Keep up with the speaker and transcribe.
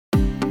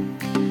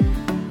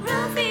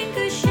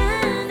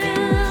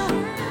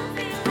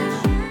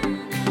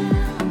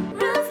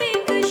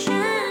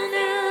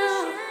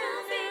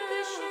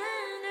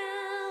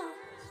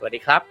วัส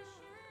ดีครับ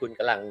คุณก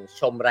ำลัง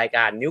ชมรายก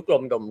ารนิ้วกล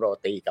มดมโร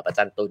ตีกับอาจ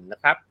ารย์ตุลนะ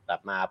ครับกลั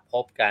บมาพ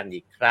บกัน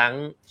อีกครั้ง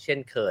เช่น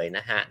เคยน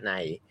ะฮะใน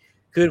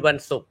คืนวัน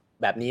ศุกร์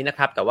แบบนี้นะค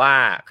รับแต่ว่า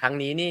ครั้ง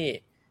นี้นี่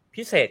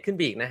พิเศษขึ้น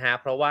อีกนะฮะ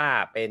เพราะว่า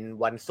เป็น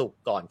วันศุกร์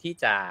ก่อนที่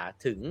จะ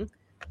ถึง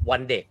วั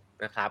นเด็ก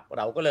นะครับเ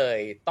ราก็เลย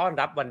ต้อน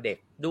รับวันเด็ก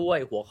ด้วย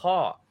หัวข้อ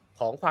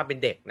ของความเป็น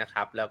เด็กนะค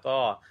รับแล้วก็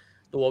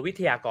ตัววิ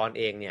ทยากร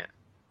เองเนี่ย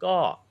ก็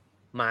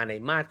มาใน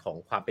มาตรของ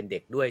ความเป็นเด็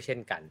กด้วยเช่น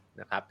กัน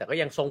นะครับแต่ก็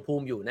ยังทรงภู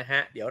มิอยู่นะฮะ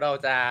เดี๋ยวเรา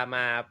จะม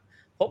า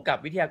พบกับ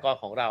วิทยากร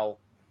ของเรา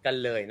กัน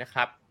เลยนะค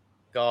รับ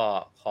ก็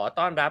ขอ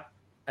ต้อนรับ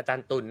อาจาร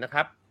ย์ตุลนะค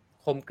รับ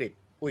คมกฤษ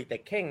อุ่ยแต่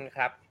เข่งค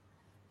รับ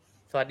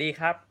สวัสดี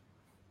ครับ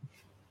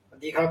สวั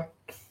สดีครับ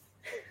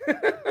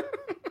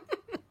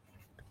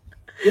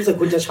รู้สึก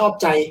คุณจะชอบ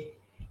ใจ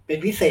เป็น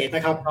พิเศษน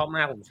ะครับชอบม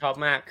ากผมชอบ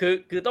มาก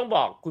คือต้องบ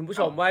อกคุณผู้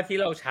ชมว่าที่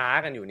เราช้า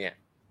กันอยู่เนี่ย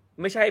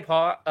ไม่ใช่เพรา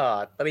ะ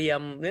เตรีย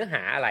มเนื้อห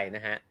าอะไรน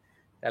ะฮะ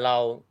แต่เรา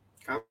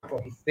ครับผ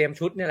มเตรียม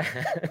ชุดนี่แหละ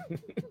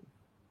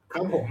ค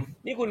รับผม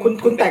นี่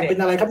คุณแต่งเป็น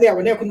อะไรครับเนี่ย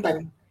วันนี้คุณแต่ง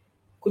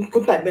คุ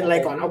ณแต่งเป็นอะไร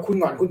ก่อนเอาคุณ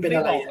ก่อนคุณเป็นอ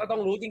ะไรก็ต้อ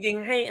งรู้จริง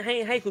ๆ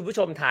ให้คุณผู้ช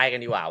มทายกัน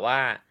ดีกว่าว่า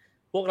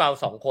พวกเรา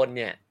สองคนเ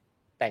นี่ย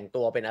แต่ง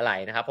ตัวเป็นอะไร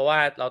นะครับเพราะว่า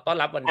เราต้อน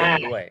รับวันเด็ก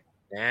ด้วย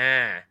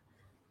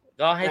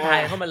ก็ให้ทา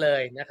ยเข้ามาเล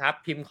ยนะครับ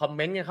พิมพ์คอมเม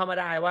นต์กันเข้ามา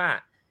ได้ว่า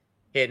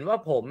เห็นว่า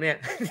ผมเนี่ย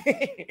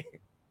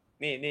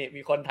นี่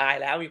มีคนทาย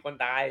แล้วมีคน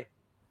ทาย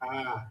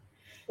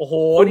โอ้โห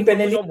นี่เป็น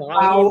ในผู้ชมของเ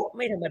ราไ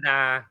ม่ธรรมดา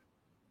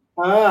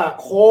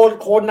โ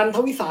คนันท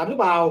วิสารหรือ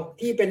เปล่า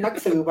ที่เป็นนัก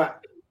สืบอ่ะ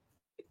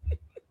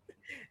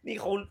นี่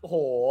เขาโห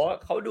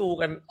เขาดู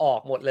กันออ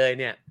กหมดเลย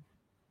เนี่ย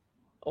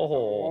โอ้โห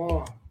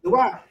หรือ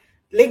ว่า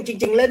เล่นจ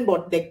ริงๆเล่นบ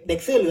ทเด็ก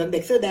เสื้อเหลืองเด็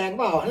กเสื้อแดง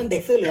เปล่านั่นเด็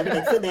กเสื้อเหลืองเ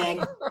ด็กเสื้อแดง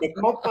เด็ก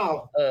ม็อบเปล่า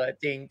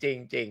จ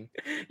ริง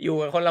อยู่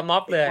กันคนละม็อ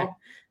บเลย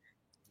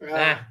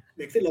นะ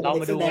เด็กเสื้อเหลืองเรา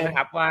มาดูนะค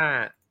รับว่า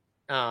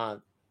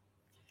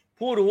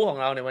ผู้รู้ของ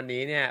เราในวัน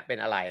นี้เนี่ยเป็น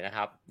อะไรนะค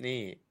รับนี่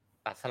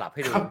ตัดสลับใ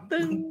ห้ดู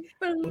ตึ้ง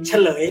เฉ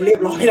ลยเรีย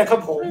บร้อยแล้วครั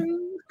บผ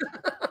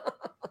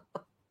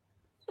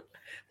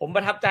มป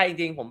ระทับใจจ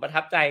ริงผมประ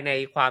ทับใจใน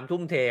ความทุ่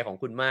มเทของ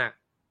คุณมาก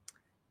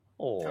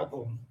โอ้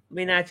ไ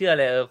ม่น่าเชื่อ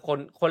เลย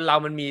คนเรา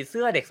มันมีเ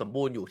สื้อเด็กสม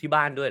บูรณ์อยู่ที่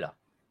บ้านด้วยเหรอ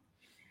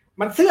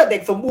มันเสื้อเด็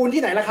กสมบูรณ์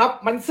ที่ไหนล่ะครับ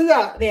มันเสื้อ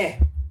เนี่ย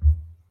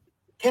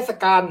เทศ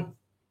กาล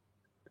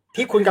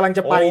ที่คุณกำลังจ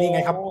ะไปนี่ไ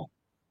งครับ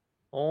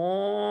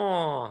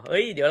เ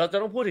ฮ้ยเดี๋ยวเราจะ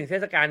ต้องพูดถึงเท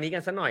ศกาลนี้กั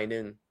นสักหน่อย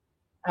นึง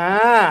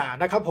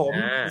นะครับผม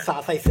อุตส่า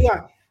ห์ใส่เสื้อ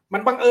มั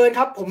นบังเอิญค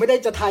รับผมไม่ได้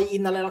จะไทยอิ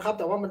นอะไรแล้วครับ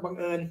แต่ว่ามันบัง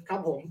เอิญครับ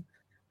ผ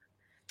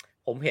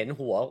มเห็น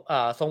หัว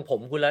ทรงผม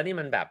คุณแล้วนี่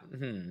มันแบบ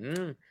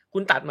คุ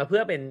ณตัดมาเพื่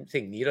อเป็น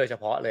สิ่งนี้โดยเฉ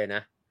พาะเลยน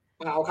ะ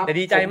แต่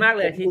ดีใจมาก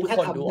เลยที่ทุก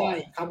คนดูได้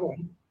ครับผม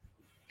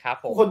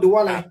ทุกคนดูว่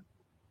าอะไร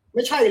ไ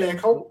ม่ใช่เลย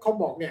เขา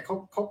บอกเนี่ยเ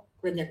ขา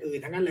เป็นอย่างอื่น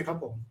ทั้งนั้นเลยครับ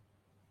ผม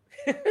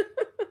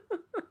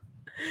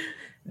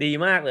ดี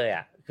มากเลย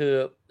อ่ะ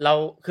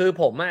คือ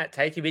ผมอ่ะใ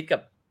ช้ชีวิตกั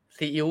บ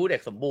ซีอิ๊วเด็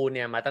กสมบูรณ์เ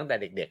นี่ยมาตั้งแต่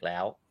เด็กๆแล้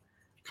ว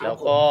แล้ว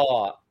ก็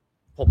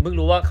ผมเพิ่ง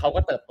รู้ว่าเขา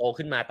ก็เติบโต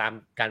ขึ้นมาตาม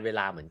การเว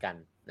ลาเหมือนกัน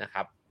นะค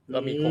รับก็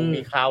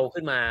มีเครา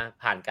ขึ้นมา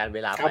ผ่านการเว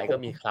ลาไปก็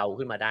มีเครา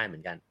ขึ้นมาได้เหมื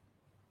อนกัน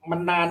มัน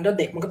นานแล้ว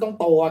เด็กมันก็ต้อง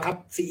โตครับ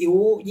ซีอิ๊ว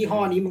ยี่ห้อ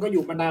นี้มันก็อ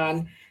ยู่มานาน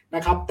น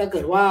ะครับถ้าเ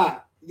กิดว่า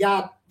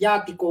ญา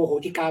ติโกโห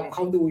ติกาของเข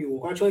าดูอยู่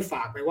ก็ช่วยฝ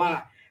ากไปว่า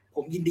ผ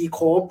มยินดีโ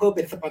ค้ชเพื่อเ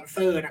ป็นสปอนเซ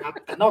อร์นะครับ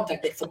แต่นอกจาก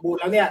เด็กสมบูร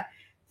ณ์แล้วเนี่ย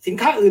สิน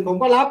ค้าอื่นผม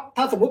ก็รับ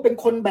ถ้าสมมุติเป็น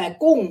คนแบก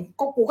กุ้ง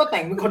ก็กูก็แ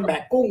ต่งเป็นคนแบ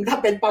กกุ้งถ้า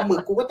เป็นปลาหมึ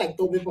กกูก็แต่ง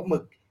ตัวเป็นปลาหมึ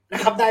กนะ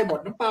ครับได้หมด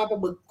น้ำปลาปลา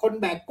หมึกคน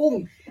แบกกุ้ง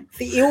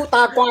ซีอิ๊วต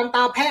ากวางต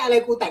าแพะอะไร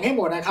กูแต่งให้ห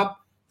มดนะครับ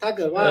ถ้าเ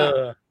กิดว่า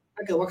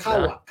เข้า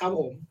อ่ะครับ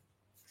ผม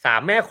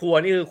3แม่ครัว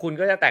นี่คือคุณ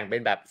ก็จะแต่งเป็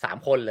นแบบ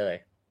3คนเลย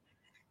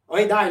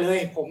ได้เลย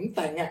ผมแ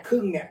ต่งเนี่ยครึ่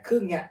งเนี่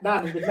ยด้าน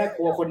นึงเป็นแม่ค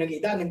รัวคนนึงอี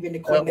กด้านนึงเป็น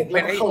อีกคนนึงแล้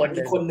วก็เข้า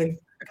อีกคนนึง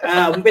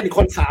มันเป็นอีกค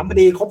น3พอ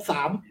ดีครบ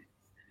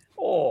3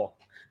โอ้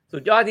สุ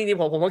ดยอดจริง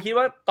ๆผมก็คิด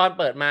ว่าตอน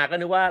เปิดมาก็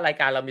นึกว่าราย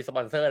การเรามีสป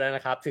อนเซอร์แล้วน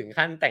ะครับถึง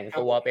ขั้นแต่ง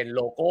ตัวเป็นโ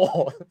ลโก้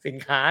สิน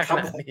ค้าข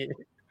นาดนี้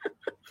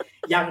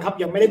ยังครับ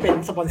ยังไม่ได้เป็น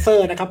สปอนเซอ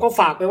ร์นะครับก็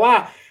ฝากไปว่า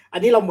อั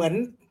นนี้เราเหมือน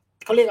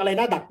เขาเรียกอะไร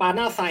นะดักปลาห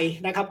น้าใส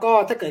นะครับก็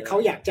ถ้าเกิดเขา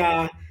อยากจะ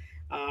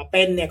เ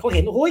ป็นเนี่ยเขาเ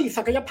ห็นโอ้ย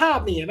ศักยภาพ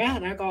นี่เห็นไหม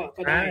นะ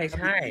ก็ได้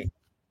ใช่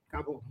ครั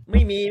บผมไ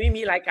ม่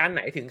มีรายการไห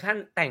นถึงขั้น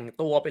แต่ง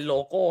ตัวเป็นโล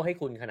โก้ให้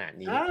คุณขนาด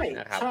นี้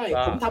นะครับใช่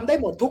ผมทำได้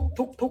หมด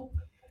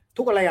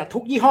ทุกอะไรทุ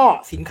กยี่ห้อ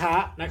สินค้า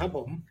นะครับผ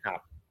มครั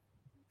บ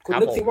คุณ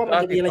นึกซิว่ามัน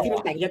จะมีอะไรที่มั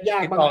นแต่งยา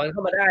กๆบ้างติดต่อเข้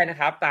ามาได้นะ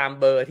ครับตาม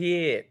เบอ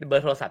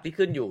ร์โทรศัพท์ที่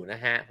ขึ้นอยู่น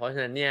ะฮะเพราะฉ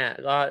ะนั้นเนี่ย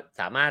ก็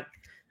สามารถ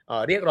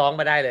เรียกร้อง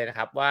มาได้เลยนะค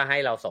รับว่าให้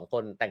เรา2ค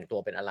นแต่งตัว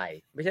เป็นอะไร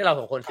ไม่ใช่เรา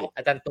2คนสิอ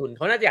าจารย์ตุลเ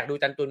ขาน่าจะอยากดูอ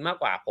าจารย์ตุลมาก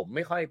กว่าผม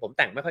แ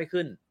ต่งไม่ค่อย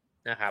ขึ้น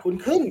นะครับคุณ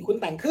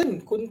แต่งขึ้น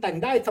คุณแต่ง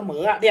ได้เสม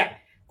ออ่ะเนี่ย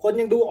คน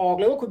ยังดูออก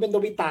เลยว่าคุณเป็นโด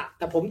บิตะแ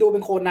ต่ผมดูเป็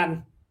นโคนัน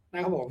น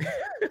ะครับผม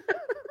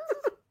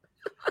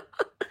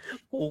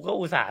กูก็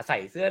อุตส่าห์ใส่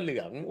เสื้อเหลื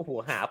องโอ้โห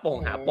หาปก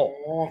ครั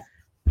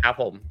บ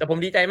ผมแต่ผม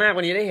ดีใจมาก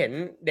วันนี้ได้เห็น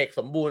เด็กส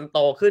มบูรณ์โต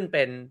ขึ้นเ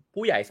ป็น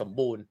ผู้ใหญ่สม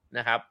บูรณ์น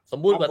ะครับสม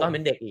บูรณ์กว่าตอนเ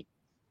ป็นเด็กอีก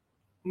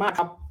มาก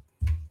ครับ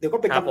เดี๋ยวก็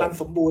เป็นกำลัง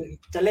สมบูรณ์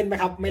จะเล่นไหม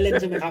ครับไม่เล่น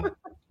ใช่ไหมครับ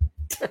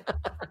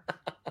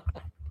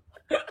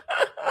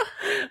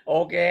โอ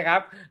เคครั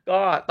บก็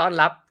ต้อน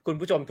รับคุณ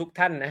ผู้ชมทุก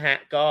ท่านนะฮะ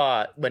ก็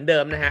เหมือนเดิ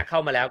มนะฮะเข้า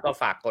มาแล้วก็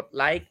ฝากกด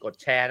ไลค์กด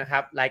แชร์นะครั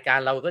บรายการ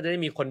เราก็จะได้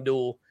มีคนดู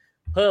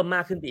เพิ่มม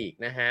ากขึ้นอีก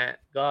นะฮะ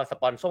ก็ส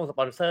ปอน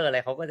เซอร์อะไร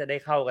เขาก็จะได้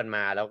เข้ากันม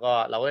าแล้วก็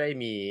เราก็ได้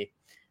มี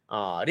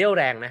เรี่ยว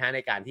แรงนะฮะใน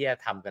การที่จะ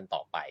ทำกันต่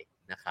อไป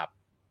นะครับ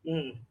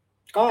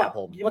ก็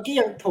เมื่อกี้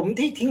ยังผม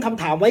ที่ทิ้งค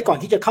ำถามไว้ก่อน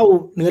ที่จะเข้า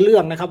เนื้อเรื่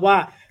องนะครับว่า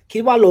คิ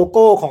ดว่าโลโ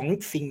ก้ของ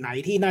สิ่งไหน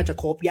ที่น่าจะ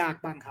โคฟยาก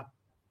บ้างครับ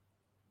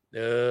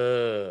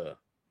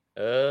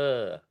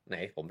ไหน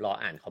ผมรอ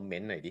อ่านคอมเม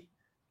นต์หน่อยดิ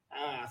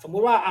สมมุ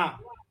ติว่า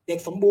เด็ก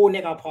สมบูรณ์เ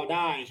นี่ยก็พอไ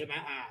ด้ใช่ไหม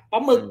ปลา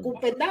หมึกกู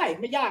เป็นได้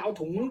ไม่ยากเอา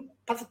ถุง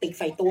พลาสติก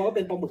ใส่ตัวก็เ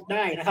ป็นปลาหมึกไ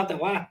ด้นะครับแต่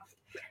ว่า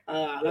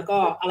แล้วก็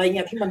อะไรเ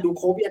งี้ยที่มันดูโ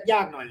คฟย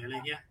ากๆหน่อยอะไร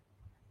เงี้ย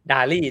ด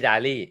า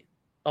ลี่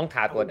ต้องท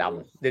าตัวด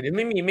ำเดี๋ยวนี้ไ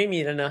ม่มี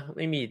แล้วเนอะไ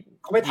ม่มี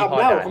เขาไม่ทำแ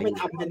ล้วเขาไม่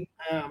ทำเป็น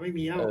ไม่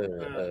มีแล้ว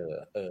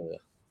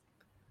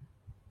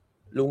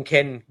ลุงเค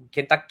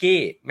นตักกี้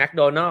แมคโ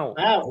ดนัลด์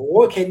โอ้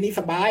เคนนี่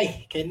สบาย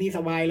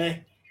เลย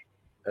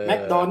แม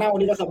คโดนัลด์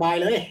นี่ก็สบาย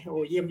เลยโอ้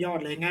เยี่ยมยอด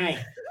เลยง่าย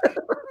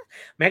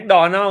แมคโด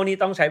นัลด์นี่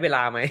ต้องใช้เวล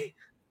าไหม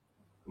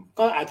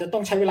ก็อาจจะต้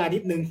องใช้เวลานิ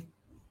ดนึง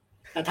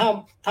แต่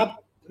ถ้า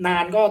นา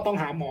นก็ต้อง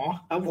หาหมอ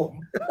ครับผม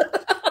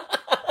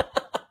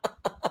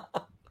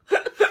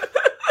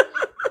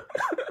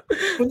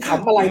คุณข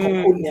ำอะไรของ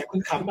คุณเนี่ยคุ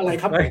ณขำอะไร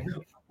ครับผม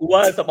กูว่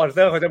าสปอนเซ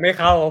อร์เขาจะไม่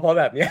เข้าเพราะ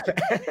แบบนี้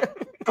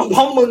ก็เพร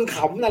าะมึงข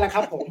ำนั่นแหละค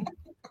รับผม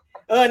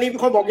นี่มี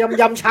คนบอก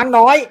ยำช้าง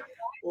น้อย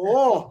โอ้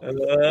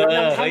ย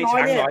ำช้างน้อ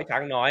ยเนี่ยช้า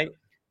งน้อย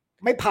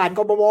ไม่ผ่านก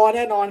บวแ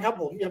น่นอนครับ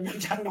ผมย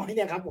ำช้างน้อยเ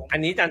นี่ยครับผมอั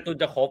นนี้จานตุน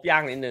จะครบย่า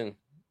งนิดนึง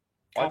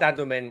เพราะจาน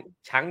ตุนเป็น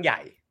ช้างใหญ่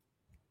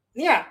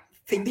เนี่ย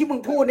สิ่งที่มึง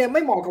พูดเนี่ยไ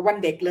ม่เหมาะกับวัน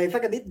เด็กเลยสั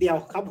กนิดเดียว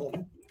ครับผม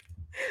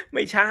ไ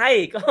ม่ใช่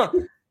ก็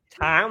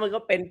ช้างมันก็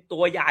เป็นตั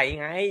วใหญ่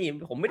ไง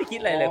ผมไม่ได้คิด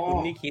อะไรเลยคุณ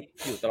นี่คิด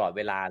อยู่ตลอดเ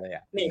วลาเลย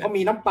นี่เขา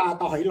มีน้ำปลา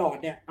ต่อหอยหลอด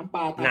เนี่ย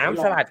น้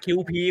ำสลัด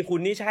QP คุณ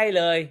นี่ใช่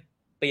เลย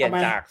เปลี่ยน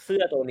จากเสื้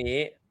อตัวนี้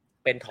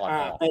เป็นถอด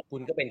ออกคุ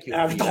ณก็เป็น QP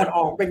ถอดอ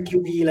อกเป็น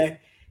QP เลย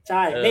ใ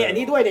ช่เนี่ยอัน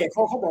นี้ด้วยเนี่ยเ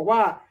ขาบอกว่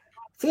า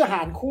เสื้อห่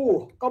านคู่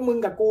ก็มึง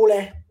กับกูเล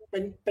ย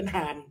เป็น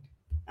ห่าน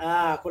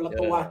คนละ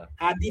ตัว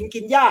ห่านดินกิ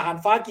นหญ้าห่าน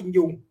ฟ้ากิน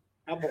ยุง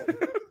ครับผม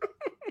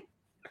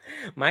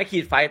ไม้ขี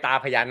ดไฟตา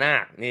พญานา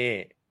คนี่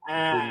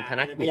คุณธ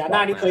นกิจพญาน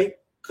าคนี่เคย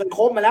โ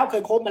ค้งมาแล้ว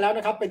น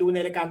ะครับไปดูใน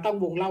รายการตั้ง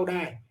วงเล่าไ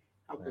ด้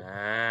ครับ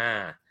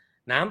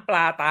น้ำปล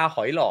าตาห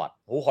อยหลอด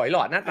โอ้หอยหล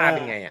อดหน้าตาเป็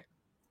นไง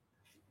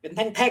เป็นแ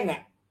ท่งแ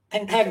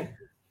ท่ง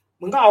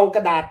มึงก็เอาก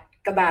ระดาษ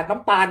น้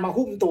ำตาลมา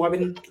หุ้มตัวเป็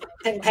น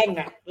แท่ง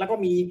แล้วก็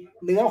มี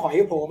เนื้อหอย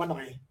โผล่มาหน่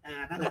อย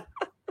นั่นแหละ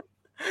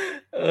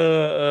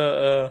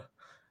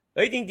เ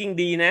ฮ้ยจริง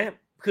ๆดีนะ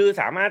คือ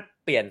สามารถ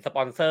เปลี่ยนสป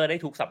อนเซอร์ได้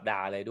ทุกสัปดา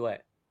ห์เลยด้วย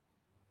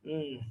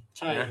ใ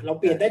ช่เรา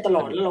เปลี่ยนได้ตล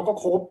อดแล้วเราก็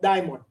โคฟได้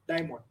หมด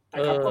น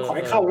ะครับก็ขอใ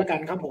ห้เข้าแล้วกั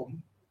นครับผม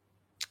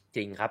จ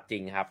ริงครั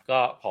บก็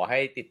ขอให้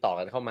ติดต่อ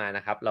กันเข้ามาน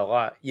ะครับเราก็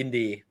ยิน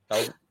ดี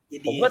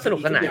ผมก็สนุก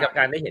สนานกับ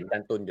การได้เห็นกา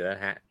รตุนอยู่น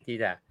ะฮะที่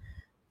จะ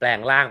แปลง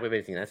ร่างไปเป็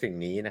นสิ่ง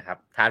นี้นะครับ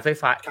ฐานไ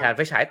ฟ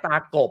ฉายตา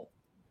กบ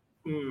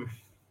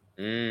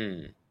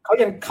เขา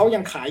ยั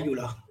งขายอยู่เ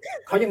หรอ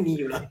เขายังมี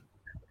อยู่เหรอ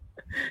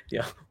เดี๋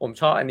ยวผม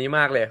ชอบอันนี้ม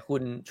ากเลยคุ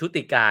ณชุ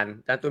ติการ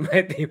การตุนไม่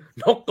ตี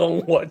นกกรง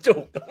หัวจุ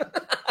ก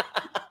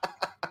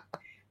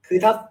คือ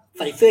ถ้าใ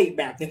ส่เสื้ออีก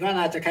แบบหนึ่งก็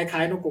น่าจะคล้า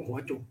ยๆนกกรงหัว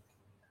จุก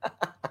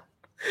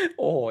โ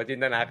อ้โหจิน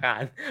ตนากา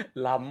ร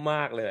ล้ำม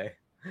ากเลย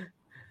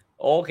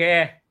โอเค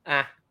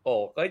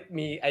ก็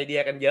มีไอเดี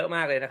ยกันเยอะม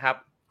ากเลยนะครับ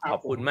ขอ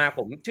บคุณมาก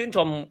ผมชื่นช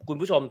มคุณ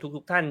ผู้ชม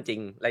ทุกท่านจริ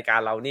งรายการ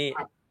เรานี่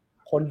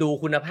คนดู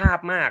คุณภาพ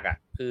มาก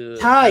คือ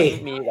ใช่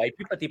มีไหวพ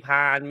ริบปฏิภ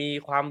าณมี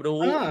ความ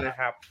รู้นะ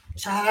ครับ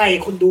ใช่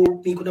คุณดู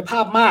มีคุณภา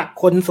พมาก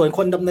ส่วนค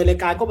นดำเนินรา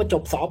ยการก็มาจ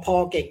บสผ.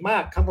เก่งมา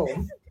กครับผม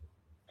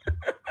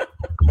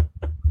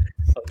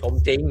ชม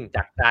จริงจ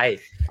ากใจ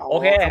โอ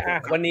เค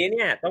วันนี้เ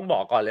นี่ยต้องบอ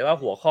กก่อนเลยว่า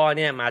หัวข้อเ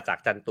นี่ยมาจาก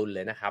จันตุลเล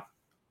ยนะครับ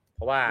เพ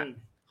ราะว่า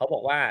เขาบอ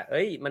กว่า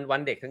มันวั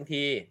นเด็กทั้ง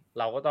ที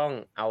เราก็ต้อง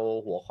เอา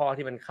หัวข้อ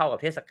ที่มันเข้ากับ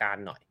เทศกาล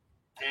หน่อย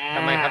ท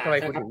ำไม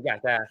คุณถึงอยาก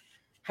จะ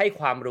ให้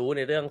ความรู้ใ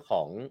นเรื่องข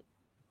อง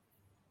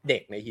เด็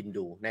กในฮิน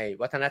ดูใน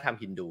วัฒนธรรม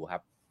ฮินดูครั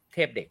บเท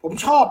พเด็กผม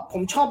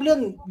ชอบเรื่อ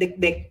งเ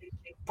ด็ก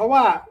ๆเพราะว่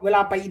าเวล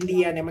าไปอินเดี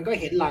ยเนี่ยมันก็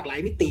เห็นหลากหลาย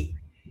มิติ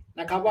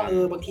นะครับว่า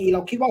บางทีเร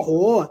าคิดว่าโห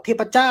เท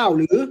พเจ้า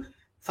หรือ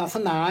ศาส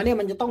นาเนี่ย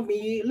มันจะต้องมี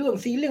เรื่อง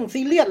ซีเ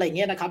รียสอะไรเ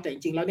งี้ยนะครับแต่จ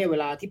ริงๆแล้วเนี่ยเว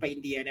ลาที่ไปอิ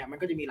นเดียเนี่ยมัน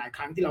ก็จะมีหลายค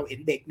รั้งที่เราเห็น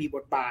เด็กมีบ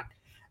ทบาท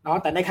เนาะ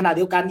แต่ในขณะเ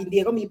ดียวกันอินเดี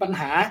ยก็มีปัญ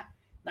หา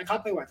นะครับ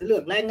ไม่ว่าจะเรื่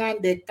องแรงงาน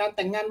เด็กการแ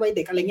ต่งงานวัยเ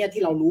ด็กอะไรเงี้ย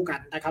ที่เรารู้กัน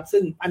นะครับ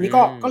ซึ่งอันนี้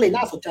ก็เลย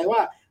น่าสนใจว่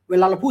าเว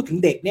ลาเราพูดถึง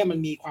เด็กเนี่ยมัน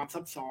มีความซั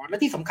บซ้อนและ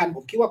ที่สำคัญผ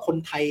มคิดว่าคน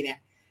ไทยเนี่ย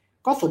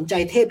ก็สนใจ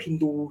เทพฮิน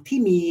ดูที่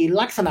มี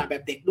ลักษณะแบ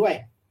บเด็กด้วย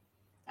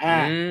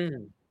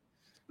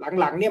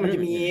หลังๆเนี่ยมันจะ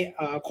มี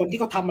คนที่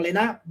เขาทำอะไร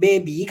นะเบ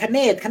บีคเน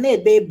ต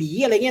เบบี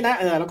อะไรเงี้ยนะ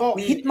แล้วก็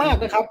ฮิตมาก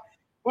นะครับ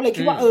ก็เลย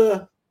คิดว่า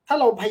ถ้า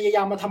เราพยาย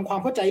ามมาทำความ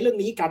เข้าใจเรื่อง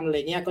นี้กันอะไร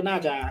เงี้ยก็น่า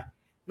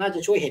จะ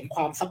ช่วยเห็นค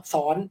วามซับ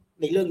ซ้อน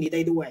ในเรื่องนี้ไ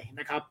ด้ด้วย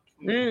นะครับ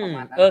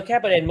แค่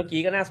ประเด็นเมื่อ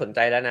กี้ก็น่าสนใจ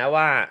แล้วนะ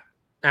ว่า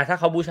ถ้า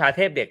เขาบูชาเ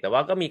ทพเด็กแต่ว่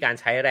าก็มีการ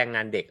ใช้แรงง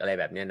านเด็กอะไร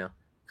แบบเนี้ยเนาะ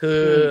คื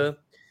อ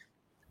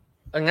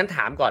งั้นถ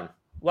ามก่อน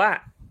ว่า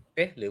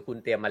หรือคุณ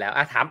เตรียมมาแล้ว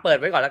ถามเปิด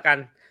ไว้ก่อนแล้วกัน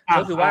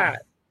ก็คือว่า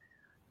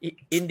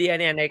อินเดีย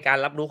เนี่ยในการ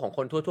รับรู้ของค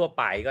นทั่วๆ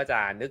ไปก็จะ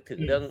นึกถึง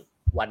เรื่อง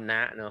วรรณ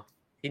ะเนาะ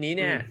ทีนี้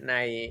เนี่ยใน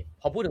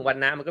พอพูดถึงวรร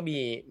ณะมันก็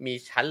มี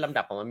ชั้นลำ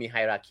ดับของมันมีไฮ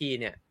ราคี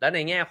เนี่ยแล้วใน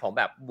แง่ของแ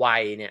บบวั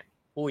ยเนี่ย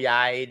ผู้ให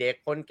ญ่เด็ก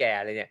คนแก่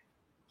อะไรเนี่ย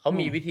เขา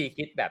มีวิธี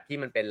คิดแบบที่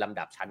มันเป็นลำ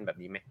ดับชั้นแบบ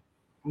นี้ไหม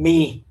มี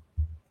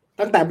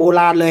ตั้งแต่โบ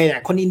ราณเลยเนี่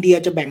ยคนอินเดีย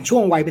จะแบ่งช่ว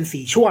งวัยเป็น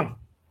4ช่วง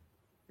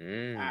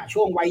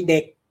ช่วงวัยเด็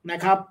กนะ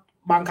ครับ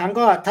บางครั้ง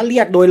ก็ถ้าเรี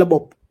ยกโดยระบ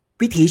บ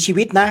วิถีชี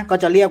วิตนะก็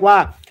จะเรียกว่า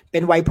เป็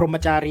นวัยพรหม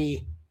จารี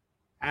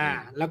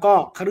แล้วก็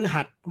คฤ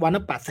หัสถ์วรรณ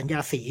ปัตย์สัญญา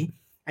สี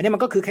อันนี้มั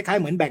นก็คือคล้ายๆ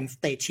เหมือนแบ่งส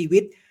เตจชีวิ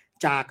ต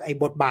จากไอ้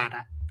บทบาท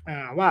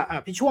ว่า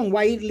พี่ช่วง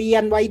วัยเรีย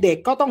นวัยเด็ก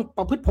ก็ต้องป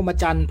ระพฤติพรหม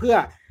จรรย์เพื่อ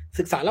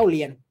ศึกษาเล่าเ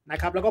รียนนะ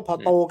ครับแล้วก็พอ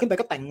โตขึ้นไป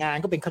ก็แต่งงาน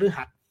ก็เป็นคฤ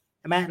หัสถ์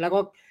ใช่ไหมแล้วก็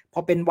พอ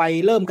เป็นวัย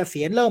เริ่มเก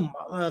ษียณเริ่ม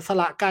ส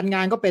ละการง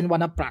านก็เป็นวร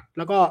รณปรักษ์แ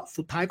ล้วก็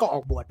สุดท้ายก็ออ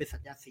กบวชเป็นสั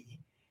ญญาสี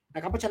น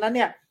ะครับเพราะฉะนั้นเ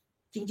นี่ย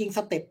จริงๆส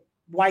เต็ป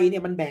วัยเนี่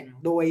ยมันแบ่ง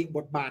โดยบ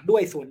ทบาทด้ว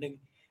ยส่วนหนึ่ง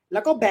แล้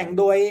วก็แบ่ง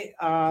โดย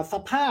ส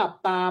ภาพ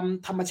ตาม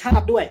ธรรมชา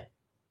ติด้วย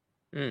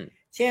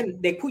เช่น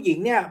เด็กผู้หญิง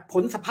เนี่ย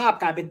พ้นสภาพ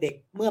การเป็นเด็ก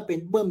เ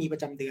มื่อมีปร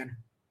ะจำเดือน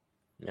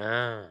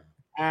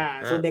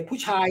ส่วนเด็กผู้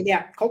ชายเนี่ย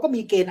เขาก็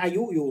มีเกณฑ์อา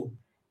ยุอยู่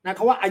นะเข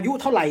าว่าอายุ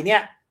เท่าไหร่เนี่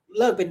ย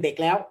เลิกเป็นเด็ก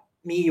แล้ว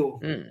มีอยู่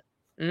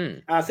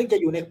ซึ่งจะ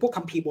อยู่ในพวก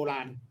คัมภีร์โบร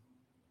าณ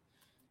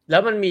แล้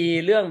วมันมี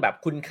เรื่องแบบ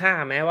คุณค่า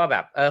ไหมว่าแบ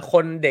บค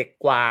นเด็ก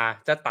กว่า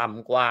จะต่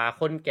ำกว่า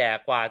คนแก่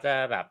กว่าจะ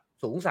แบบ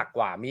สูงสักก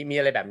ว่ามี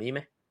อะไรแบบนี้ไหม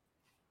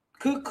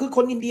คือค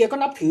นอินเดียก็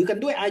นับถือกัน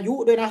ด้วยอายุ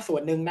ด้วยนะส่ว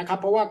นหนึ่งนะครับ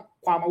เพราะว่า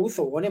ความอาวุโส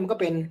เนี่ยมันก็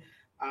เป็น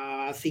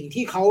สิ่ง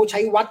ที่เขาใช้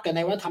วัดกันใน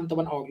วัฒนธรรมตะ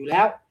วันออกอยู่แ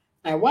ล้ว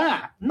แต่ว่า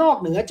นอก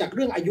เหนือจากเ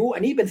รื่องอายุอั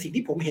นนี้เป็นสิ่ง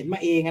ที่ผมเห็นมา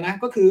เองนะ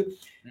ก็คือ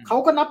เขา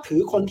ก็นับถื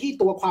อคนที่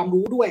ตัวความ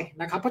รู้ด้วย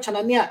นะครับเพราะฉะ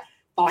นั้นเนี่ย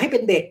ต่อให้เป็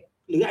นเด็ก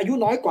หรืออายุ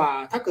น้อยกว่า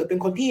ถ้าเกิดเป็น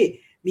คนที่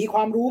มีคว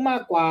ามรู้มา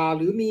กกว่าห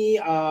รือมี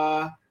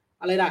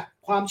อะไรล่ะ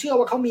ความเชื่อ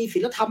ว่าเขามีศี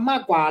ลธรรมมา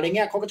กกว่าอะไรเ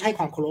งี้ยเขาก็ใช้ค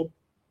วามเคารพ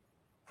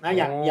นะอ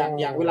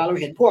ย่างเวลาเรา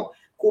เห็นพวก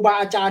ครูบา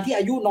อาจารย์ที่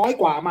อายุน้อย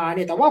กว่ามาเ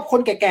นี่ยแต่ว่าคน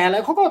แก่ๆแล้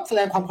วเขาก็แส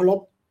ดงความเคารพ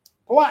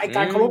เพราะว่าไอ้ก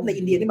ารเคารพใน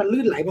อินเดียนี่มัน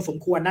ลื่นไหลพอสม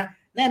ควรนะ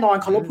แน่นอน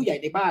เคารพผู้ใหญ่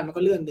ในบ้านมัน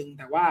ก็เรื่องนึง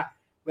แต่ว่า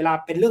เวลา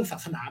เป็นเรื่องศา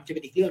สนาจะเ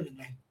ป็นอีกเรื่องนึง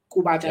เลยครู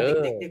บาอาจารย์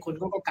เด็กๆเนี่ยคน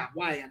ก็กราบไห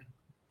ว้กัน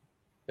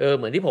เ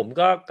หมือนที่ผม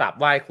ก็กราบ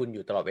ไหว้คุณอ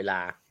ยู่ตลอดเวลา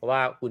เพราะว่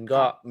าคุณ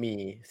ก็มี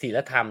ศีล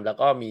ธรรมแล้ว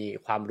ก็มี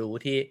ความรู้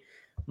ที่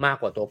มาก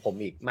กว่าตัวผม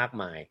อีกมาก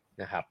มาย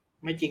นะครับ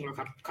ไม่จริงหรอก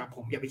ครับผ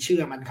มอย่าไปเชื่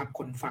อมันครับ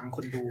คนฟังค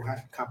นดูค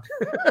รับ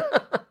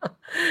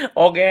โ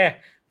อเค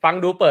ฟัง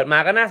ดูเปิดมา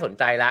ก็น่าสน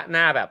ใจละ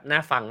น่าแบบน่า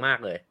ฟังมาก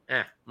เลย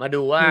มา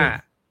ดูว่า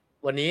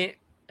วันนี้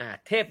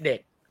เทพเด็ก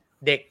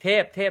เท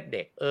พเ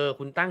ด็ก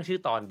คุณตั้งชื่อ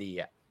ตอนดี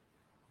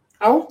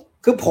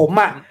คือผม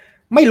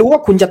ไม่รู้ว่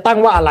าคุณจะตั้ง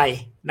ว่าอะไร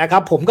นะครั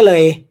บผมก็เล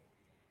ย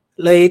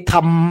ท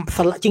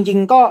ำจริง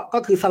ๆก็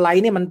คือสไล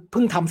ด์เนี่ยมันเ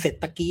พิ่งทำเสร็จ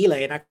ตะกี้เล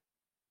ยนะ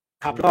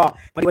ครับก็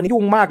วันนี้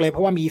ยุ่งมากเลยเพร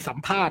าะว่ามีสัม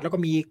ภาษณ์แล้วก็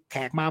มีแข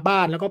กมาบ้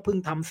านแล้วก็เพิ่ง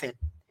ทำเสร็จ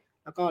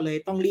แล้วก็เลย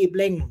ต้องรีบ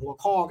เร่งหัว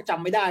ข้อก็จ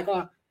ำไม่ได้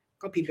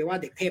ก็พิมพ์ไปว่า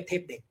เด็กเทพ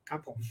เด็กครับ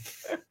ผม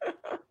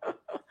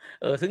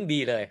ซึ่งดี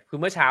เลยคือ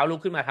เมื่อเช้าลุก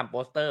ขึ้นมาทำโป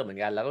สเตอร์เหมือน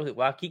กันแล้วก็รู้สึก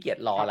ว่าขี้เกียจ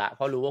รอละเพ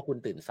ราะรู้ว่าคุณ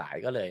ตื่นสาย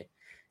ก็เลย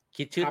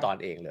คิดชื่อตอน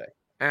เองเลย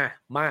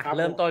มาเ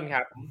ริ่มต้นค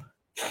รับ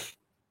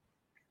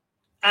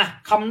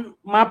ค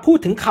ำมาพูด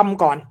ถึงค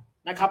ำก่อน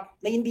นะครับ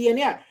ในอินเดียเ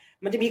นี่ย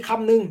มันจะมีค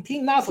ำหนึ่งที่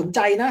น่าสนใจ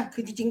นะคื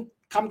อจริง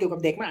ๆคำเกี่ยวกับ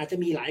เด็กมันอาจจะ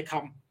มีหลายค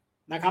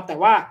ำนะครับแต่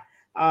ว่า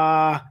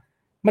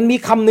มันมี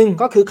คำหนึ่ง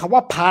ก็คือคำว่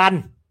าพ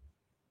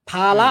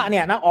าละเ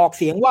นี่ยนะออก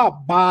เสียงว่า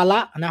บาละ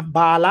นะบ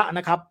าละน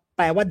ะครับแ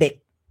ปลว่าเด็ก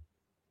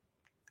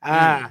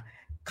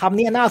คำ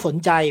นี้น่าสน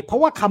ใจเพรา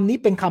ะว่าคำนี้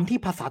เป็นคำที่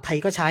ภาษาไทย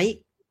ก็ใช้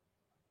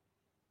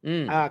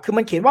คือ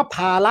มันเขียนว่าพ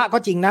าละก็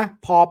จริงนะ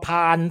พอพ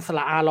านสร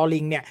ะอาลอลิ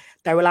งเนี่ย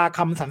แต่เวลาค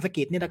ำสันสก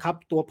ฤตเนี่ยนะครับ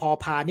ตัวพอ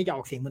พานนี่จะอ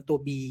อกเสียงเหมือนตัว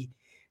B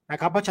นะ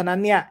ครับเพราะฉะนั้น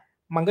เนี่ย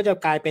มันก็จะ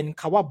กลายเป็น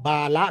คำว่าบ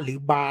าละหรือ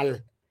บาล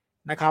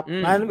นะครับ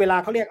นั้นเวลา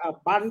เขาเรียก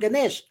บาลกเน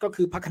ชก็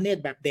คือพระคเนศ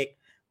แบบเด็ก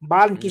บ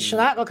าลกิช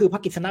นะก็คือพร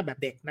ะกิชนะแบบ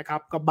เด็กนะครับ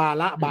ก็บา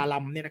ละบาลั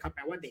มเนี่ยนะครับแป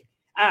ลว่าเด็ก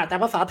แต่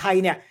ภาษาไทย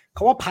เนี่ยค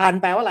ำว่าพาน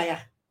แปลว่าอะไร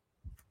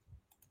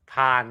พ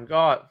าน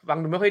ก็ฟัง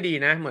ดูไม่ค่อยดี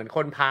นะเหมือนค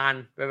นพาน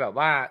ไปแบบ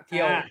ว่าเ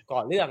ที่ยวก่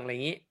อเรื่องอะไรอย่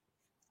างนี้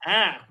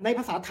ในภ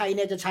าษาไทยเ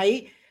นี่ยจะใช้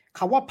ค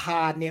ำว่าพ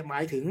านเนี่ยหมา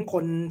ยถึงค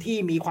นที่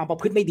มีความประ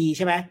พฤติไม่ดีใ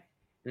ช่ไหม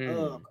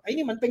ไอ้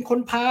นี่มันเป็นคน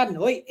พาล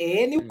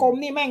นิ้วกลม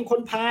นี่แม่งค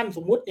นพาลส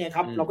มมุติเนี่ยค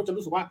รับเราก็จะ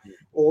รู้สึกว่า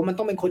มัน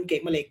ต้องเป็นคนเก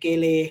ะมาเลยเก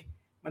เร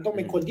มันต้องเ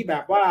ป็นคนที่แบ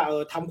บว่า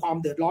ทำความ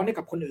เดือดร้อนให้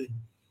กับคนอื่น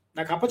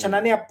นะครับเพราะฉะนั้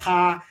นเนี่ย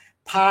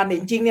พาเนี่ย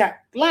จริงๆเนี่ย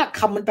ราก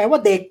คำมันแปลว่า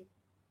เด็ก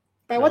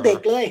แปลว่าเด็ก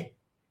เลย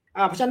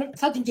เพราะฉะนั้น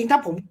ถ้าจริงๆถ้า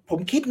ผม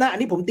คิดนะอัน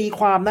นี้ผมตี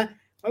ความนะ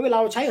เวลา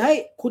ใช้เฮ้ย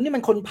คุณนี่มั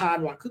นคนพาล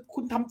ว่ะคือคุ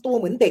ณทำตัว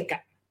เหมือนเด็ก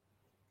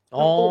ท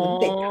ำตัวเหมือน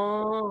เด็ก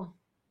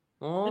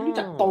ไม่รู้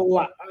จักโต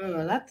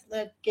แล้ว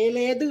เกเร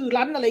ดื้อ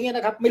รั้นอะไรเงี้ย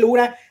นะครับไม่รู้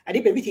นะอัน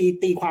นี้เป็นวิธี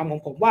ตีความขอ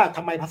งผมว่าท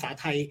ำไมภาษา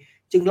ไทย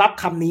จึงรับ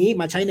คำนี้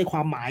มาใช้ในคว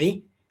ามหมาย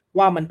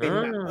ว่ามันเป็น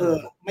แบบ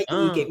ไม่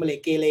ดีเก่งมาเลย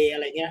เกเรอะ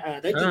ไรเงี้ย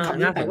แต่จริงคำ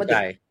นี้แปลว่าเด็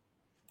ก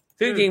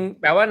ซึ่งจริง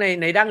แปลว่า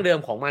ในดั้งเดิม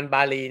ของมันบ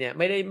าลีเนี่ย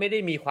ไม่ได้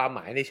มีความหม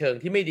ายในเชิง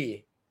ที่ไม่ดี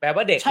แปล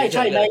ว่าเด็กใช่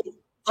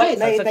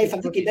ในสั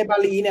นสกฤตในบา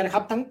ลีเนี่ยนะค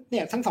รับ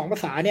ทั้งสองภา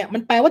ษาเนี่ยมั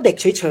นแปลว่าเด็ก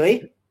เฉย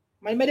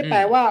ๆมันไม่ได้แปล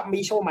ว่ามี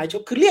โชว์หมาย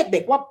คือเรียกเ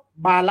ด็กว่า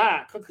บาล่า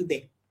ก็คือเด็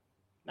ก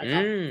นะค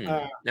รับ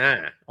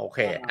โอเค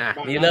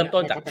นี่เริ่ม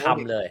ต้นจากค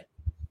ำเลย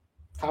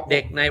เด็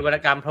กในวรรณ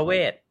กรรมพระเว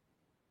ท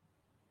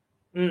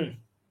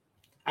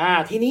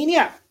ทีนี้เนี่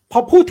ยพอ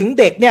พูดถึง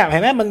เด็กเนี่ยเห็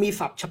นไหมมันมี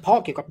ศัพท์เฉพาะ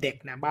เกี่ยวกับเด็ก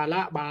นะบา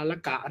ละ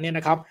กะเนี่ยน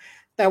ะครับ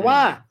แต่ว่า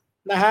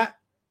นะฮะ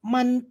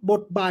มันบ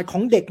ทบาทขอ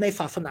งเด็กใน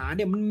ศาสนาเ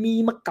นี่ยมันมี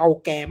มาเก่า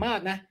แก่มาก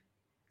นะ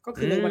ก็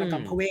คือในวรรณกรร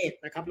มพระเวท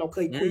นะครับเราเค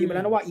ยคุยมาแ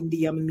ล้วนะว่าอินเ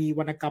ดียมันมี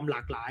วรรณกรรมหล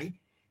ากหลาย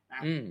น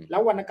ะแล้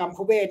ววรรณกรรมพ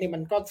ระเวทเนี่ยมั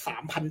นก็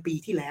 3,000 ปี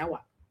ที่แล้ว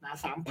นะ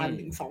 3,000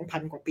 ถึง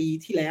 2,000 กว่าปี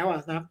ที่แล้ว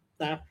นะ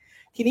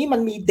ทีนี้มั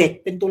นมีเด็ก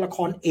เป็นตัวละค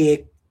รเอก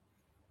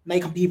ใน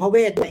คัมภีร์พระเว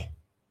ทด้วย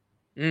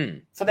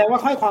แสดงว่า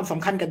ให้ความส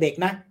ำคัญกับเด็ก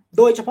นะ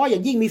โดยเฉพาะอย่า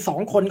งยิ่งมี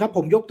2คนครับผ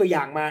มยกตัวอ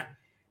ย่างมา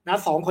นะ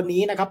2คน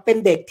นี้นะครับเป็น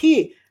เด็กที่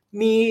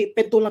มีเ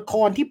ป็นตัวละค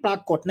รที่ปรา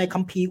กฏในคั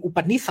มภีร์อุป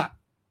นิษัท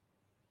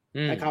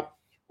นะครับ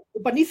อุ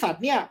ปนิษัท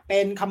เนี่ยเป็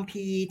นคัม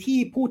ภีร์ที่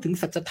พูดถึง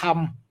สัจธรรม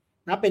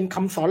นะเป็นค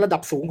ำสอนระดั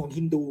บสูงของ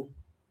ฮินดู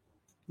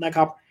นะค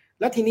รับ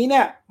แล้วทีนี้เ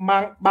นี่ย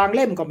บางเ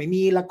ล่มก็ไม่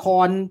มีละค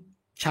ร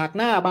ฉาก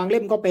หน้าบางเ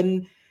ล่มก็เป็น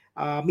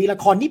มีละ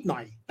ครนิดหน่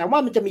อยแต่ว่า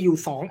มันจะมีอยู่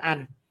2อัน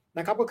น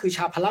ะครับก็คือช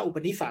าพละอุป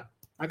นิษัท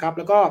นะครับแ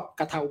ล้วก็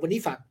กถาอุปนิ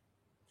ษัท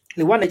ห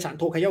รือว่าในฉัน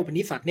โทคยอุป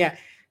นิษัทเนี่ย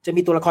จะ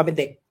มีตัวละครเป็น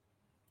เด็ก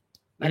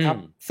นะครับ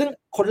ซึ่ง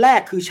คนแรก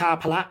คือชา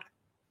พละ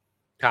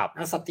ครับ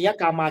สัตย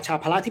กามาชา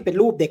พละที่เป็น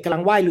รูปเด็กกำลั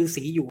งไหว้ฤา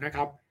ษีอยู่นะค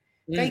รับ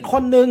อีกค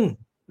นหนึ่ง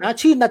นะ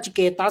ชื่อนาจิเก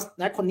ตัส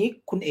นะคนนี้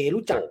คุณเอ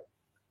รู้จัก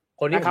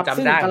คนนี้ผมจ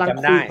ำได้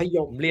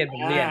ผมเรียนผ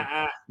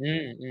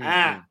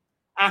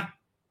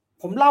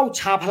มเล่า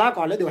ชาพละ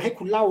ก่อนแล้วเดี๋ยวให้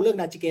คุณเล่าเรื่อง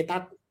นาจิเกตั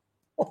ส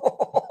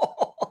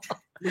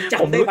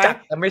ผมรู้จัก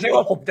แต่ไม่ใช่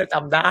ว่าผมจะจ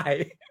ำได้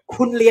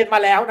คุณเรียนมา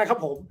แล้วนะครับ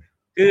ผม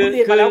คุณเ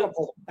รียนมาแล้วกับ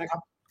ผมนะครับ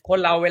คน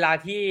เราเวลา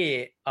ที่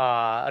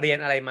เรียน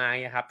อะไรมา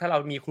ครับถ้าเรา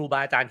มีครูบา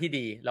อาจารย์ที่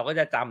ดีเราก็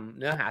จะจำ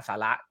เนื้อหาสา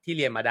ระที่เ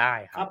รียนมาได้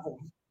ครับผม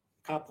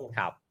ค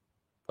รับ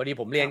พอดี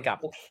ผมเรียนกับ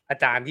อา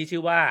จารย์ที่ชื่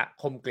อว่า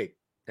คมกฤษ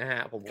นะฮ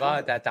ะผมก็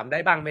จะจำได้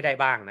บ้างไม่ได้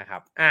บ้างนะครั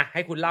บใ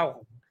ห้คุณเล่า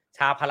ช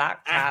าพละ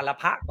ชาละ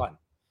พะก่อน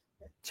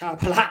ชา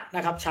พละน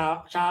ะครับช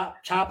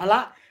าพละ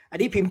อัน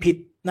นี้พิมพ์ผิด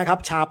นะครับ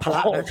ชาพล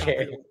ะนะค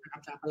รั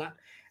บชาพละ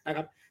นะค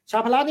รับชา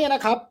พละเนี่ยน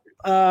ะครับ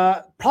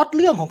พล็อตเ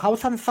รื่องของเขา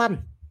สั้น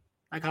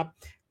ๆนะครับ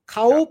เข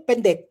าเป็น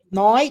เด็ก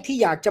น้อยที่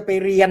อยากจะไป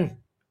เรียน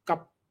กับ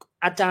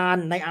อาจาร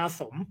ย์ในอา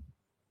สม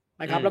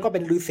นะครับแล้วก็เป็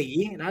นฤาษี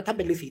นะท่านเ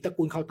ป็นฤาษีตระ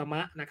กูลเคาตม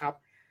ะนะครับ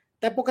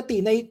แต่ปกติ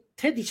ใน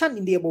tradition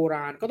อินเดียโบร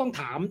าณก็ต้อง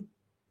ถาม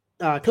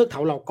เทือกเข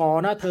าเหล่ากอ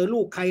นะเธอลู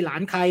กใครหลา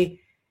นใคร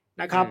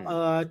นะครับ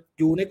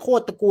อยู่ในโค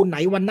ตรตระกูลไหน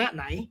วรรณะ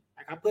ไหน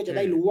นะครับเพื่อจะไ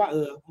ด้รู้ว่า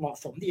เหมาะ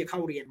สมที่จะเข้า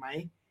เรียนไหม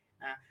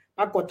ป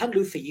รากฏท่าน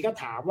ฤาษีก็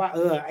ถามว่า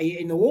ไอ้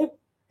ห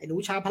นู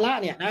ชาพละ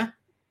เนี่ยนะ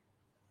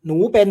หนู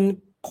เป็น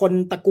คน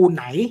ตระกูล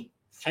ไหน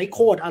ใช้โค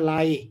ตรอะไร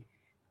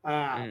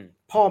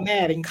พ่อแม่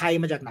เป็นใคร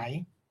มาจากไหน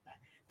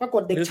ปราก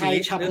ฏเด็กชาย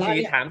ชาพละเ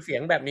นี่ยถามเสีย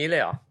งแบบนี้เล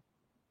ยเหรอ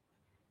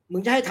มึ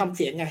งจะให้ทำเ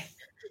สียงไง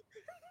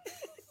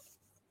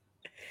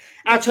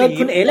เชิญ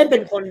คุณเอเล่นเป็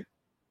นคน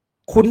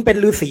คุณเป็น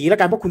ฤาษีแล้ว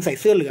กันเพราะคุณใส่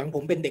เสื้อเหลืองผ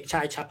มเป็นเด็กช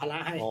ายชาพละ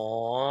ให้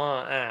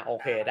โอ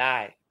เคได้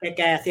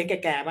แก่เสียง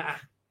แก่มา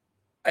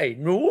ไอ้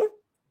หนู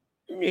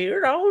นี่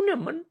เราเนี่ย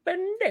มันเป็น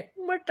เด็ก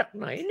มาจาก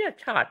ไหนเนี่ย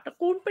ชาติตระ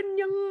กูลเป็น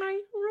ยังไง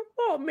แล้ว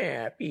พ่อแม่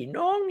พี่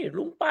น้องนี่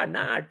ลุงป้า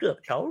น้าเทือก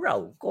เขาเรา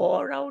กอ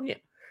เราเนี่ย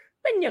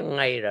เป็นยังไ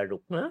งล่ะลู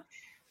กนะ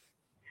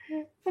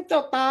พระเจ้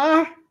าตา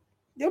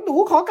เดี๋ยวหนู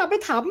ขอกลับไป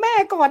ถามแม่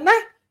ก่อนนะ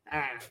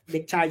เด็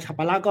กชายชาพ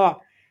ละก็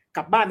ก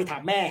ลับบ้านไปถา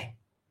มแม่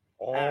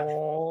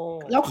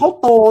แล้วเขา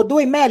โตด้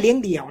วยแม่เลี้ยง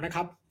เดี่ยวนะค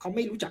รับเขาไ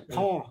ม่รู้จัก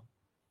พ่อ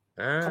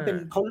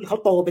เขา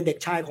โตเป็นเด็ก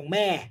ชายของแ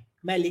ม่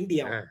เลี้ยงเ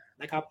ดี่ยว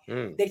นะครับ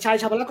เด็กชาย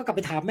ชาพละก็กลับไ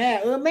ปถามแม่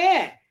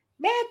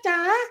แม่จ๋า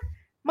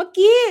เมื่อ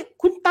กี้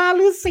คุณตา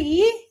ฤาษี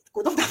กู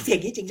ต้องทำเสียง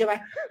นี้จริงใช่ไหม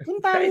คุณ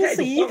ตาฤา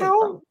ษีเ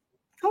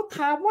ขาถ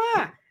ามว่า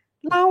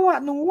เรา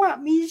หนู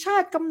มีชา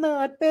ติกำเนิ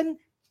ดเป็น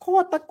โค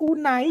ตรตระกูล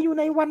ไหนอยู่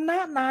ในวรรณะ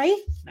ไหน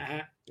นะฮ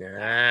ะ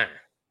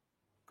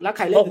แล้วใ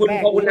ครเล่นแม่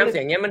พอคุณทำเสี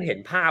ยงนี้มันเห็น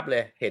ภาพเล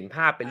ยเห็นภ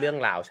าพเป็นเรื่อง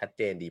ราวชัดเ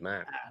จนดีมา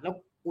กแล้ว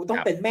กูต้อง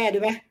เป็นแม่ด้ว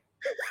ยไหม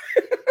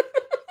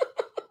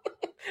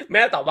แ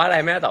ม่ตอบว่าอะไ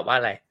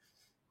ร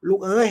ลูก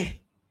เอ้ย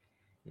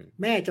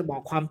แม่จะบอ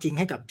กความจริง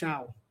ให้กับเจ้า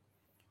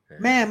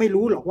แม่ไม่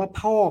รู้หรอกว่า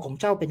พ่อของ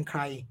เจ้าเป็นใคร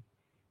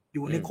อ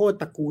ยู่ในโคตร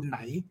ตระกูลไหน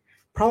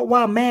เพราะว่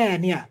าแม่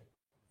เนี่ย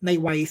ใน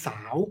วัยสา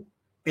ว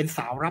เป็นส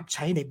าวรับใ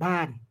ช้ในบ้า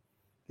น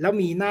แล้ว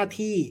มีหน้า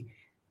ที่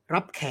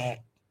รับแขก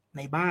ใ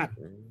นบ้าน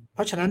เพ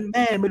ราะฉะนั้นแ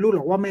ม่ไม่รู้หร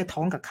อกว่าแม่ท้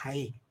องกับใคร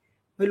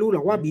ไม่รู้หร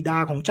อกว่าบิดา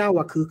ของเจ้า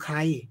คือใคร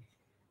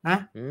นะ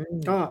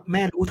ก็แ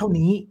ม่รู้เท่า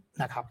นี้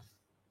นะครับ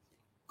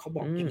เขาบ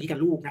อกอย่างนี้กับ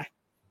ลูกนะ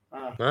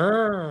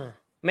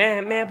แ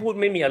ม่พูด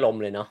ไม่มีอารม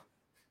ณ์เลยเนาะ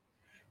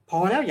พอ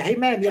แล้วอย่าให้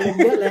แม่มีอารมณ์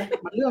เยอะเลย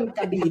มันเรื่อง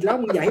อดีตแล้ว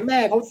มึงอย่าให้แม่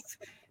เขา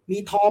มี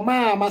ทอม่า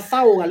มาเศ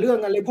ร้ากับเรื่อง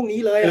อะไรพวกนี้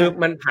เลยคือ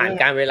มันผ่าน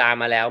การเวลา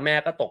มาแล้วแม่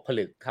ก็ตกผ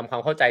ลึกทำควา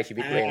มเข้าใจชี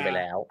วิตตัวเองไป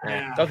แล้ว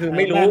ก็คือไ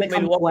ม่รู้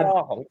ว่าพ่อ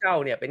ของเจ้า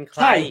เนี่ยเป็นใค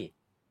ร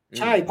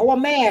ใช่เพราะว่า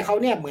แม่เขา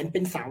เนี่ยเหมือนเป็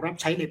นสาวรับ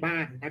ใช้ในบ้า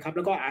นนะครับแ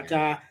ล้วก็อาจจ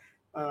ะ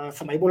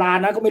สมัยโบราณ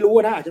นะก็ไม่รู้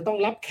นะอาจจะต้อง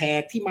รับแข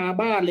กที่มา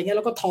บ้านอะไรเงี้ยแ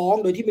ล้วก็ท้อง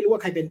โดยที่ไม่รู้ว่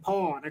าใครเป็นพ่อ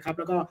นะครับ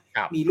แล้วก็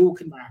มีลูก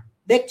ขึ้นมา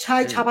เด็กชา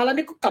ยชาพละ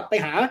นี่ก็กลับไป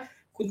หา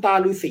คุณตา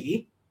ฤาษี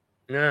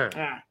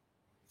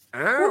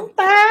อ้าคุวณ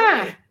ตา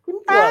คุณ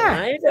ตาว่าไ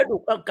งแล้วดู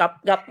ก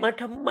ลับมา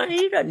ทำไม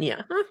ล่ะเนี่ย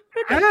ฮะ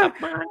แล้วจะกลับ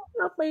มาแ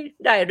ล้วไป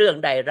ได้เรื่อง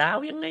ได้ราว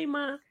ยังไงม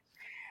า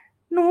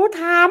หนู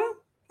ถาม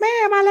แม่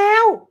มาแล้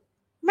ว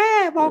แม่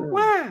บอก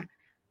ว่า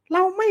เร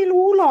าไม่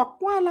รู้หรอก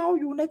ว่าเรา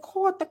อยู่ในโค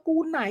ตรตระกู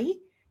ลไหน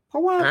เพรา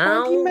ะว่าตอนอ้า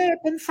วที่แม่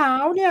เป็นสา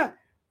วเนี่ย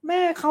แ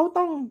ม่เขา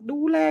ต้องดู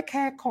แลแข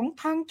กของ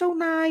ทางเจ้า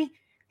นาย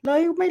เล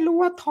ยไม่รู้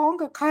ว่าท้อง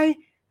กับใคร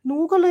หนู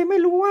ก็เลยไม่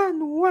รู้ว่า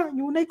หนูอ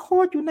ยู่ในโค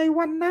ตรอยู่ใน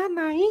วันหน้าไ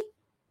หน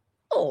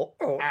โอ้โ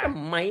หอ่าท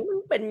ำไมมัน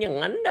เป็นอย่าง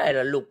นั้นได้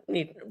ล่ะลูก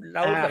นี่เร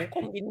าอ่าสังค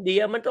มอินเดี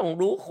ยมันต้อง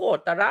รู้โคต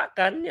ร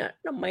กันเนี่ย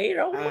ทำไมเ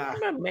ราอ่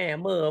า แม่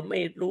เมื่อไม่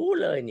รู้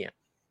เลยเนี่ย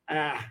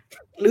อ่า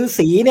ฤา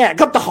ษีเนี่ย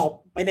ก็ตอบ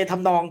ไปในท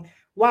ำนอง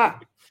ว่า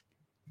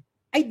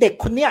ไอเด็ก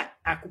คนเนี้ย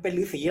กูเป็น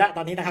ฤาษีละต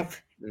อนนี้นะครับ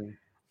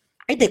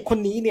ไอเด็กคน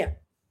นี้เนี่ย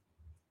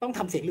ต้องท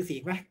ำเสียงฤาษี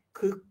ไหม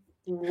คือ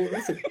กู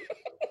รู้สึก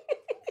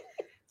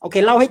โอเค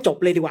เล่าให้จบ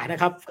เลยดีกว่านะ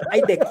ครับ ไอ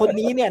เด็กคน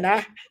นี้เนี่ยนะ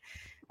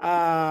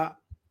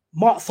เ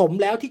หมาะสม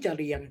แล้วที่จะ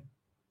เรียน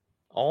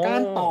กา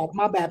รตอบ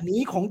มาแบบนี้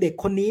ของเด็ก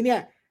คนนี้เนี่ย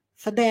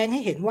แสดงให้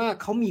เห็นว่า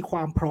เขามีคว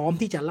ามพร้อม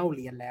ที่จะเล่าเ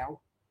รียนแล้ว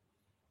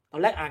ตอ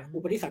นแรกอ่านอุ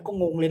ปนิสัยก็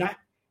งงเลยนะ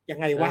ยัง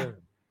ไงวะ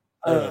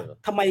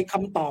ทำไมค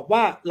ำตอบว่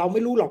าเราไ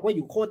ม่รู้หรอกว่าอ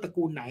ยู่โคตรตระ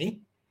กูลไหน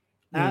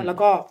นะแล้ว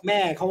ก็แม่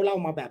เขาเล่า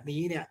มาแบบ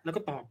นี้เนี่ย แล้ว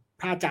ก็ตอบ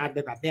พระอาจารย์ไป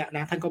แบบเนี้ยน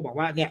ะท่านก็บอก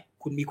ว่าเนี่ย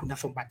คุณมีคุณ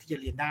สมบัติที่จะ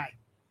เรียนได้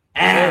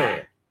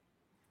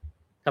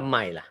ทำไม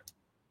ล่ะ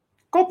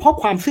ก็เพราะ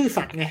ความซื่อ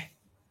สัตย์ไง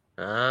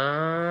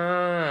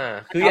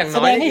คืออย่าง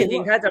น้อยจริ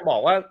งๆถ้าจะบอ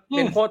กว่าเ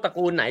ป็นโคตรตระ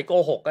กูลไหนโก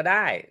หกก็ไ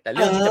ด้แต่เ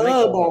รื่องที่จะไม่โ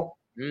กหก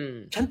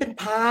ฉันเป็น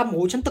พราหมณ์โห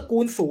ฉันตระกู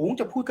ลสูง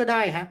จะพูดก็ไ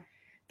ด้ฮะ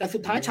แต่สุ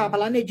ดท้ายชาวพ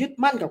ละเนี่ยยึด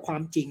มั่นกับควา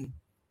มจริง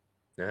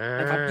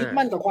นะครับยึด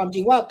มั่นกับความจ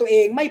ริงว่าตัวเอ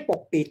งไม่ป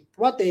กปิด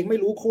ว่าตัวเองไม่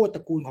รู้โคตรตร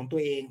ะกูลของตั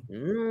วเอง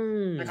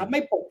นะครับไ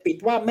ม่ปกปิด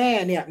ว่าแม่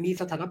เนี่ยมี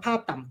สถานภาพ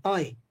ต่ำต้อ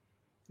ย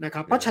นะค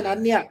รับเพราะฉะนั้น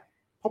เนี่ย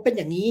พอเป็นอ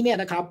ย่างนี้เนี่ย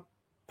นะครับ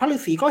พระฤา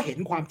ษีก็เห็น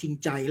ความจริง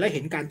ใจและเ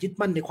ห็นการยึด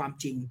มั่นในความ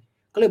จริง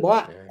ก็เลยบอกว่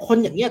าคน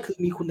อย่างนี้คือ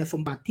มีคุณส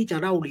มบัติที่จะ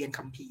เล่าเรียน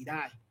คัมภีร์ไ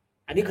ด้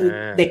อันนี้คือ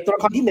เด็กตัวล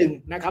ะครที่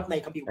1นะครับใน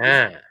คัมภีร์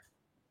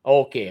โอ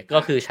เคก็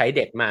คือใช้เ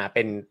ด็กมาเ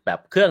ป็นแบบ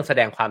เครื่องแส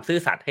ดงความซื่อ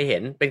สัตย์ให้เห็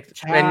นเป็น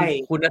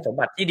คุณสม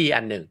บัติที่ดี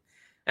อันหนึ่ง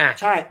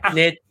ใช่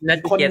นั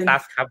จิเกตั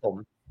สครับผม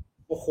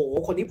โอ้โห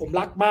คนนี้ผม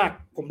รักมาก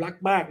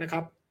นะค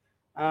รับ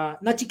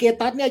นาจิเก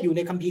ตัสเนี่ยอยู่ใ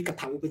นคัมภีร์กัต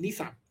ถาอุปนิ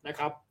ษัทนะค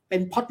รับเป็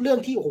นพล็อตเรื่อง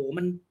ที่โอ้โห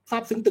มันซา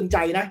บซึ้งตึงใจ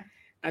น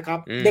ะครับ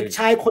เด็กช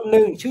ายคนห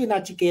นึ่งชื่อนา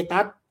จิเก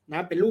ตัสน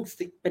ะเป็น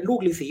ลูก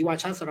ฤาษีวา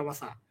ชสรว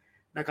สะ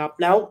นะครับ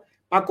แล้ว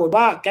ปรากฏ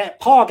ว่า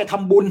พ่อแกท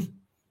ำบุญ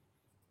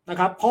นะ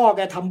ครับพ่อแ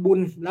กทำบุญ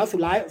แล้ว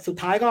สุด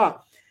ท้ายก็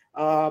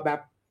แบบ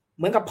เ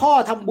หมือนกับพ่อ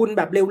ทำบุญแ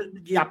บบเร็ว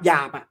หย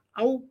าบเอ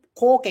าโ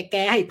คแ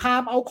ก่ๆให้พา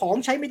มเอาของ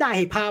ใช้ไม่ได้ใ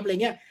ห้พามอะไร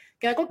เงี้ย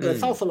แกก็เกิด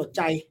เศร้าสลดใ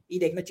จอี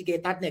เด็กนาจิเก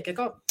ตัสเนี่ยแก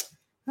ก็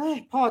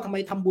พ่อทำไม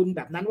ทำบุญแ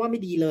บบนั้นว่าไม่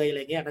ดีเลยอะไร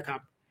เงี้ยนะครับ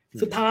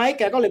สุดท้ายแ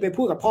กก็เลยไป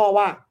พูดกับพ่อ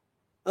ว่า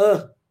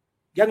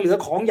ยังเหลือ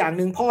ของอย่างห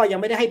นึ่งพ่อยัง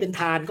ไม่ได้ให้เป็น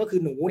ทานก็คื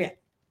อหนูเนี่ย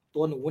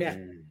ตัวหนูเนี่ย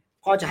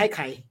พ่อจะให้ใค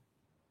ร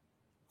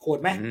โหด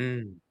ไหม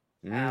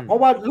เพราะ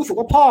ว่ารู้สึก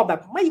ว่าพ่อแบบ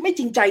ไม่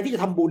จริงใจที่จะ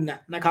ทำบุญ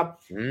นะครับ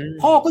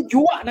พ่อก็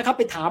ยั่วนะครับ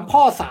ไปถามพ่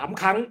อ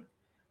3 ครั้ง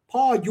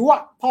พ่อยั่ว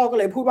พ่อก็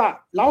เลยพูดว่า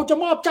เราจะ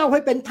มอบเจ้าใ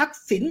ห้เป็นทัก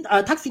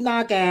ษิณา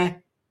แก่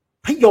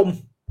พยม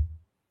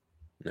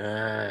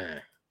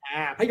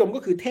พยมก็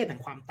คือเทพแห่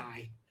งความตาย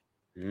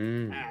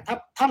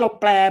ถ้าเรา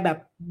แปลแบบ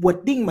วอร์ด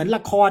ดิ้งเหมือนล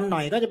ะครหน่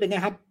อยก็จะเป็นไง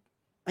ครับ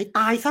ไปต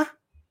ายซะ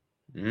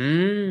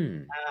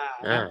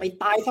ไป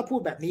ตายซะพูด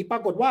แบบนี้ปร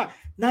ากฏว่า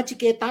นาจิ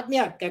เกตัสเ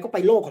นี่ยแกก็ไป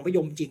โลกของพย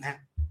มจริงฮะ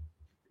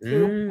คื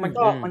อมัน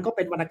ก็เ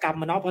ป็นวรรณกรร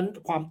มเนาะเพราะ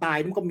ความตาย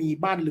มันก็มี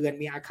บ้านเรือน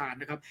มีอาคาร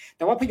นะครับแ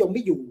ต่ว่าพยมไ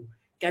ม่อยู่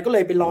แกก็เล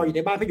ยไปรออยู่ใน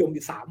บ้านพยมอ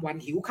ยู่3 วัน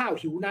หิวข้าว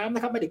หิวน้ำน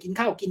ะครับไม่ได้กิน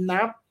ข้าวกินน้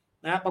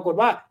ำนะปรากฏ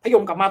ว่าพย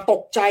มกลับมาต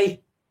กใจ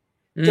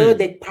เจอ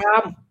เด็กพราห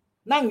มณ์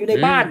นั่งอยู่ใน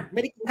บ้านไ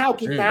ม่ได้กินข้าว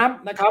กินน้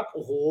ำนะครับโ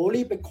อ้โห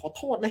รีบไปขอ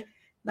โทษเลย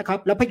นะครับ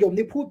แล้วพยม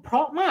นี่พูดเพร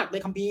าะมากใน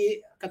คัมภีร์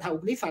กัตถาอุ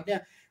ปนิษัทเนี่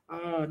ย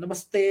นามั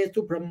สเต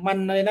สุพรมัน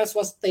อะไรนะส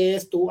วัสเต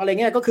สตูอะไร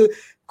เงี้ยก็คือ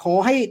ขอ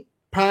ให้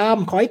พราหม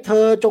ณ์ขอให้เธ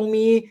อจง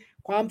มี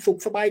ความสุข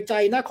สบายใจ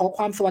นะขอค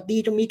วามสวัสดี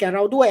จงมีแก่เร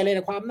าด้วยอะไร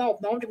นะความนอบ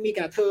น้อมจงมีแ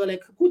ก่เธออะไร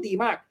คือพูดดี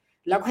มาก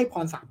แล้วก็ให้พ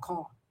ร3 ข้อ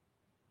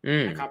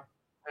นะครับ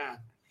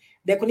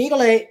เด็กคนนี้ก็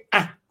เลย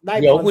ได้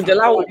เดี๋ยวคุณจะ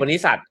เล่าอุปนิ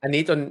ษัทอัน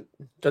นี้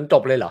จนจ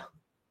บเลยเหรอ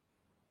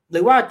ห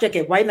รือว่าจะเ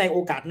ก็บไว้ในโอ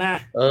กาสหน้า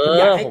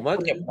ผมว่า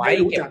เก็บไ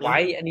ว้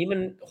อันนี้มัน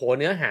โห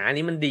เนื้อหาอัน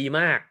นี้มันดี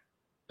มาก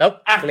แล้ว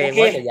เกรง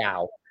ว่าจะยา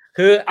ว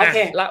คือ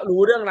เรา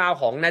รู้เรื่องราว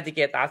ของนาจิเก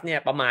ตัสเนี่ย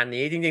ประมาณ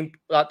นี้จริง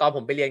ๆตอนผ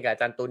มไปเรียนกับอา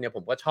จารย์ตุลเนี่ยผ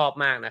มก็ชอบ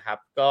มากนะครับ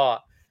ก็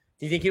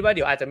จริงๆคิดว่าเ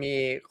ดี๋ยวอาจจะมี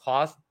คอ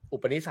ร์สอุ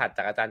ปนิษัทจ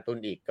ากอาจารย์ตุล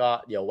อีกก็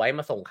เดี๋ยวไว้ม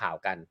าส่งข่าว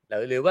กัน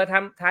หรือว่า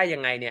ถ้ายั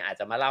งไงเนี่ยอาจ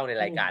จะมาเล่าใน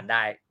รายการไ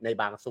ด้ใน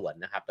บางส่วน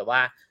นะครับแต่ว่า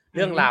เ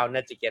รื่องราวน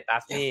าจิเกตั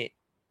สนี่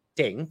เ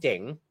จ๋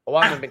งเพราะว่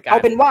ามันเป็นการเอา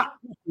เป็นว่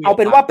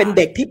าเป็น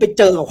เด็กที่ไป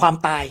เจอกับความ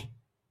ตาย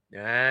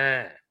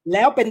แ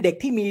ล้วเป็นเด็ก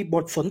ที่มีบ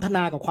ทสนทน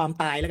ากับความ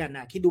ตายแล้วกันน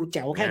ะที่ดูแ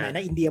จ๋วแค่ไหนน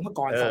ะอินเดียเมื่อ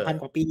ก่อน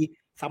 2,000 กว่าปี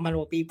 3,000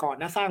 กว่าปีก่อน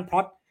นะสร้างพล็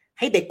อต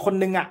ให้เด็กคน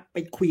นึงไป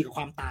คุยกับค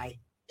วามตาย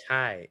ใ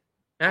ช่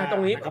ตร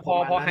งนี้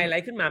พอไฮไล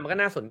ท์ขึ้นมามันก็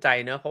น่าสนใจ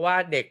เนอะเพราะว่า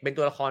เด็กเป็น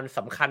ตัวละครส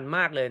ำคัญม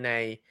ากเลย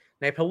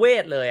ในพระเว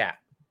ทเลย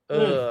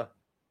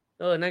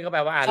นั่นก็แปล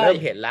ว่าใช่ เริ่ม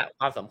เห็นแล้ว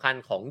ความสำคัญ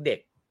ของเด็ก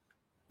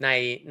ใน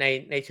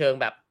ในเชิง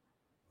แบบ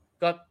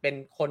ก็เป็น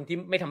คนที่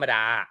ไม่ธรรมด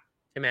า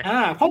ใช่ไหม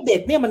เพราะเด็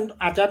กเนี่ยมัน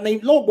อาจจะใน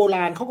โลกโบร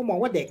าณเขาก็มอง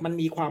ว่าเด็กมัน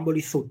มีความบ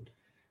ริสุทธิ์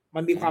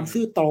มันมีความ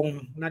ซื่อตรง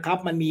นะครับ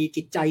มันมี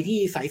จิตใจที่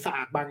ใสสะอ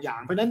าดบางอย่า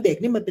งเพราะฉะนั้นเด็ก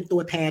นี่มันเป็นตั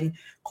วแทน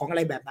ของอะไ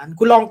รแบบนั้น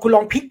คุณล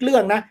องพลิกเรื่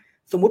องนะ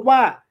สมมุติว่า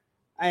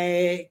ไอ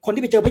คน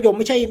ที่ไปเจอพยม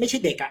ไม่ใช่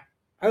เด็กอ่ะ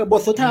บ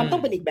ทสนทนาต้อ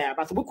งเป็นอีกแบบ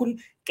สมมติคุณ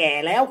แก่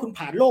แล้วคุณ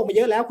ผ่านโลกมาเ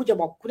ยอะแล้วคุณ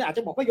อาจจ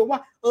ะบอกพยมว่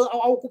า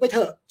เอากูไปเถ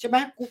อะใช่ไหม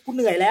กูเ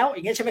หนื่อยแล้วอ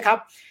ย่างเงี้ยใช่ไหมครับ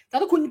แต่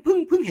ถ้าคุณเ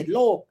พิ่งเห็นโ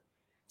ลก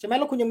ใช่ไหม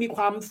แล้วคุณยังมีค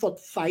วามสด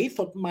ใสส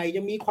ดใหม่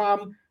ยังมีความ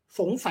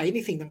สงสัยใน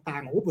สิ่งต่า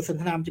งๆบทสน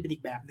ทนาจะเป็นอี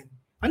กแบบหนึ่ง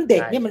มันเด็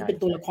กเนี่ยมันเป็น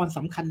ตัวละครส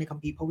ำคัญในคัม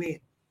ภีร์พระเวท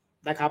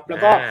นะครับแล้ว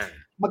ก็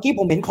เมื่อกี้ผ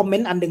มเห็นคอมเมน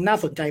ต์อันนึงน่า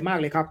สนใจมาก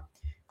เลยครับ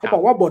เขาบอ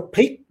กว่าบทพ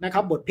ลิกนะค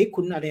รับบทพลิก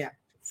คุณอะไร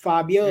ฟา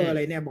เบียอะไร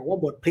เนี่ยบอกว่า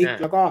บทพลิก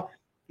แล้วก็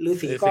ฤา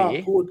ษีก็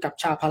พูดกับ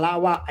ชาพละ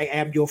ว่า I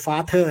am your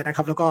father นะค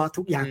รับแล้วก็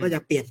ทุกอย่างก็จะ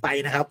เปลี่ยนไป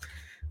นะครับ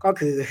ก็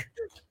คือ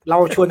เรา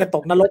ชวนกันต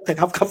กนรกเถอะ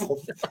ครับผม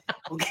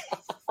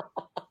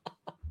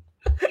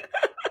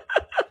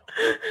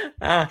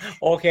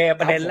โอเค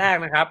ประเด็นแรก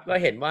นะครับก็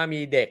เห็นว่ามี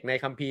เด็กใน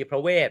คัมภีร์พร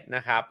ะเวทน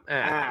ะครับ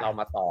เรา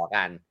มาต่อ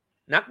กัน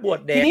นักบวช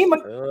เด็กทีนี้มั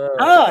น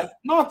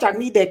นอกจาก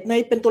มีเด็กใน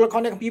เป็นตัวละค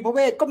รในคัมภีร์พระเว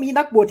ทก็มี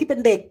นักบวชที่เป็น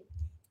เด็ก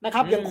นะค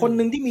รับอย่างคนห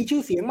นึ่งที่มีชื่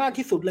อเสียงมาก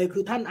ที่สุดเลยคื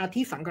อท่านอา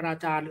ทิสังกรา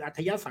จารย์หรืออัธ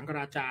ยสังก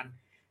ราจารย์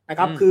นะ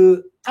ครับคือ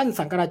ท่าน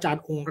สังกราจาร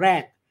ย์องค์แร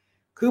ก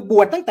คือบ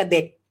วชตั้งแต่เ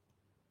ด็ก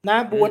นะ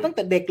บวชตั้งแ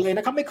ต่เด็กเลยน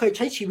ะครับไม่เคยใ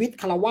ช้ชีวิต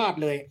ฆราวาส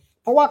เลย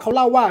เพราะว่าเขาเ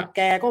ล่าว่าแ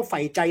กก็ใ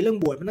ฝ่ใจเรื่อง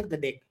บวชมาตั้งแต่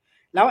เด็ก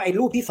แล้วไอ้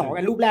รูปที่2ไ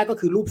อ้รูปแรกก็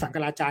คือรูปสังก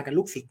ราจารย์กับ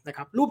ลูกศิษย์นะค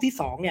รับรูปที่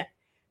2เนี่ย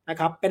นะ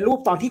ครับเป็นรูป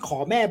ตอนที่ขอ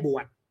แม่บว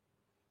ช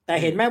แต่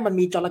เห็นแม่มัน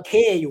มีจระเ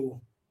ข้อยู่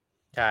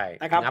ใช่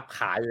นะครับงับข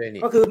าอยู่เลย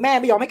นี่ก็คือแม่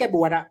ไม่ยอมให้แกบ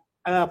วช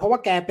เพราะว่า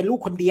แกเป็นลูก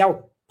คนเดียว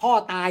พ่อ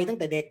ตายตั้ง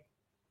แต่เด็ก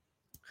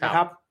นะค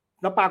รับ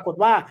แล้วปรากฏ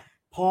ว่า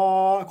พอ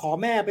ขอ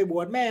แม่ไปบ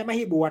วชแม่ไม่ใ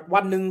ห้บวช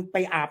วันหนึ่งไป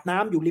อาบน้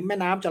ำอยู่ริมแม่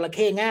น้ำจระเ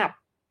ข้งาบ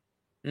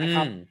นะค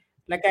รับ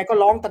แล้วแกก็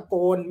ร้องตะโก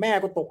นแม่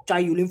ก็ตกใจ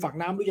อยู่ริมฝั่ง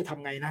น้ำรู้จะท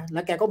ำไงนะแ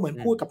ล้วแกก็เหมือน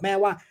พูดกับแม่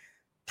ว่า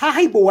ถ้าใ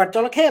ห้บวชจ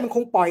ระเข้มันค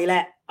งปล่อยแหล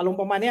ะอารมณ์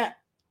ประมาณเนี้ย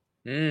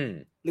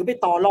หรือไป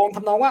ต่อรองท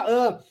ำนองว่า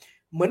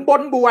เหมือนบ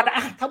นบวชอ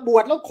ะถ้าบว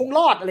ชแล้วคงร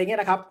อดอะไรเงี้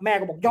ยนะครับแม่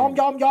ก็บอกยอ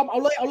มเอา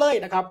เลย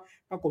นะครับ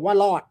ปรากฏว่า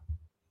ร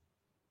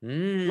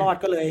อด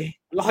ก็เ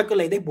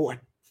ลยได้บวช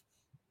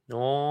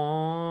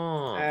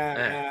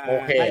โอ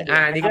เค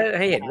นี่ก็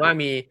ให้เห็นว่า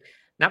มี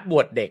นักบ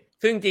วชเด็ก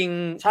ซึ่งจริง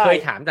เคย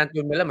ถามอาจารย์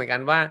จุนไปแล้วเหมือนกั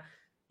นว่า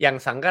อย่าง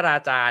สังฆรา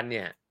จารย์เ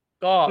นี่ย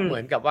ก็เหมื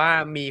อนกับว่า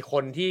มีค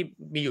นที่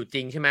มีอยู่จ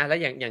ริงใช่ไหมแล้ว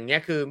อย่างเนี้ย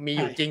คือมี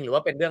อยู่จริงหรือว่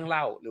าเป็นเรื่องเ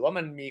ล่าหรือว่า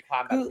มันมีควา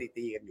มแบบ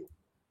ตีกันอยู่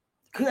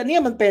คืออันนี้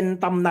มันเป็น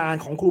ตำนาน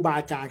ของครูบา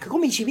อาจารย์คือเขา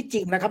มีชีวิตจ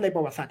ริงนะครับในปร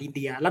ะวัติศาสตร์อินเ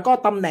ดียแล้วก็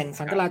ตำแหน่ง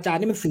สังฆราจารย์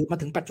นี่มันสืบมา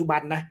ถึงปัจจุบั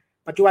นนะ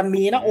ปัจจุบัน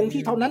มีนะองค์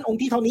ที่เท่านั้นองค์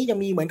ที่เท่านี้ยัง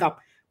มีเหมือ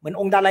น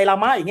องค์ดาไลลา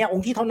มะอย่างเงี้ยอง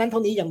ค์ที่เท่านั้นเท่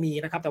านี้ยังมี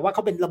นะครับแต่ว่าเข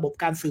าเป็นระบบ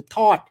การสืบท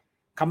อด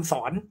คำส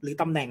อนหรือ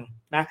ตำแหน่ง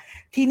นะ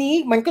ทีนี้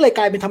มันก็เลย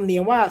กลายเป็นธรรมเนีย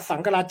มว่าสั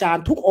งฆราจาร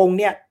ย์ทุกองค์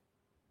เนี่ย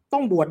ต้อ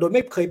งบวชโดยไ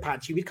ม่เคยผ่าน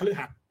ชีวิตคฤ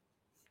หัสถ์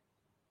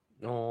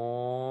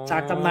จา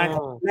กตำนานข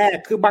องแรก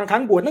คือบางครั้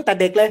งบวชตั้งแต่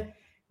เด็กเลย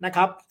นะค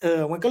รับ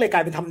มันก็เลยกล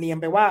ายเป็นธรรมเนียม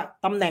ไปว่า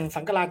ตำแหน่ง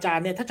สังฆราจาร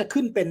ย์เนี่ยถ้าจะ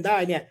ขึ้นเป็นได้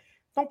เนี่ย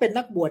ต้องเป็น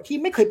นักบวชที่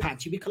ไม่เคยผ่าน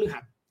ชีวิตคฤหั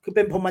สถ์คือเ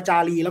ป็นพรหมจา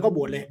รีแล้วก็บ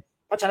วชเลย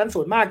เพราะฉะนั้นส่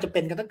วนมากจะเป็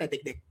นกันตั้งแต่เ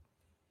ด็ก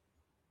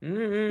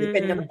ๆหรือเป็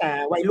นกันตั้งแต่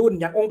วัยรุ่น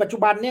อย่างองค์ปัจจุ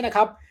บันเนี่ยนะค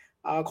รับ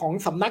ของ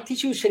สำนักที่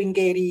ชื่อชริงเ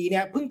กรีเ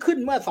นี่ยเพิ่งขึ้น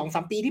เมื่อ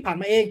 2-3 ปีที่ผ่าน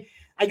มาเอง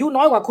อายุ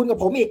น้อยกว่าคุณกับ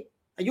ผมอีก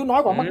อายุน้อ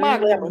ยกว่ามาก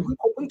ๆเลยเหมือน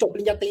เพิ่งจบป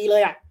ริญญาตรีเล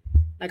ยอ่ะ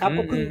นะครับ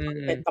ก็เพิ่ง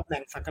เป็นตำแหน่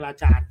งสังฆรา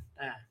จารย์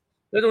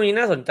แล้วตรงนี้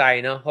น่าสนใจ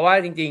เนาะเพราะว่า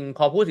จริงๆพ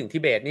อพูดถึงทิ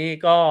เบตนี่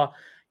ก็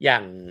อย่า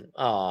ง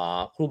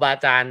ครูบาอ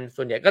าจารย์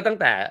ส่วนใหญ่ก็ตั้ง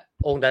แต่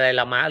องค์ดาไล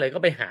ลามะเลยก็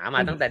ไปหาม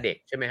าตั้งแต่เด็ก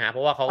ใช่ไหมฮะเพร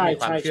าะว่าเขามี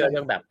ความเชื่อเ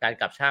รื่องแบบการ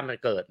กลับชาติมา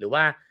เกิดหรือ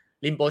ว่า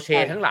ริมโปเช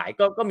ทั้งหลาย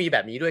ก็มีแบ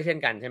บนี้ด้วยเช่น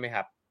กันใช่ไหมค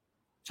รับ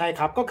ใช่ค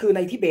รับก็คือใน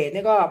ทิเบตเ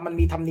นี่ยก็มัน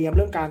มีธรรมเนียมเ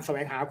รื่องการแสว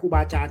งหาครูบ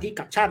าอาจารย์ที่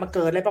กลับชาติมาเ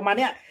กิดอะไรประมาณ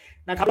เนี้ย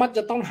นะครับว่าจ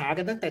ะต้องหา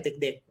กันตั้งแต่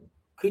เด็ก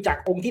ๆคือจาก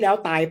องค์ที่แล้ว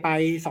ตายไป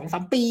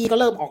 2-3 ปีก็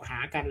เริ่มออกหา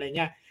กันอะไรเ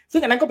งี้ยซึ่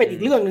งอันนั้นก็เป็นอี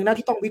กเรื่องนึงนะ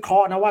ที่ต้องวิเครา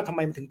ะห์นะว่าทำไม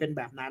มันถึงเป็นแ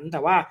บบนั้นแต่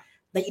ว่า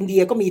ในอินเดี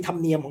ยก็มีธรรม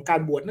เนียมของการ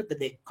บวชตั้งแต่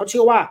เด็กเขาเ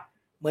ชื่อว่า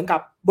เหมือนกับ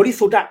บริ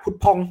สุทธิ์ผุด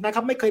พองนะค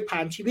รับไม่เคยผ่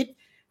านชีวิต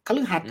ค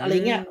ฤหัสถ์อะไร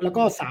เงี้ยแล้ว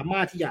ก็สาม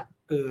ารถที่จะ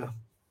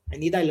อัน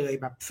นี้ได้เลย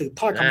แบบสืบ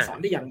ทอดคำสอน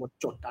ได้อย่างหมด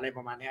จดอะไรป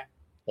ระมาณเนี้ย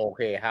โอเ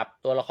คครับ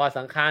ตัวละครส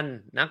ำคัญ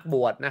นักบ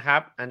วชนะครั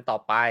บอันต่อ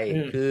ไป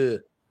คือ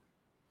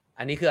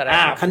อันนี้คืออะไร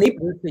คันนี้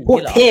พว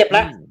กเทพแ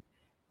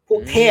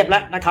ล้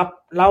วนะครับ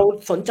เรา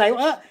สนใจ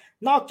ว่า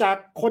นอกจาก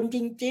คนจ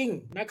ริง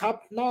ๆนะครับ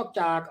นอก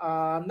จาก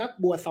นัก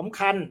บวชสำ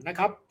คัญนะค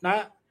รับนะ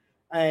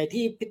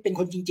ที่เป็น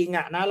คนจริงๆ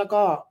นะแล้ว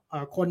ก็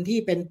คนที่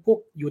เป็นพวก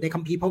อยู่ในคั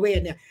มภีร์พระเวท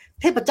เนี่ย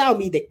เทพเจ้า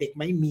มีเด็กๆไ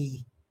หมมี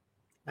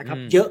นะครับ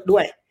เยอะด้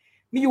วย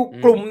มีอยู่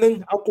กลุ่มนึง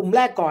เอากลุ่มแ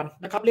รกก่อน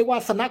นะครับเรียกว่า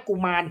สนกุ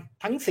มาร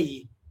ทั้ง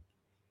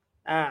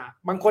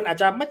4บางคนอาจ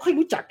จะไม่ค่อย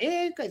รู้จัก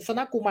สน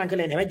กุมารคืออะ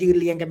ไรเห็นไหมยืน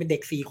เรียงกันเป็นเด็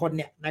ก4คนเ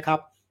นี่ยนะครับ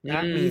น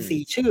ะมี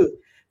4ชื่อ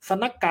ส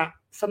นกะ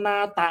สนา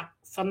ตะ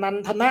สนัน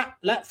ทนะ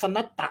และส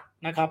นัตตะ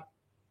นะครับ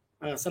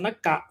สน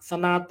กะส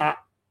นาตะ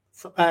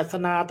ส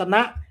นาตน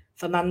ะ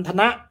สนันท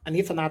นะอัน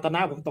นี้สนาตน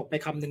ะผมตกไป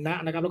คำหนึ่ง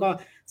นะครับแล้วก็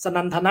ส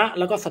นันทนะ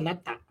แล้วก็สนัต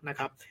ตะนะ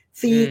ครับ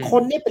4ค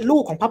นนี้เป็นลู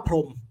กของพระพร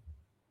หม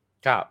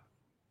ครับ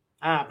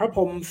พระพ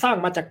รหมสร้าง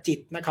มาจากจิต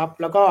นะครับ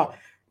แล้วก็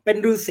เป็น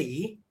ฤาษี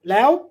แ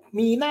ล้ว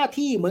มีหน้า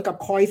ที่เหมือนกับ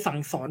คอยสั่ง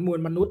สอนมวล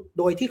มนุษย์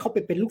โดยที่เขา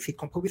เป็นลูกศิษย์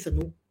ของพระวิษ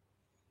ณุ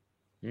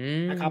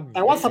นะครับแ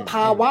ต่ว่าสภ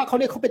าวะเขา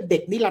เนี่ยเขาเป็นเด็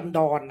กนิรันด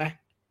รนะ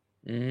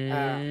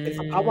เป็น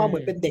สภาวะเหมื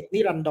อนเป็นเด็กนิ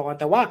รันดร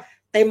แต่ว่า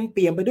เต็มเ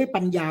ปี่ยมไปด้วย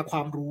ปัญญาคว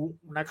ามรู้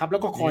นะครับแล้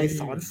วก็คอย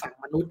สอนสั่ง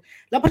มนุษย์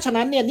แล้วเพราะฉะ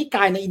นั้นเนี่ยนิก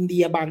ายในอินเดี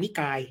ยบางนิ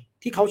กาย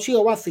ที่เขาเชื่อ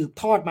ว่าสืบ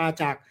ทอดมา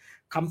จาก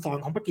คำสอน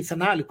ของพระกิษ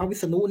ณะหรือพระวิ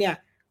ษณุเนี่ย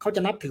เขาจ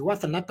ะนับถือว่า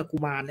สนัตตกุ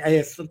มาร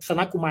ส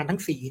นัตกุมารทั้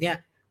ง4เนี่ย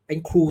เป็น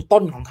ครู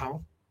ต้นของเขา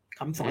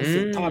คำสอนสื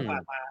บทอดมา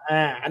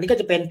อันนี้ก็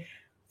จะเป็น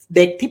เ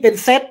ด็กที่เป็น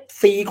เซต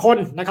4คน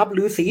นะครับห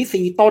รือสี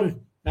4ตน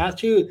นะ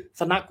ชื่อ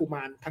สนัตกุม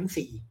ารทั้ง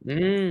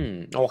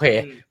4โอเค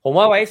ผม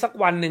ว่าไว้สัก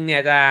วันหนึ่งเนี่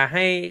ยจะใ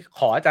ห้ข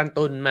ออาจารย์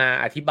ตุลมา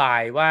อธิบา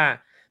ยว่า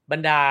บร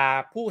รดา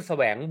ผู้แส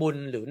วงบุญ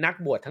หรือนัก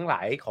บวชทั้งหล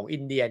ายของอิ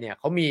นเดียเนี่ย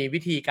เขามีวิ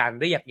ธีการ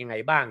เรียกยังไง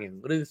บ้างอย่าง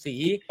ฤาษี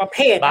ประเภ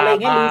ทอะไร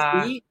เงี้ยฤา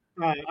ษี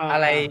อะ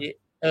ไร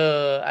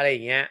อะไรอย่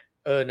างเงี้ย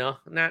เนาะ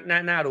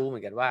น่ารู้เหมื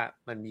อนกันว่า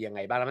มันมียังไง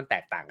บ้างแล้วมันแต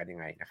กต่างกันยัง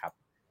ไงนะครับ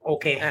โอ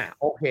เค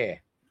โอเค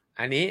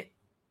อันนี้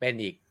เป็น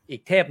อี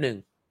กเทพหนึ่ง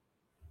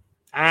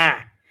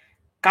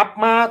กลับ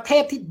มาเท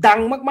พที่ดัง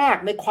มาก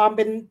ๆในความเ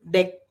ป็นเ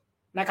ด็ก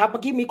นะครับเมื่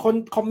อกี้มีคน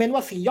คอมเมนต์ว่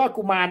า4ยอด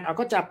กุมาร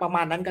ก็จะประม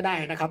าณนั้นก็ได้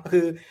นะครับ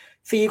คือ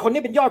4คน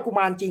นี้เป็นยอดกุม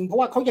ารจริงเพราะ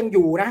ว่าเขายังอ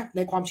ยู่นะใน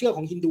ความเชื่อข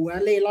องฮินดูน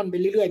ะเล่ร่อนไป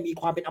เรื่อยๆมี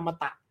ความเป็นอม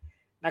ตะ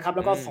นะครับแ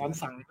ล้วก็สอน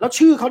สั่งแล้ว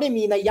ชื่อเขาได้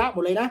มีนัยยะหม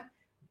ดเลยนะ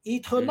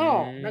eternal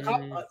นะครับ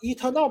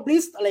eternal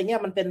bliss อะไรเงี้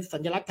ยมันเป็นสั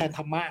ญลักษณ์แทนธ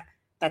รรมะ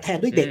แต่แทน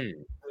ด้วยเด็ก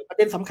ประเ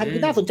ด็นสำคัญ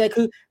ที่น่าสนใจ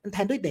คือมันแท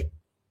นด้วยเด็ก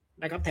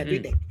นะครับแทนด้ว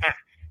ยเด็ก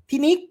ที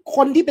นี้ค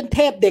นที่เป็นเท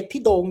พเด็ก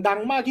ที่โด่งดัง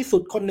มากที่สุ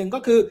ดคนหนึ่งก็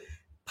คือ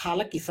ภา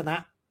รกิษณะ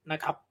นะ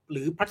ครับห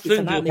รือพระกิษ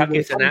ณะ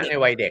ใน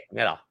วัยเด็กเ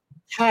นี่ยหรอ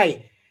ใช่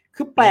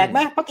คือแปลกไหม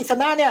พระกิษ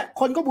ณะเนี่ย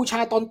คนก็บูชา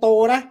ตอนโต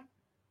นะ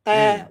แต่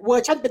เวอ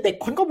ร์ชันเป็นเด็ก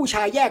คนก็บูช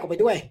าแยกออกไป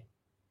ด้วย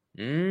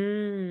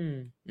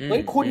เหมือ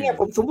นคุณเนี่ย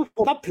ผมสมมติผ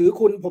มนับถือ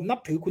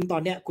คุณตอ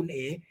นเนี้ยคุณเ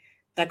อ๋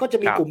แต่ก็จะ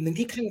มีกลุ่มหนึ่ง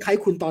ที่คล้าย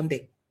คุณตอนเด็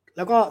กแ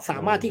ล้วก็สา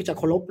มารถที่จะเ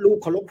คารพ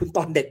คุณต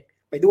อนเด็ก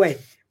ไปด้วย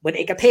เหมือนเ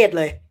อกเทศเ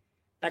ลย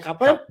นะครับเ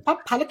พราะพระ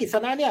ภารกิษ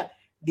ณะเนี่ย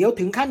เดี๋ยว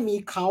ถึงขั้น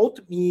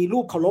มีรู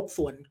ปเคารพ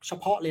ส่วนเฉ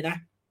พาะเลยนะ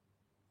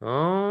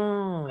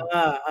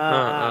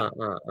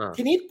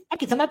ทีนี้พระ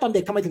กิษณะตอนเ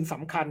ด็กทำไมถึงส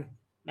ำคัญ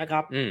นะครั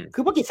บคื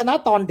อพระกิษณะ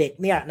ตอนเด็ก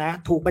เนี่ยนะ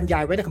ถูกบรรยา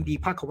ยไว้ในคัมภีร์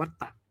ภาควัต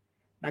ตะ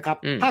นะครับ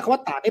ภาควั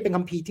ตตะนี่เป็น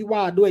คัมภีร์ที่ว่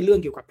าด้วยเรื่อง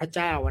เกี่ยวกับพระเ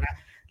จ้านะ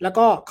แล้ว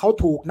ก็เขา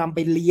ถูกนำไป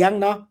เลี้ยง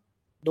เนาะ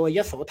โดยย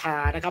โสธา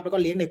นะครับแล้วก็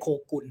เลี้ยงในโค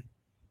กุล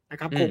นะ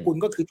ครับโคกุล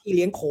ก็คือที่เ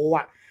ลี้ยงโค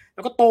แ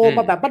ล้วก็โตม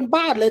าแบบ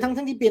บ้านๆเลยทั้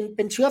งที่เ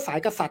ป็นเชื้อสาย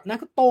กษัตริย์นะ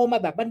ก็โตมา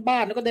แบบบ้า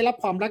นๆแล้วก็ได้รับ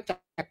ความรักจา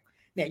ก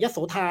เนี่ยยโส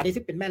ธา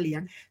ที่เป็นแม่เลี้ย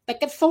งแต่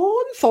แก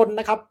ซน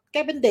นะครับแก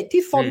เป็นเด็ก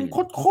ที่ซน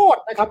โคตร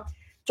นะครับ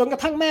จนกร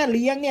ะทั่งแม่เ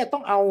ลี้ยงเนี่ยต้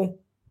องเอ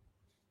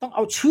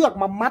าเชือก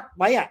มามัด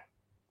ไว้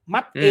มั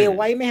ดเอว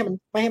ไว้ไม่ให้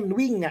มัน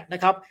วิ่งน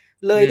ะครับ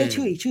เลยได้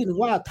ชื่ออีกชื่อหนึ่ง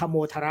ว่าธโม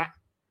ทระ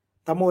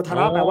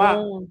แปลว่า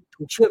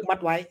ถูกเชือกมัด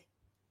ไว้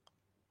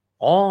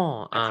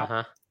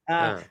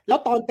แล้ว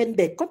ตอนเป็น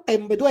เด็กก็เต็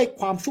มไปด้วย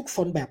ความซุกซ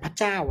นแบบพระ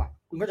เจ้า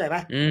คุณเข้าใจไหม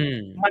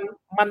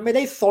มันไม่ไ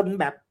ด้ซน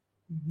แบบ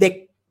เด็ก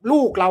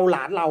ลูกเราหล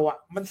านเรา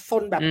มันซ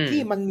นแบบ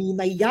ที่มันมี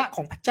นัยยะข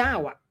องพระเจ้า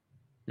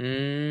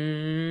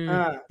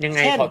ยังไง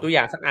ขอตัวอ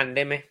ย่างสักอันไ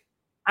ด้ไหม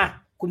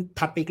คุณ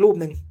ถัดไปอีกรูป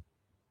หนึ่ง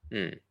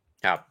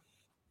ครับ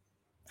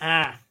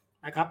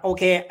นะครับโอ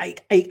เค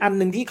ไออัน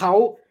หนึ่งที่เขา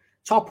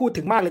ชอบพูด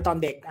ถึงมากเลยตอน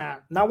เด็ก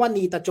นว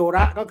นีตโจร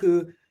ะก็คือ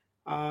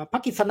พระ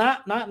กิษณะ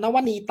นะนว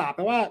นีตาแป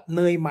ลว่าเ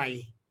นยใหม่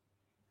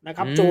นะค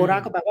รับโจระ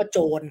ก็แปลว่าโจ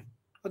ร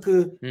ก็คือ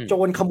โจ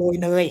รขโมย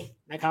เนย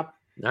นะครับ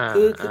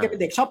คือแกเป็น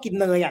เด็กชอบกิน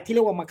เนยที่เ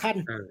รียกว่ามาคั่น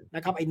น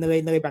ะครับไอเ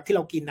นยแบบที่เร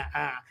ากิน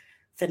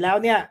เสร็จแล้ว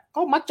เนี่ย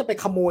ก็มักจะไป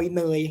ขโมย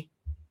เนย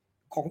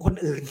ของคน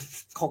อื่น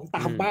ของต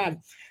ามบ้าน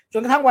จ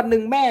นกระทั่งวันหนึ่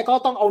งแม่ก็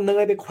ต้องเอาเน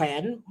ยไปแขว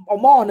นเอา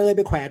หม้อเนยไ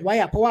ปแขวนไว้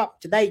เพราะว่า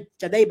จะ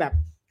ได้แบบ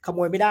ขโม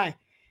ยไม่ได้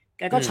แ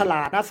กก็ฉล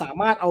าดนะสา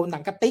มารถเอาหนั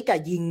งกระติก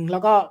ยิงแล้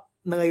วก็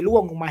เนยร่ว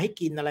งลงมาให้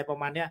กินอะไรประ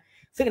มาณเนี้ย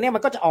ซึ่งอันนี้มั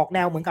นก็จะออกแน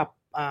วเหมือนกับ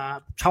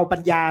ชาวปั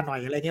ญญาหน่อย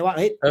อะไรเงี้ยว่า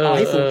ต่อใ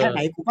ห้สูงแค่ไหน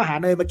กูก็หา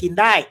เนยมากิน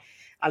ได้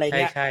อะไร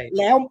เงี้ย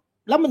แ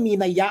ล้วมันมี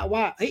นัยยะ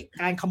ว่า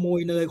การขโมย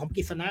เนยของ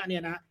กิษณะเนี่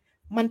ยนะ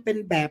มันเป็น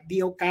แบบเ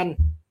ดียวกัน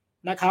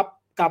นะครับ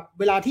กับ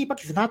เวลาที่พระ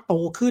กิษณะโต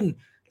ขึ้น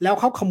แล้ว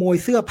เขาขโมย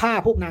เสื้อผ้า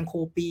พวกนางโค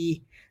ปี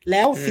แ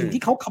ล้วสิ่ง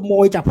ที่เขาขโม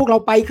ยจากพวกเรา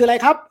ไปคืออะไร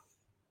ครับ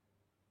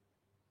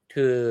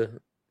คือ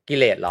กิ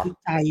เลสหรอ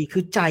คื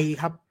อใจ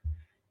ครับ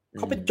เ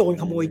ขาเป็นโจร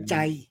ขโมยใจ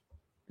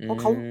เพราะ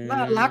เขาน่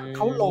ารักเข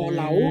าหล่อเ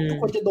หลาทุก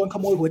คนจะโดนข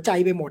โมยหัวใจ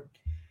ไปหมด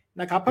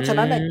นะครับเพราะฉะ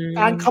นั้น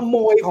การขโม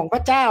ยของพร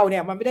ะเจ้าเนี่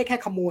ยมันไม่ได้แค่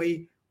ขโมย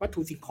วัตถุ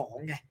สิ่งของ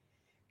ไง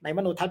ในม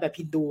โนทัศน์แบบ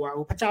ฮินดู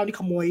พระเจ้านี่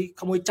ข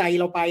โมยใจ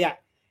เราไป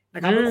น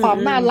ะครับความ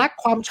น่ารัก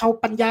ความชาว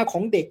ปัญญาขอ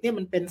งเด็กเนี่ย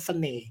มันเป็นเส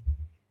น่ห์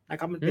นะ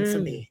ครับมันเป็นเส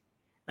น่ห์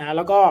นะแ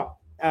ล้วก็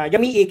ยั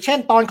งมีอีกเช่น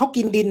ตอนเขา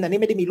กินดินอันนี้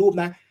ไม่ได้มีรูป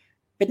นะ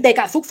เป็นเด็ก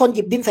ซุกซนห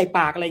ยิบดินใส่ป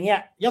ากอะไรเงี้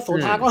ยยโส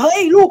ธาก็เฮ้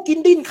ยลูกกิน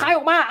ดินคายอ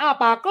อกมา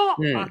ปากก็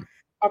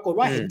ปรากฏ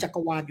ว่าเห็นจัก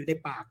รวาลอยู่ใน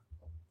ปาก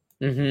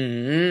อือหื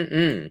อ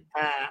อืม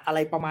อะไร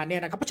ประมาณเนี้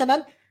ยนะครับเพราะฉะนั้น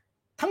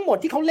ทั้งหมด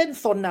ที่เขาเล่น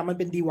ซนมัน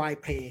เป็น divine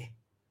play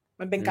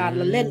มันเป็นการ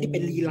ละเล่นที่เป็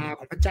นลีลาข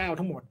องพระเจ้า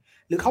ทั้งหมด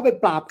หรือเขาไป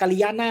ปราบกัล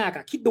ยานาค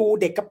คิดดู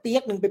เด็กกระเปีย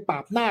กนึงไปปรา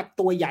บนาค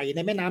ตัวใหญ่ใน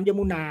แม่น้ำย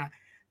มุนา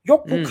ยก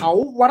ภูเขา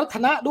วัฒ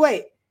นะด้วย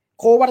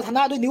โควัฒน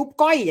ะด้วยนิ้ว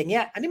ก้อยอย่างเงี้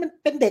ยอันนี้มัน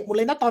เป็นเด็กหมดเ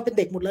ลยนะตอนเป็น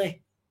เด็กหมดเลย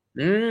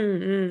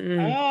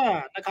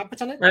นะครับเพราะ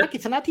ฉะนั้นพระกฤ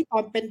ษณะที่ตอ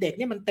นเป็นเด็กเ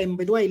นี่ยมันเต็มไ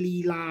ปด้วยลี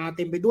ลาเ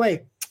ต็มไปด้วย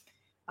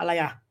อะไร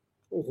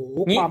โอ้โห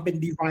ความเป็น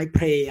divine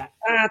play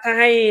ถ้า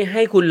ใ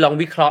ห้คุณลอง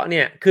วิเคราะห์เ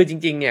นี่ยคือจ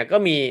ริงๆเนี่ยก็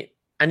มี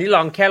อันนี้ล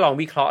อง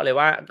วิเคราะห์เลย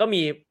ว่าก็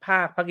มีภา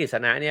คพระกฤษ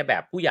ณะเนี่ยแบ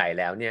บผู้ใหญ่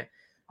แล้วเนี่ย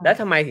แล้ว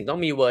ทำไมถึงต้อง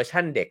มีเวอร์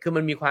ชั่นเด็กคือ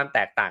มันมีความแต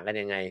กต่างกัน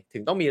ยังไงถึ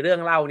งต้องมีเรื่อง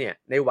เล่าเนี่ย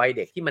ในวัยเ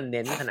ด็กที่มันเ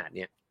น้นขนาดเ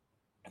นี้ย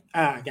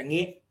อย่าง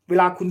นี้เว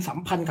ลาคุณสัม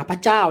พันธ์กับพร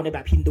ะเจ้าในแบ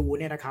บฮินดู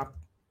เนี่ยนะครับ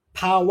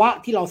ภาวะ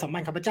ที่เราสัมพั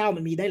นธ์กับพระเจ้า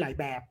มันมีได้หลาย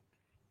แบบ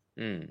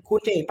คุณ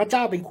จะเห็นพระเจ้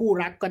าเป็นคู่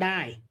รักก็ได้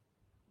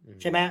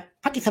ใช่ไหม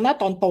พระกฤษณะ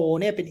ตอนโต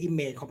เนี่ยเป็นอิมเ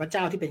มจของพระเจ้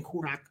าที่เป็นคู่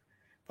รัก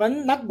เพราะฉะนั้น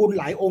นักบุญ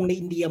หลายองค์ใน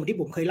อินเดียเหมือนที่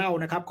ผมเคยเล่า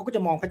นะครับเขาก็จ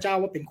ะมองพระเจ้า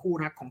ว่าเป็นคู่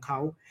รักของเขา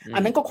อั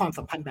นนั้นก็ความ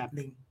สัมพันธ์แบบห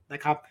นึ่งน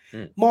ะครับ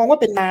มองว่า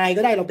เป็นนาย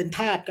ก็ได้เราเป็นท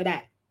าสก็ได้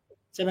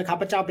ใช่ไหมครับ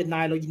พระเจ้าเป็นน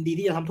ายเรายินดี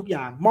ที่จะทำทุกอ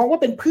ย่างมองว่า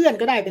เป็นเพื่อน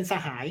ก็ได้เป็นส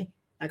หาย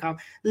นะครับ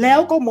แล้ว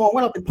ก็มองว่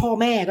าเราเป็นพ่อ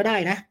แม่ก็ได้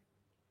นะ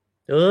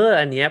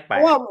อันเนี้ยไปเ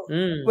พราะว่า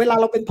เวลา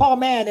เราเป็นพ่อ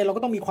แม่เนี่ยเรา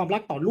ก็ต้องมีความรั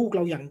กต่อลูกเ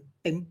ราอย่าง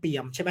เต็มเปี่ย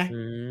มใช่ไหม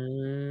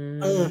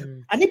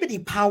อันนี้เป็นอี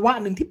กภาวะ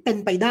หนึ่งที่เป็น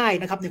ไปได้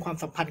นะครับในความ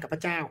สัมพันธ์กับพร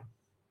ะเจ้า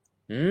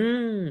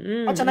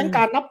เพราะฉะนั้นก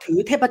ารนับถือ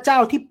เทพเจ้า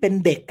ที่เป็น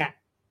เด็ก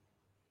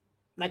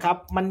นะครับ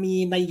มันมี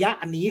นัยยะ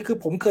อันนี้คือ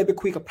ผมเคยไป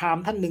คุยกับพราหม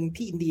ณ์ท่านหนึ่ง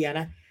ที่อินเดีย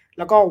นะแ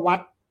ล้วก็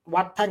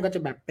วัดท่านก็จะ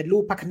แบบเป็นรู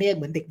ปพระคเนศเ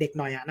หมือนเด็กๆ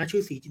หน่อยนะชื่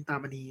อศรีจินตา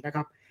มณีนะค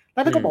รับแล้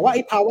วท่านก็บอกว่าไ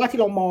อ้ภาวะที่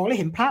เรามองแล้ว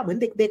เห็นพระเหมือน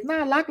เด็กๆน่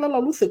ารักแล้วเรา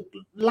รู้สึก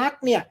รัก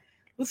เนี่ย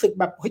รู้สึก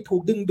แบบเฮ้ยถู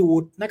กดึงดู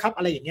ดนะครับอ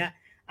ะไรอย่างเงี้ย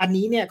อัน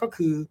นี้เนี่ยก็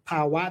คือภ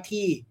าวะ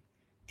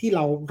ที่เ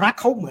รารัก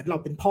เขาเหมือนเรา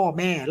เป็นพ่อ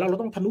แม่แล้วเรา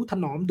ต้องทนุถ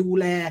นอมดู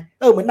แล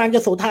เหมือนนางย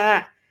โสธา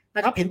น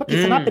ะครับเห็นพระกฤ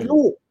ษณะเป็น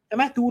ลูกใช่ไ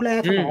หมดูแล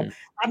ถนอม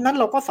อันนั้น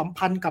เราก็สัม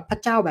พันธ์กับพระ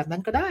เจ้าแบบนั้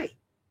นก็ได้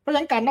เพราะฉะ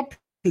นั้นการนับ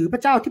ถือพร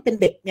ะเจ้าที่เป็น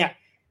เด็กเนี่ย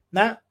น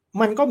ะ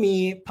มันก็มี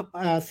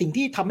สิ่ง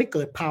ที่ทำให้เ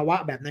กิดภาวะ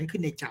แบบนั้นขึ้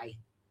นในใจ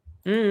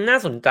น่า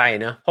สนใจ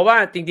นะเพราะว่า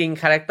จริง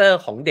ๆคาแรคเตอร์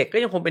ของเด็กก็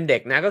ยังคงเป็นเด็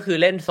กนะก็คือ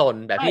เล่นซน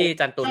แบบที่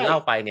จันตุลเล่า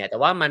ไปเนี่ยแต่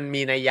ว่ามัน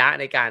มีนัยยะ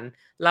ในการ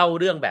เล่า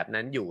เรื่องแบบ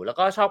นั้นอยู่แล้ว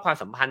ก็ชอบความ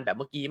สัมพันธ์แบบเ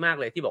มื่อกี้มาก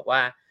เลยที่บอกว่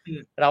า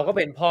เราก็เ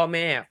ป็นพ่อแ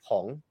ม่ขอ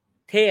ง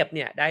เทพเ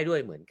นี่ยได้ด้วย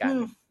เหมือนกัน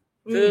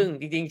ซึ่ง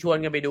จริงๆชวน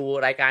กันไปดู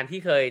รายการที่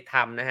เคยท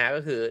ำนะฮะก็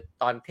คือ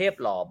ตอนเทพ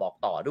หล่อบอก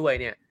ต่อด้วย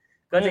เนี่ย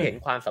ก็จะเห็น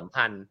ความสัม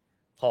พันธ์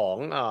ของ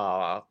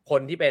ค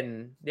นที่เป็น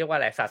เรียกว่าอ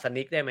ะไรศาส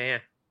นิกได้ไหม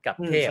กับ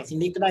เทพศาส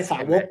นิกก็ได้สา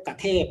วกกับ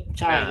เทพ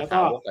ใช่แล้วก็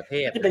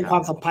ที่เป็นควา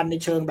มสัมพันธ์ใน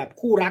เชิงแบบ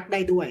คู่รักได้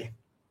ด้วย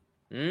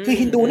คือ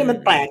ฮินดูเนี่ยมัน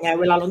แปลกไง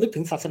เวลาเรานึกถึ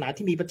งศาสนา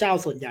ที่มีพระเจ้า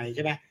ส่วนใหญ่ใ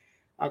ช่ไหม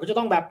ก็จะ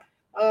ต้องแบบ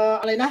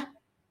อะไรนะ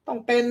ต้อง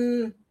เป็น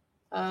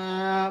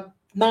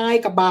นาย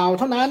กับบ่าว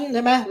เท่านั้นใ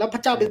ช่ไหมแล้วพร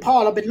ะเจ้าเป็นพ่อ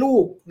เราเป็นลู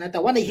กนะแต่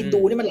ว่าในฮิน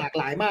ดูนี่มันหลาก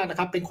หลายมากนะ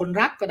ครับเป็นคน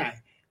รักก็ได้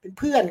เป็น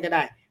เพื่อนก็ไ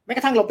ด้แม้ก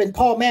ระทั่งเราเป็น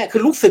พ่อแม่คื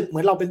อรู้สึกเหมื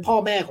อนเราเป็นพ่อ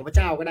แม่ของพระเ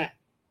จ้าก็ได้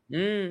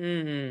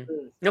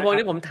ในพวก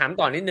นี้ผมถาม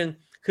ต่อนิดนึง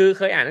คือเ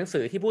คยอ่านหนังสื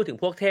อที่พูดถึง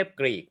พวกเทพ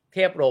กรีกเท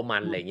พโรมั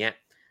นอะไรเงี้ย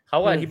เขา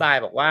ก็อธิบาย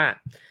บอกว่า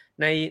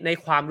ใน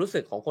ความรู้สึ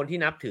กของคนที่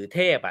นับถือเท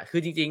พคื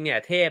อจริงๆเนี่ย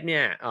เทพเนี่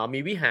ยมี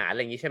วิหารอะไ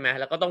รอย่างงี้ใช่ไหม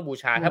แล้วก็ต้องบู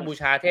ชาถ้าบู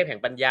ชาเทพแห่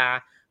งปัญญา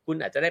คุณ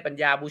อาจจะได้ปัญ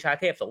ญาบูชา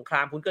เทพสงคร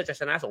ามคุณก็จะ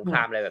ชนะสงคร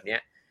ามอะไรแบบเนี้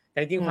ยแต่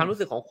จริงๆความรู้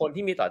สึกของคน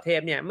ที่มีต่อเท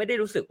พเนี่ยไม่ได้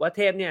รู้สึกว่าเ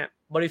ทพเนี่ย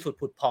บริสุทธิ์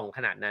ผุดผ่องข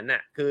นาดนั้นน่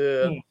ะคือ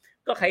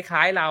ก็คล้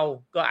ายๆเรา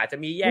ก็อาจจะ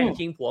มีแย่ง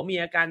ชิงผัวเมี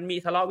ยกันมี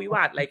ทะเลาะวิว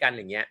าทอะไรกัน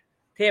อย่างเงี้ย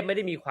เทพไม่ไ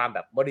ด้มีความแบ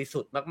บบริสุ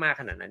ทธิ์มาก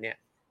ๆขนาดนั้นเนี่ย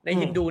ใน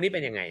ฮินดูนี่เป็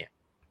นยังไง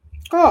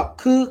ก็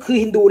คือ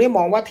ฮินดูเนี่ยม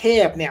องว่าเท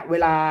พเนี่ยเว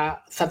ลา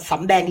ส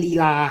ำแดงลี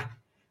ลา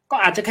ก็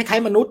อาจจะคล้า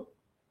ยๆมนุษย์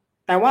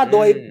แต่ว่าโด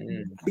ย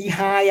บีไฮ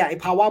ไอ้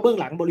ภาวะเบื้อง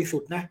หลังบริสุ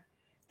ทธิ์นะ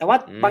แต่ว่า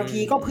บางที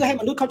ก็เพื่อให้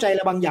มนุษย์เข้าใจอะไ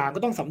รบางอย่างก็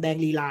ต้องสำแดง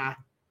ลีลา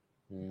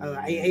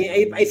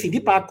ไอ้สิ่ง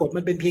ที่ปรากฏ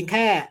มันเป็นเพียงแ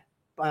ค่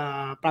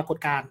ปรากฏ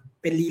การณ์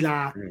เป็นลีลา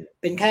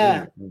เป็นแค่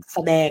แส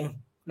ดง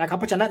นะครับ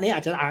เพราะฉะนั้นนี้อ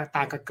าจจะ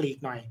ต่างกับกรีก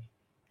หน่อย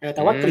แ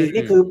ต่ว่ากรีก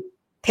นี่คือ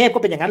เทพก็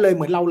เป็นอย่างนั้นเลยเ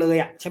หมือนเราเลย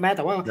ใช่ไหมแ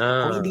ต่ว่า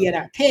ของอินเดียเ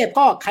นี่ยเทพ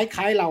ก็ค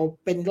ล้ายๆเรา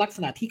เป็นลักษ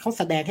ณะที่เขาแ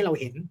สดงให้เรา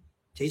เห็น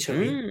เฉ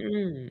ย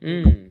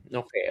ๆโ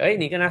อเค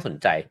นี่ก็น่าสน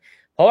ใจ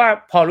เพราะว่า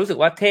พอรู้สึก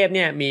ว่าเทพเ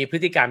นี่ยมีพฤ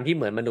ติกรรมที่เ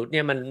หมือนมนุษย์เ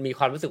นี่ยมันมีค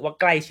วามรู้สึกว่า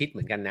ใกล้ชิดเห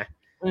มือนกันนะ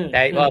แต่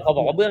พอบ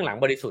อกว่าเบื้องหลัง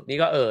บริสุทธิ์นี่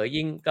ก็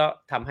ยิ่งก็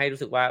ทำให้รู้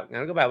สึกว่างั้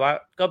นก็แปลว่า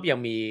ก็ยัง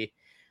มี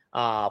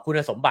คุณ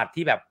สมบัติ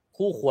ที่แบบ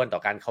คู่ควรต่อ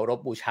การเคารพ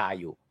บูชา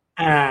อยู่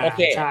โอเ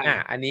ค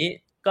อันนี้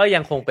ก็ยั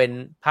งคงเป็น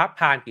พระพ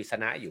านกฤษ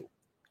ณะอยู่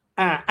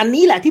อัน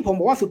นี้แหละที่ผม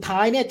บอกว่าสุดท้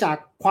ายเนี่ยจาก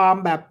ความ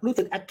แบบรู้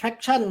สึก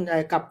attraction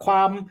กับคว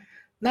าม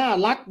น่า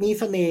รักมี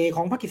เสน่ห์ข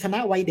องพระกฤษณะ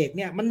วัยเด็กเ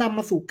นี่ยมันนำม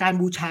าสู่การ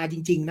บูชาจ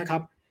ริงๆนะครั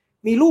บ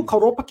มีรูปเคา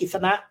รพพระกฤษ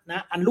ณะนะ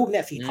อันรูปเ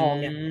นี่ยสีทอง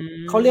เนี่ย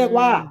เขาเรียก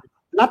ว่า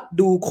ลัด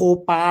ดูโค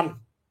ปาน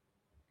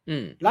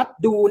ลัด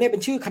ดูเนี่ยเป็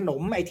นชื่อขน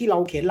มไอ้ที่เรา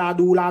เขียนลา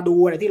ดู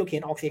อะไรที่เราเขี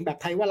ยนออกเสียงแบบ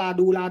ไทยว่าลา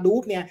ดู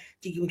เนี่ย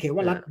จริงๆเขียน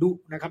ว่าลัดดู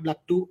นะครับลัด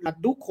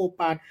ดูโค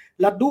ปาน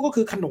ลัดดูก็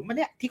คือขนมอันเ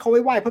นี้ยที่เขาไ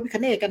ว้ไหว้พระพิฆ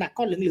เนศกัน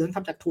ก้อนเหลืองๆท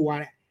ำจากถั่ว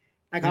เนี่ย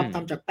นะครับท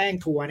ำจากแป้ง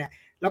ถั่วเนี่ย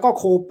แล้วก็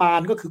โคปา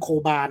นก็คือโค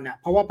บานเนี่ย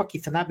เพราะว่าพระกฤ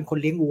ษณะเป็นคน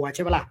เลี้ยงวัวใ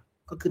ช่ไหมล่ะ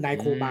ก็คือนาย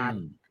โคบาน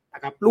น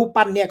ะครับรูป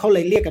ปั้นเนี่ยเขาเล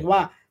ยเรียกกันว่า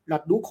ลั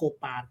ดดุโค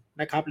ปาน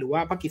นะครับหรือว่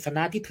าพระกฤษณ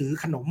ะที่ถือ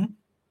ขนม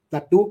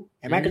ลัดดุ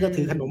เห็นไหมก็จะ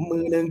ถือขนมมื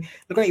อนึง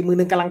แล้วก็อีกมือ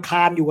นึงกำลังคล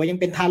านอยู่ยัง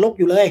เป็นทารก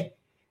อยู่เลย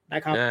น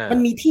ะครับมัน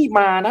มีที่ม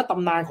านะต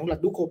ำนานของลัด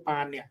ดุโคปา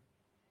นเนี่ย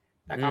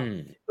นะครับ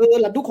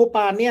ลัดดุโคป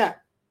านเนี่ย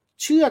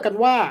เชื่อกัน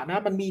ว่าน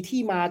ะมันมีที่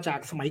มาจาก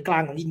สมัยกลา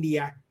งของอินเดีย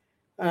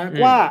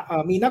ว่า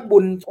มีนักบุ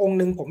ญองค์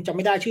หนึ่งผมจำไ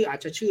ม่ได้ชื่ออาจ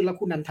จะชื่อละ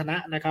คุนันทนะ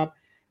นะครับ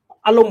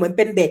อารมณ์เหมือนเ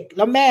ป็นเด็กแ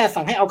ล้วแม่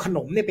สั่งให้เอาขน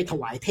มเนี่ยไปถ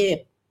วายเทพ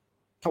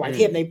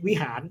ในวิ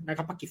หารนะค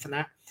รับพระกฤษณ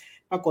ะ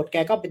ปรากฏแก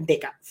ก็เป็นเด็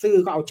กอ่ะซื่อ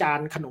ก็เอาจาน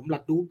ขนมลั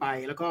ดดูไป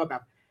แล้วก็แบ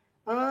บ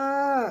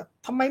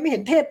ทำไมไม่เห็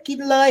นเทพกิน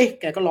เลย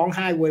แกก็ร้องไ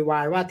ห้โวยวา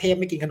ยว่าเทพ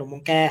ไม่กินขนมข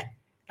องแก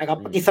นะครับ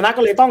พระกฤษณะ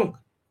ก็เลยต้อง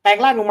แปลง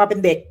ร่างลงมาเป็น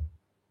เด็ก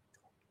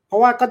เพรา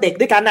ะว่าก็เด็ก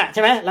ด้วยกันน่ะใ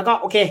ช่ไหมแล้วก็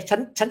โอเค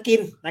ฉันกิน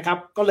นะครับ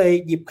ก็เลย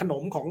หยิบขน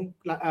มของ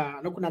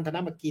นกุนันทน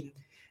ะมากิน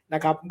น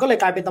ะครับก็เลย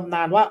กลายเป็นตำน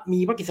านว่ามี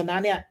พระกฤษณะ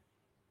เนี่ย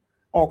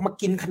ออกมา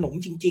กินขนม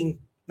จริง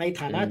ๆใน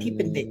ฐานะที่เ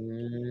ป็นเด็ก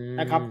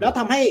นะครับแล้ว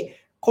ทำให้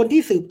คน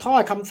ที่สืบทอ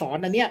ดคำสอน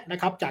อันเนี้ยนะ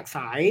ครับจากส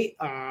าย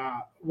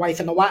ไวย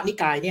สนวนิ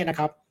กายเนี่ยนะ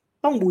ครับ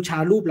ต้องบูชา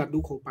รูปลัดดุ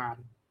โคปาน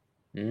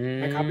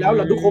นะครับแล้ว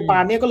ลัดดุโคปา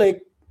นเนี่ยก็เลย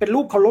เป็น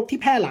รูปเคารพที่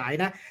แพร่หลาย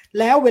นะ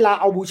แล้วเวลา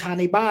เอาบูชา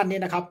ในบ้านเนี่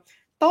ยนะครับ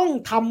ต้อง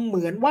ทำเห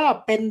มือนว่า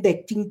เป็นเด็ก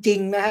จริง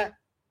ๆนะฮะ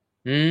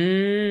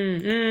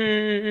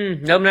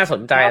เริ่มน่าส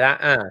นใจแล้ว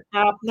อ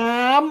าบ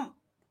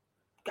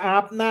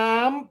น้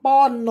ำป้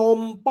อนนม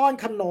ป้อน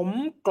ขนม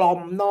กล่อ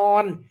มนอ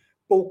น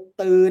ปลุก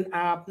ตื่นอ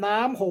าบน้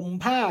ำห่ม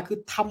ผ้าคือ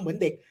ทำเหมือน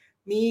เด็ก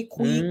มี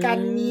คุยกัน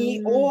มี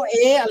โอเอ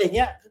อะไรเ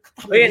งี้ย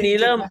อันนี้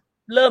เ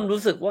ริ่ม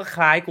รู้สึกว่าค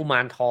ล้ายกุมา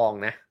รทอง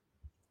นะ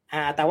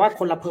แต่ว่าค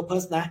นละเพอร์เพ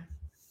สนะ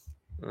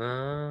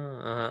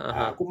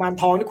กุมาร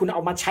ทองนี่คุณเอ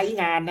ามาใช้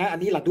งานนะอัน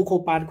นี้ลัดดุโค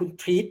ปานคุณ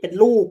ทรีตเป็น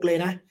ลูกเลย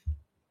นะ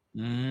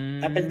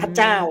แต่เป็นพระเ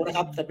จ้านะค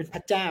รับแต่เป็นพร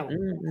ะเจ้า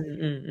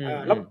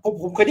แล้ว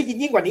ผมเคยได้ยิน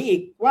ยิ่งกว่านี้อี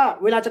กว่า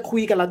เวลาจะคุ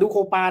ยกับลัดดุโค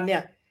ปานเนี่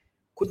ย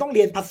คุณต้องเ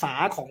รียนภาษา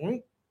ของ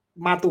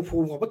มาตุภู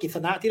มิของพระกฤษ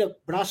ณะที่เรียก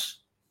บรัช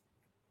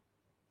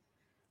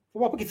เพรา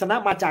ะว่าพระกฤษณะ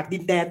มาจากดิ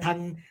นแดนทาง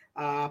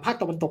ภาค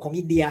ตะวันตกของ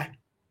อินเดีย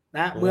น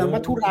ะเมืองมั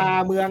ทุรา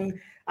เมือง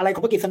อะไรขอ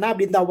งพระกฤษณะบ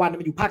รินดาวัน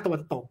มันอยู่ภาคตะวั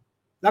นตก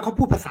แล้วเขา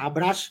พูดภาษาบ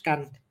รัชกัน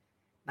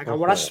นะครับ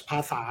บรัชภา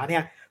ษาเนี่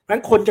ยเพราะฉะนั้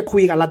นคนจะคุ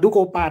ยกับลัดดุโค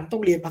ปานต้อ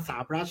งเรียนภาษา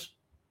บรัช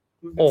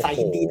ภาษา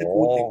ฮินดีตระ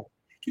กูลหนึ่ง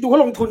ที่ดูเขา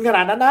ลงทุนขน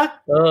าดนั้นนะ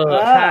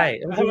ใช่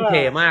ทุ่มเท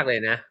มากเลย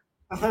นะ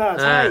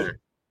ใช่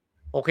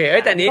โอเค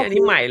แต่อัน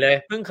นี้ใหม่เลย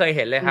เพิ่งเคยเ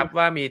ห็นเลยครับ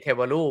ว่ามีเทว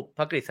รูปพ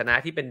ระกฤษณะ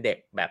ที่เป็นเด็ก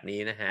แบบนี้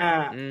นะฮะ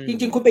จ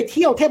ริงๆคุณไปเ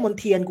ที่ยวเทพมณ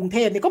ฑลกรุงเท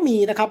พเนี่ยก็มี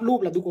นะครับรูป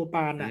ลัดดุโคป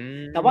านนะ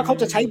แต่ว่าเขา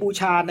จะใช้บู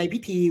ชาในพิ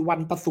ธีวัน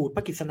ประสูติพ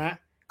ระกฤษณะ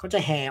เขาจะ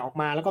แห่ออก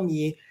มาแล้วก็มี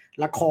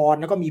ละคร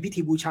แล้วก็มีพิ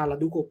ธีบูชาลัด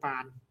ดุโคปา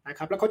นนะค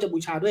รับแล้วเขาจะบู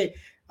ชาด้วย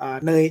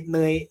เน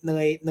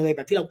ยแบ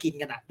บที่เรากิน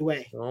กันด้วย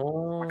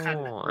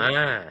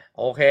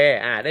โอเค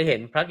ได้เห็น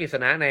พระกฤษ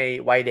ณะใน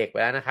วัยเด็กไป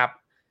แล้วนะครับ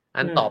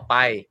อันต่อไป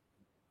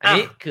อัน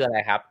นี้คืออะไร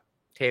ครับ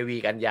เทวี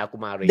กัญญากุ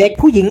มารีเด็ก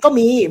ผู้หญิงก็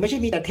มีไม่ใช่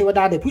มีแต่เทวด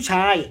าเด็กผู้ช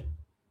าย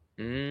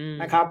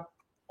นะครับ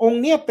อง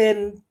ค์เนี้ยเป็น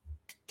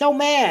เจ้า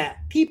แม่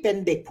ที่เป็น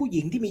เด็กผู้ห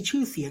ญิงที่มีชื่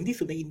อเสียงที่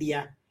สุดในอินเดีย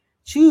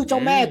ชื่อเจ้า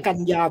แม่กัญ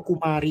ญากุ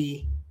มารี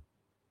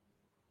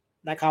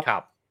นะครับ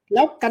แ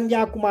ล้วกัญญ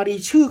ากุมารี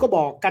ชื่อก็บ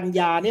อกกัญ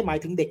ญาเนี่ยหมาย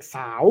ถึงเด็กส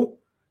าว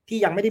ที่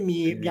ยังไม่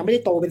ได้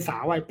โตเป็นสา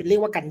วเป็นเรีย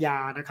กว่ากัญญา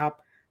นะครับ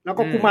แล้ว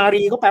ก็กุมา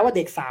รีก็แปลว่าเ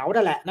ด็กสาว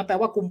นั่นแหละนะแปล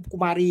ว่ากุ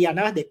มารี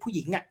นะเด็กผู้ห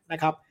ญิงนะ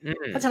ครับ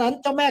เพราะฉะนั้น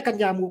เจ้าแม่กัญ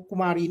ญากุ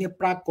มารีเนี่ย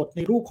ปรากฏใน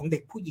รูปของเด็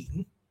กผู้หญิง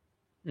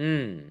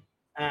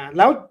แ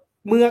ล้ว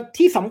เมือง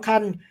ที่สำคั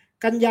ญ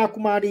กัญญากุ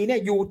มารีเนี่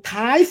ยอยู่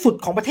ท้ายสุด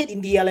ของประเทศอิ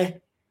นเดียเลย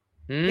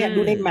เนี่ย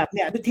ดูในแมปเ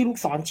นี่ยที่ลูก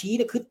ศรชี้เ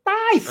นี่ยคือใ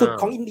ต้สุด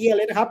ของอินเดียเ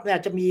ลยนะครับเนี่ย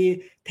จะมี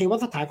เทว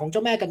สถานของเจ้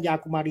าแม่กัญญา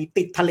กุมารี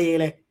ติดทะเล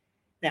เลย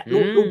เนี่ย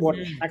รูปบน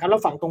นะครับแล้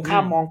วฝั่งตรงข้า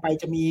มมองไป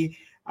จะมี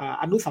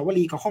อนุสาว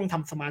รีย์กับห้องท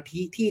ำสมาธิ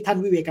ที่ท่าน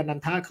วิเวกันัน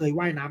ทาเคย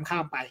ว่ายน้ำข้า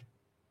มไป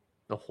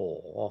โอ้โห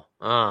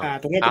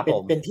ตรงนี้จะ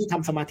เป็นที่ท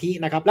ำสมาธิ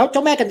นะครับแล้วเจ้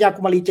าแม่กัญญา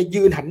กุมารีจะ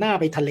ยืนหันหน้า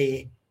ไปทะเล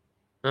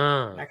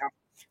นะครับ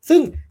ซึ่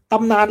งต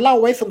ำนานเล่า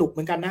ไว้สนุกเห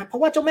มือนกันนะเพรา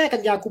ะว่าเจ้าแม่กั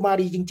ญญากุมา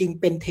รีจริง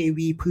ๆเป็นเท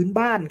วีพื้น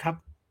บ้านครับ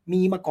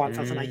มีมาก่อนศ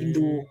าสนาฮิน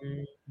ดู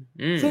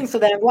ซึ่งแส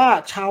ดงว่า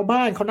ชาวบ้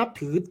านเขานับ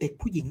ถือเด็ก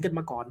ผู้หญิงกันม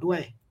าก่อนด้ว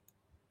ย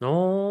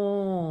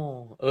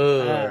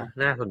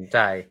น่าสนใจ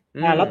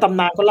แล้วตำ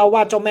นานก็เล่าว่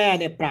าเจ้าแม่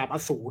เนี่ยปราบอ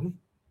สูร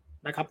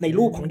นะครับใน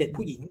รูปของเด็ก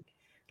ผู้หญิง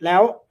แล้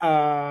ว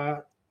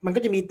มันก็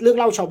จะมีเรื่อง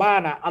เล่าชาวบ้า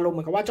นอารมณ์เห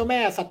มือนกับว่าเจ้าแม่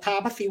ศรัทธา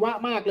พระศิวะ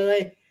มากเลย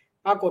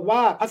ปรากฏว่า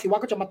พระศิวะ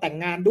ก็จะมาแต่ง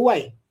งานด้วย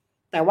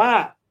แต่ว่า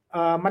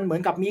มันเหมือ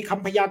นกับมีค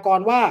ำพยากร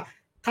ณ์ว่า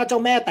ถ้าเจ้า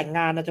แม่แต่งง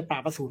านจะปรา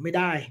บอสูรไม่ไ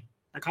ด้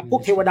นะครับพว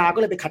กเทวดาก็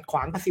เลยไปขัดขว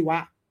างพระศิวะ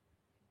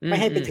ไม่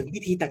ให้ไปถึงพิ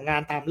ธีแต่งงา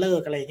นตามเลิ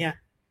กอะไรเงี้ย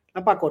แล้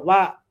วปรากฏว่า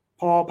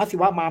พอพระศิ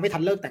วะมาไม่ทั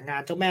นเลิกแต่งงา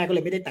นเจ้าแม่ก็เล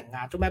ยไม่ได้แต่งง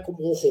านเจ้าแม่ก็โ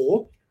มโห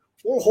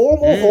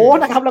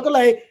นะครับแล้วก็เ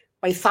ลย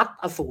ไปซัด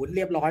อสูรเ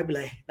รียบร้อยไปเ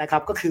ลยนะครั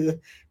บก็คือ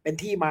เป็น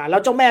ที่มาแล้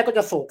วเจ้าแม่ก็จ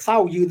ะโศกเศร้า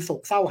ยืนโศ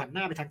กเศร้าหันห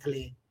น้าไปทางทะเล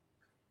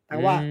แต่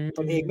ว่าต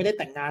นเองไม่ได้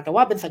แต่งงานแต่ว่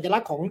าเป็นสัญลั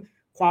กษณ์ของ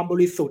ความบ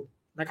ริสุทธิ์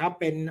นะครับ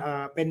เ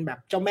ป็นแบบ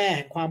เจ้าแม่แ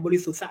ห่งความบริ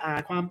สุทธิ์สะอาด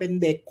ความเป็น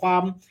เด็กควา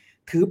ม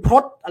ถือพร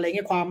ตอะไรเ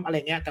งี้ยความอะไร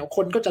เงี้ยแต่ค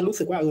นก็จะรู้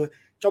สึกว่า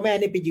เจ้าแม่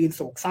นี่ไปยืนโ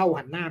ศกเศร้า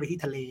หันหน้าไปที่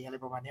ทะเลอะไร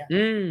ประมาณเนี้ย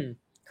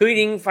คือจ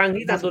ริงฟัง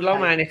ที่อาจารย์ตุลเล่า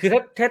มาเนี่ยคือ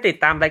ถ้าติด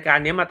ตามรายการ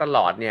นี้มาตล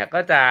อดเนี่ยก็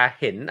จะ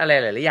เห็นอะไร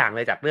หลายๆอย่างเ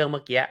ลยจากเรื่องเ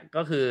มื่อกี้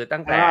ก็คือตั้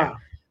งแต่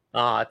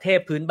เทพ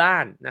พื้นบ้า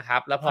นนะครั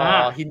บแล้วพอ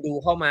ฮินดู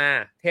เข้ามา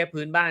เทพ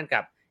พื้นบ้าน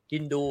กับฮิ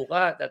นดู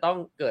ก็จะต้อง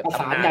เกิดต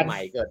ำนานให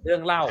ม่เกิดเรื่อ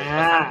งเล่าป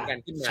ระสานกัน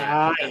ขึ้นมา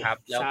นะครับ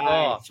แล้วก็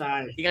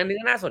อีกอันนึง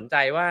ก็น่าสนใจ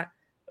ว่า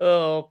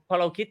พอ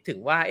เราคิดถึง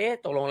ว่า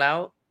ตกลงแล้ว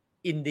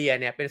อินเดีย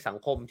เนี่ยเป็นสัง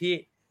คมที่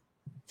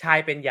ชาย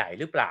เป็นใหญ่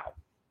หรือเปล่า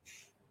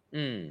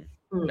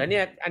แล้วเนี่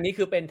ยอันนี้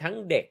คือเป็นทั้ง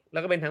เด็กแล้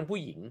วก็เป็นทั้งผู้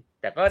หญิง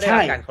แต่ก็ได้รั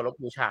บการเคารพ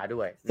บูชาด้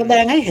วยแสด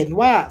งให้เห็น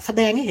ว่า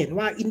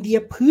อินเดีย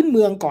พื้นเ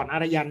มืองก่อนอา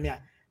รยันเนี่ย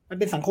มัน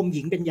เป็นสังคมห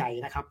ญิงเป็นใหญ่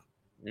นะครับ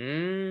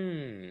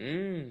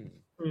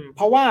เพ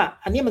ราะว่า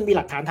อันนี้มันมีห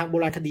ลักฐานทางโบ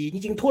ราณคดีจ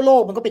ริงๆทั่วโล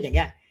กมันก็เป็นอย่างเ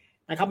งี้ย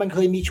นะครับมันเค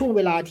ยมีช่วงเ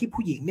วลาที่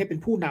ผู้หญิงเนี่ยเป็น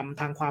ผู้นำ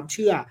ทางความเ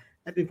ชื่อ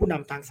และเป็นผู้น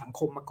ำทางสัง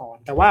คมมาก่อน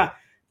แต่ว่า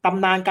ต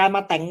ำนานการม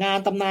าแต่งงาน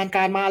ตำนานก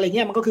ารมาอะไรเ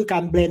งี้ยมันก็คือกา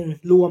รเบลนด์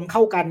รวมเ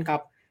ข้ากันกั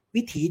บ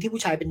วิถีที่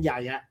ผู้ชายเป็นใหญ่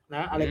น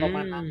ะอะไรประม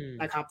าณนั้น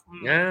นะครับ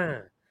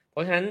เพร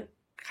าะฉะนั้น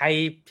ใคร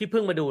ที่เ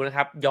พิ่งมาดูนะค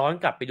รับย้อน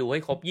กลับไปดูให้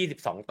ครบ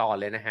22ตอน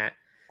เลยนะฮะ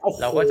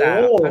เราก็จะ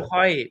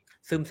ค่อย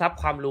ๆซึมซับ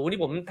ความรู้นี่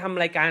ผมท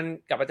ำรายการ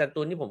กับอาจารย์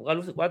ตุลนี่ผมก็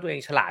รู้สึกว่าตัวเอง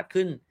ฉลาด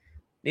ขึ้น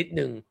นิด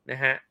นึงน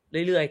ะฮะ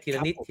เรื่อยๆทีละ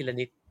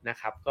นิดนะ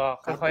ครับก็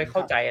ค่อยๆเข้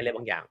าใจอะไรบ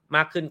างอย่างม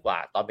ากขึ้นกว่า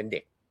ตอนเป็นเด็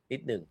กนิ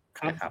ดนึง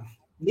นะครับ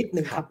นิด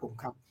นึงครับผม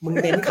ครับมึง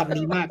เน้นคำ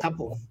นี้มากครับ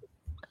ผม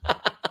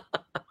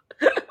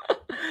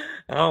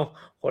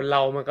คนเร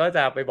ามันก็จ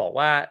ะไปบอก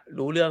ว่า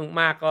รู้เรื่อง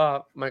มากก็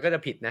มันก็จะ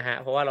ผิดนะฮะ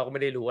เพราะว่าเราก็ไ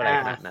ม่ได้รู้อะไร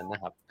ขนาดนั้นน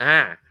ะครับ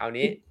คราว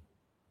นี้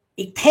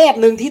อีกเทพ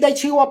หนึ่งที่ได้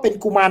ชื่อว่าเป็น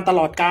กุมารตล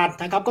อดกาล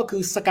นะครับก็คื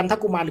อสกันท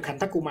กุมารหรือขัน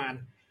ธกุมาร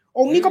อ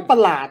งค์นี้ก็ประ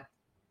หลาด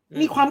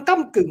มีความก้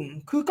ำกึ่ง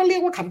คือก็เรีย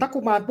กว่าขันธกุ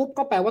มารปุ๊บ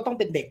ก็แปลว่าต้อง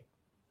เป็นเด็ก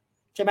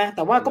ใช่ไหมแ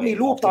ต่ว่าก็มี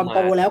รูปตอนโต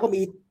แล้วก็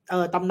มี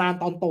ตำนาน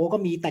ตอนโตก็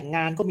มีแต่งง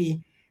านก็มี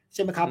ใ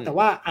ช่ไหมครับแต่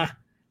ว่า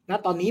ณ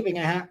ตอนนี้เป็นไ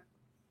งฮะ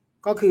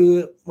ก็คือ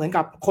เหมือน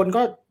กับคน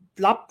ก็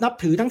นับ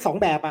ถือทั้งสอง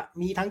แบบ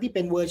มีทั้งที่เ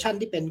ป็นเวอร์ชั่น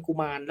ที่เป็นกุ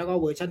มารแล้วก็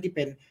เวอร์ชั่นที่เ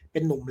ป็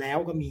นหนุ่มแล้ว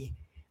ก็มี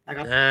นะค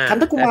รับขัน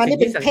ธกุมารนี่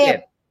เป็นเทพ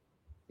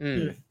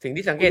สิ่ง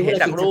ที่สังเกตเห็น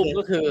จากรูป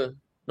ก็คือ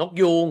นก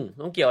ยูง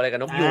ต้องเกี่ยวอะไรกับ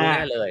นกยูงแ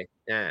น่เลย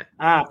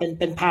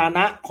เป็นพาหน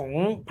ะของ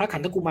พระขั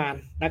นธกุมาร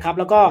นะครับ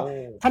แล้วก็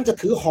ท่านจะ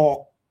ถือหอก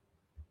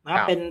นะ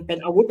เป็น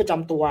อาวุธประจ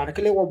ำตัวนะ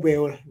ก็เรียกว่าเว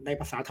ลใน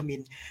ภาษาทมิฬ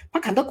พร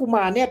ะขันธกุม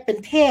ารเนี่ยเป็น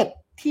เทพ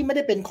ที่ไม่ไ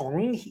ด้เป็นของ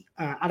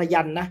อาร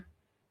ยันนะ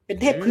เป็น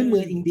เทพพื้นเมื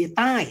องอินเดีย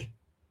ใต้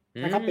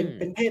นะครับเ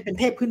ป็น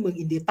เทพพื้นเมือง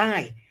อินเดียใต้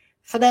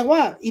แสดงว่า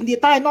อินเดีย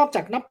ใต้นอกจ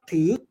ากนับ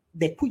ถือ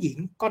เด็กผู้หญิง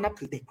ก็นับ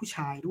ถือเด็กผู้ช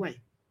ายด้วย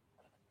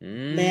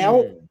แล้ว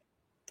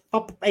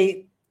ไอ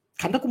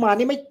ขันธกุมาร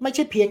นี่ไม่ใ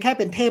ช่เพียงแค่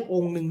เป็นเทพอ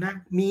งค์หนึ่งนะ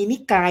มีนิ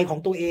กายของ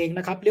ตัวเอง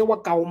นะครับเรียกว่า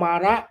เกามา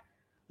ระ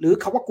หรือ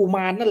คำว่ากุม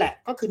ารนั่นแหละ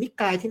ก็คือนิ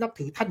กายที่นับ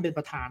ถือท่านเป็นป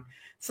ระธาน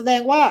แสด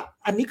งว่า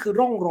อันนี้คือ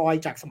ร่องรอย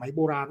จากสมัยโบ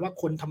ราณว่า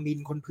คนทมิฬ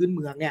คนพื้นเ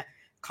มืองเนี่ย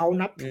เขา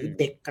นับถือ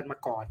เด็กกันมา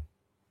ก่อน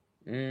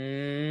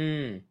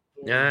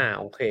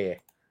โอเค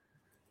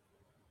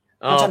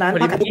เพราะฉะนั้น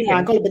พระขันธกุมา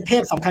รก็เลยเป็นเท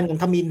พสำคัญของ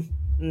ทมิฬ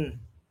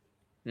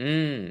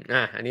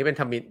อันนี้เป็น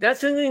ทมิฬแล้ว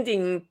ซึ่งจริ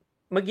ง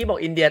ๆเมื่อกี้บอก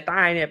อินเดียใ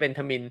ต้เนี่ยเป็นท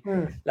มิฬ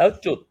แล้ว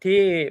จุด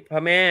ที่พร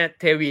ะแม่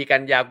เทวีกั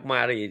ญญากุมา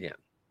รีเนี่ย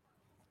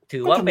ถื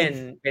อว่าเ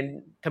ป็น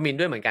ทมิฬ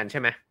ด้วยเหมือนกันใช่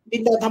ไหมดิ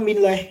นแดนทมิฬ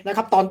เลยนะค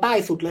รับตอนใต้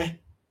สุดเลย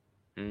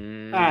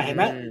เห็นไ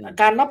หม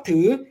การนับถื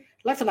อ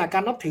ลักษณะกา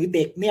รนับถือเ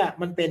ด็กเนี่ย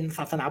มันเป็นศ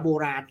าสนาโบ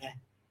ราณไง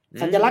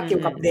สัญลักษณ์เกี่ย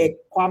วกับเด็ก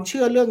ความเ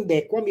ชื่อเรื่องเด็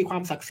กว่ามีควา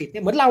มศักดิ์สิทธิ์เ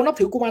นี่ยเหมือนเรานับ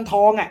ถือกุมารท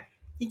อง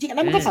จริงๆอัน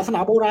นั้นมันก็ศาสนา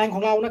โบราณขอ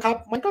งเรานะครับ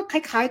มันก็ค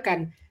ล้ายๆกัน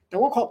แต่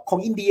ว่าของ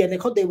อินเดียเนี่ย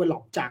เขาเดเวลลอ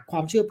ปจากคว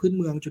ามเชื่อพื้น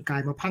เมืองจนกลา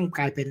ยมาพัง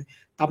กลายเป็น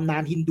ตำนา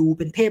นฮินดู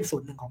เป็นเทพส่ว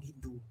นหนึ่งของฮิน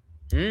ดู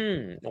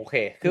โอเค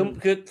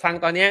คือฟัง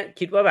ตอนนี้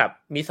คิดว่าแบบ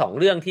มี2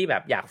เรื่องที่แบ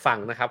บอยากฟัง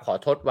นะครับขอ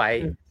ทดไว้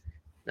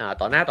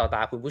ต่อหน้าต่อต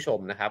าคุณผู้ชม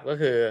นะครับก็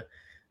คือ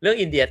เรื่อง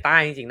อินเดียใต้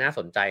จริงๆน่าส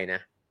นใจนะ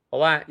เพรา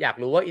ะว่าอยาก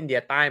รู้ว่าอินเดีย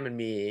ใต้มัน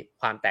มี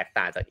ความแตก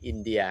ต่างจากอิน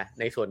เดีย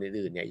ในส่วน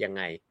อื่นๆเนี่ยยังไ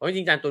งเพราะจ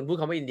ริงๆอาจารย์ตุลพูด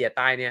คำว่าอินเดียใ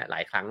ต้เนี่ยหล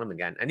ายครั้งแล้วเหมือ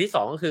นกันอันที่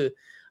2ก็คือ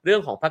เรื่อ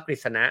งของพระกฤ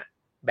ษณะ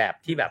แบบ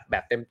ที่แบ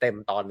บเต็ม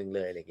ตอนนึงเ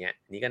ลยอะไรเงี้ย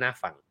นี่ก็น่า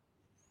ฟัง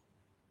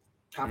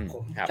ครับผ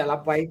มจะรั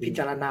บไว้พิจ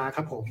ารณาค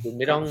รับผมคุณ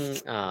ไม่ต้อง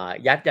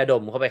ยัดยาด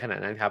มเข้าไปขนาด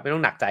นั้นครับไม่ต้อ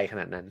งหนักใจข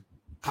นาดนั้น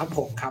ครับผ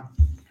มครั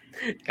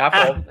บ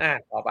ผม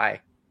ต่อไป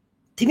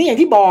ทีนี้อย่าง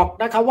ที่บอก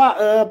นะครับว่า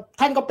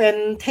ท่านก็เป็น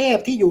เทพ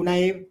ที่อยู่ใน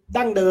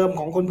ดั้งเดิม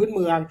ของคนพื้นเ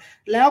มือง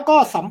แล้วก็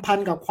สัมพัน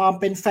ธ์กับความ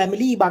เป็นแฟมิ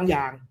ลี่บางอ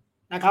ย่าง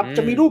นะครับจ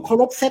ะมีรูปเคา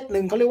รพเซตห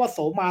นึ่งเขาเรียกว่าโส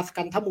มาส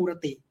กันทมูร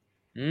ติ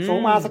โส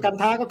มาสกัน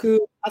ทะก็คือ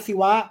พระศิ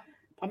วะ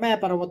พระแม่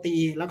ปารวตี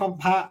แล้วก็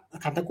พระ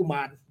ขันธกุม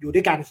ารอยู่ด้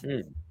วยกัน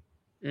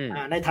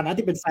ในฐานะ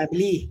ที่เป็นแฟมิ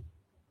ลี่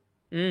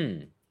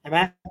ใช่ไหม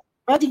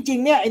เพราะจริง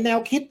ๆเนี่ยไอแนว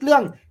คิดเรื่อ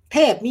งเท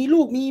พมีลู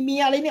กมีเมี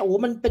ยอะไรเนี่ยโอ้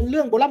มันเป็นเ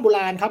รื่องโบร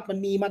าณครับมัน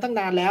มีมาตั้ง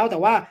นานแล้วแต่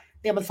ว่า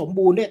เนี่ยมันสม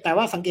บูรณ์เนี่ยแต่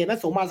ว่าสังเกตว่า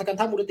โสมาสกัน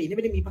ทมูรตินี่ไ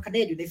ม่ได้มีพระคเน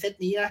ศอยู่ในเซต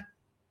นี้นะ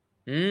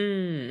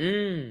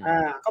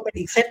ก็เป็น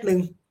อีกเซตหนึ่ง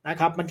นะ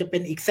ครับมันจะเป็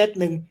นอีกเซต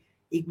หนึ่ง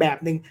อีกแบบ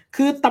หนึ่ง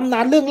คือตำนา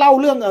นเรื่องเล่า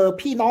เรื่อง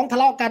พี่น้องทะ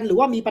เลาะกันหรือ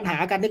ว่ามีปัญหา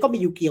กันนี่ก็มี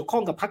อยู่เกี่ยวข้อ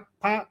งกับ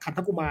พระขันธ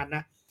กุมารน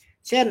ะ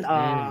เช่น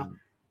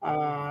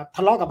ท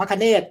ะเลาะกับพระค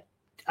เนศ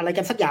อะไร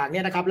กันสักอย่างเ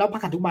นี่ยนะครับแล้วพร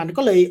ะขันธุมาร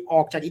ก็เลยอ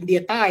อกจากอินเดีย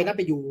ใต้นะไ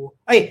ปอยู่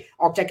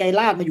ออกจากไกร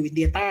ลาดมาอยู่อินเ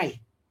ดียใต้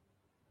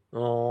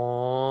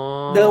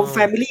เดิมแฟ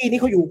มิลี่นี่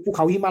เขาอยู่ภูเข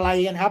าหิมาลัย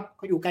กันครับเ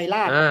ขาอยู่ไกรล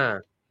าด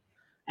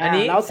อัน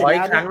นี้ขออี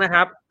กครั้งนะค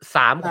รับ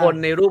3คน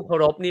ในรูปเคา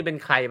รพนี่เป็น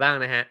ใครบ้าง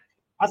นะฮะ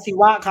พระศิ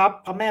วะครับ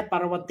พระแม่ปา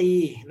รวตี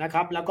นะค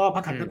รับแล้วก็พร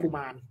ะขันธกุม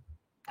าร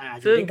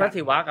ซึ่งพระ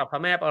ศิวะกับพร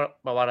ะแม่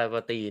ปารว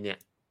ตีเนี่ย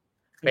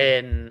เป็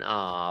น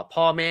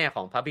พ่อแม่ข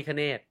องพระพิฆ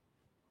เนศ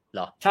เห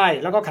รอใช่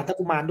แล้วก็ขันธ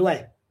กุมารด้วย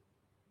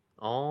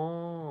อ๋อ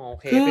โอ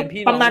เคคือ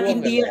ตำนานอิ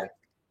นเดีย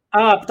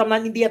ตำนา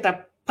นอินเดียแต่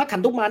พระขัน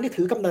ธกุมารนี่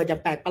ถือกำเนิดอย่า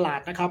งแปลกประหลาด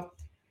นะครับ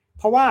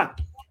เพราะว่า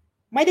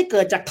ไม่ได้เ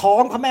กิดจากท้อ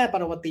งพระแม่ปา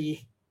รวตี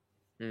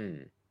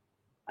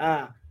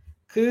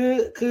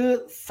คือ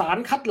สาร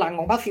คัดหลั่ง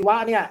ของพระศิวะ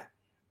เนี่ย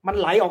มัน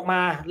ไหลออกม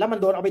าแล้วมัน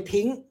โดนเอาไป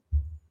ทิ้ง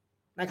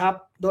นะครับ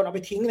โดนเอาไป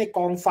ทิ้งในก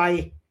องไฟ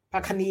พร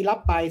ะคณีรับ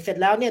ไปเสร็จ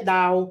แล้วเนี่ยด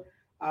า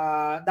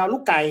วลู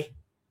กไก่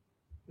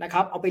นะค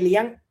รับเอาไปเลี้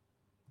ยง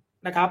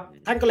นะครับ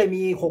ท่านก็เลย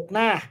มี6ห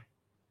น้า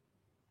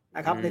น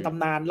ะครับในต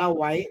ำนานเล่า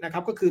ไว้นะครั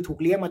บก็คือถูก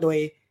เลี้ยงมาโด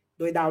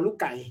ยดาวลูก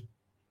ไก่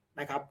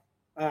นะครับ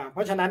เพร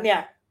าะฉะนั้นเนี่ย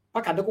พร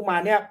ะขันธกุมา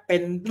รเนี่ยเป็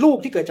นลูก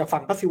ที่เกิดจาก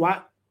ฝั่งพระศิวะ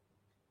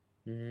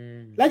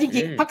และจ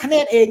ริงๆพระคเน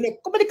ศเองเนี่ย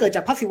ก็ไม่ได้เกิดจ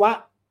ากพระศิวะ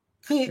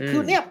คื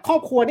อเนี่ยครอ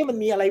บครัวนี่มัน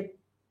มีอะไร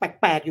แ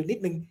ปลกๆอยู่นิด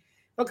นึง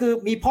ก็คือ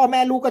มีพ่อแม่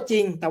ลูกก็จริ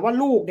งแต่ว่า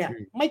ลูกเนี่ย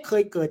ไม่เค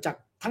ยเกิดจาก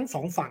ทั้งส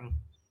องฝั่ง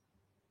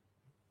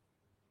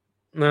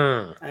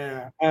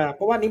เพ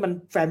ราะว่านี่มัน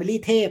แฟมิลี่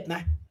เทพน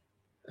ะ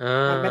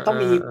มันไม่ต้อง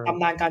มีต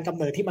ำนานการกำ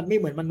เนิดที่มันไม่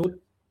เหมือนมนุษย์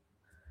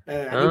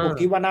อันนี้ผม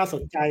คิดว่าน่าส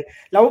นใจ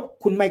แล้ว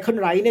คุณไมเคิล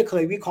ไรท์เนี่ยเค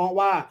ยวิเคราะห์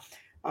ว่า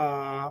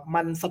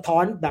มันสะท้อ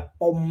นแบบ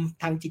ปม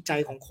ทางจิตใจ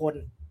ของคน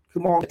คื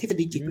อมองทฤษ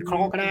ฎีจิตวิเครา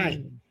ะห์ก็ได้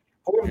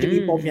เพราะว่ามันจะมี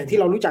ปมอย่างที่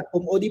เรารู้จักป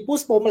มโอดิปุ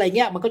สปมอะไรเ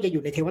งี้ยมันก็จะอ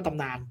ยู่ในเทวต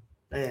ำนาน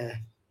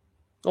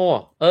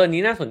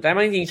นี้น่าสนใจม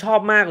ากจริงๆชอบ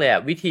มากเลยอ่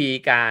ะวิธี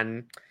การ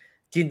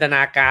จินตน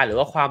าการหรือ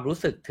ว่าความรู้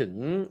สึกถึง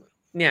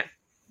เนี่ย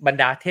บรร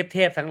ดาเท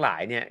พทั้งหลา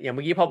ยเนี่ยอย่างเ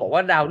มื่อกี้พอบอกว่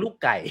าดาวลูก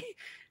ไก่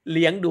เ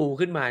ลี้ยงดู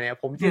ขึ้นมาเนี่ย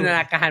ผมจินตน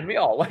าการไม่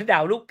ออกว่าดา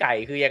วลูกไก่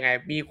คือยังไง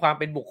มีความ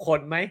เป็นบุคคล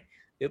ไหม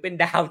หรือเป็น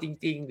ดาวจ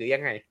ริงๆหรือยั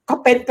งไงเขา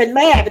เป็นแ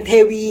ม่เป็นเท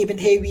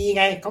วี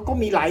ไงเขาก็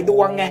มีหลายด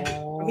วงไง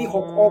มี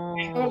6 องค์ไ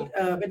งก็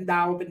เป็นด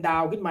าว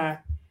ขึ้นมา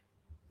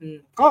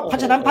ก็เพรา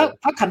ะฉะนั้น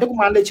พระขันธกุ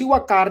มารเลยชื่อว่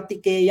าการติ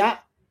เกยะ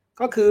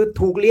ก็คือ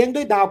ถูกเลี้ยงด้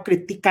วยดาวกฤ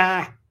ติกา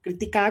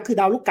คือ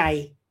ดาวลูกไก่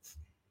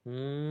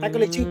ท่านก็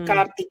เลยชื่อกา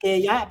รติเก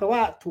ยะแปลว่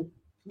าถูก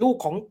ลูก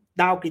ของ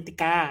ดาวกฤติ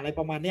กาอะไร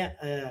ประมาณเนี้ย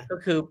ก็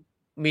คือ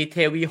มีเท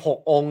วี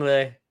6 องค์เล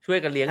ยช่วย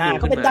กันเลี้ยงดู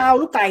ก็เป็นดาว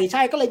ลูกไก่ใ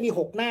ช่ก็เลยมี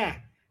6หน้า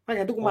พระ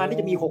ขันธกุมารนี่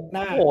จะมี6ห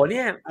น้าโอ้โหเ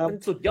นี่ยมัน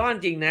สุดยอดจ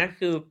ริงนะ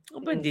คือ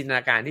เป็นจินตน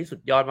าการที่สุ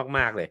ดยอดม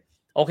ากๆเลย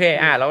โอเค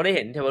เราได้เ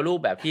ห็นเทวรูป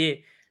แบบที่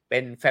เป็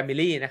นแฟมิ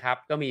ลี่นะครับ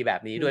ก็มีแบ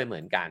บนี้ด้วยเหมื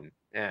อนกัน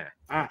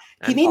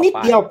ทีนี้นิด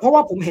เดียวเพราะว่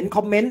าผมเห็นค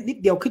อมเมนต์นิด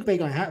เดียวขึ้นไป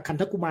หน่อยฮะขัน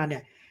ธกุมารเนี่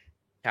ย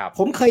ผ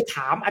มเคยถ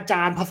ามอาจ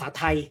ารย์ภาษา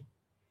ไทย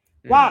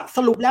ว่าส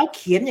รุปแล้วเ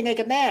ขียนยังไง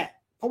กันแน่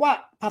เพราะว่า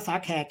ภาษา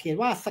แขกเขียน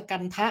ว่าสกั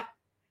นทะ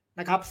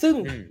นะครับซึ่ง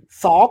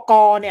สก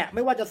เนี่ยไ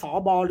ม่ว่าจะส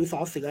บหรือส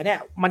เสือเนี่ย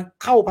มัน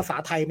เข้าภาษา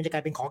ไทยมันจะกล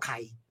ายเป็นขอไข่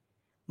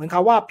เหมือนค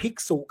ำว่าภิก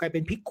ษุกลายเป็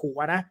นภิกขุ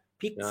นะ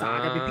ภิกษา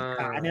กลายเป็นภิก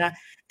ขาเนี่ยนะ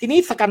ทีนี้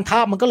สกันทะ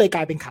มันก็เลยก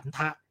ลายเป็นขันท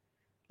ะ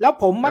แล้ว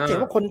ผมมักเห็น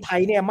ว่าคนไท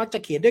ยเนี่ยมักจะ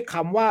เขียนด้วยค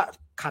ำว่า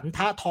ขันท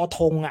ะทอท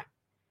ง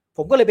ผ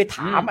มก็เลยไปถ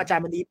ามอาจาร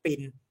ย์มณีปิ่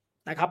น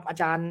นะครับอา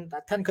จารย์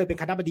ท่านเคยเป็น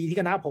คณบดีที่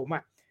คณะผม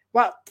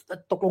ว่า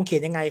ตกลงเขีย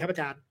นยังไงครับอา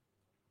จารย์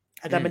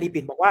มณี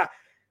ปิ่นบอกว่า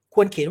ค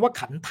วรเขียนว่า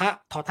ขันทะ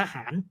ทอทห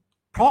าร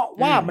เพราะ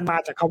ว่ามันมา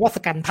จากคำว่าส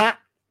กันทะ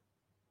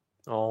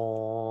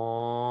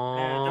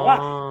แต่ว่า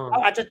เรา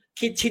อาจจะ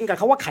คิดชินกับ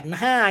คำว่าขัน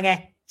ห้าไง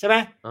ใช่ไหม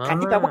ขัน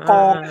ที่แปลว่าก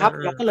องครับ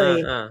เราก็เ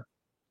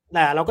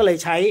ลย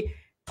ใช้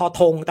ทอ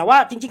ทงแต่ว่า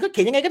จริงๆก็เ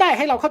ขียนยังไงก็ได้ใ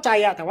ห้เราเข้าใจ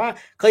แต่ว่า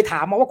เคยถา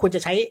มมาว่าควรจ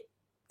ะใช้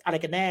อะไร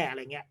กันแน่อะไร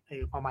เงี้ย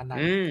ประมาณนั้น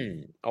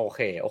โอเค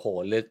โอ้โห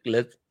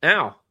ลึก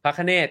พระค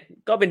เนศ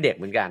ก็เป็นเด็ก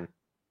เหมือนกัน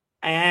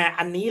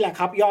อันนี้แหละค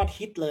รับยอด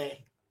ฮิตเลย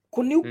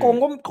คุณนิ้วกลม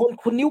ก็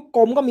คุณนิ้วก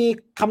ลมก็มี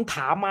คำถ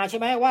ามมาใช่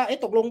ไหมว่า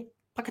ตกลง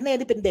พระคเนศ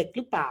นี่เป็นเด็กห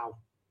รือเปล่า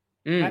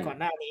ก่อน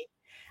หน้านี้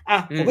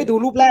ผมไปดู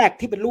รูปแรก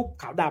ที่เป็นรูป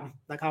ขาวด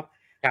ำนะครับ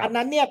อัน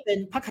นั้นเนี่ยเป็น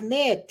พระคเน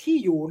ศที่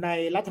อยู่ใน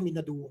รัฐธรรม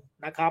นูญ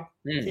นะครับ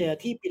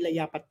ที่ปิลย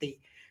าปติ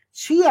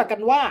เชื่อกั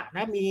นว่าน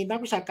ะมีนัก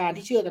วิชาการ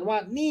ที่เชื่อกันว่า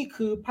นี่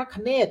คือพระค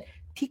เนศ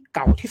ที่เ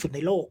ก่าที่สุดใน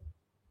โลก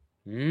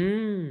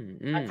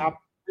นะครับ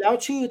แล้ว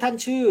ท่าน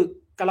ชื่อ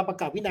กรป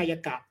กวินาย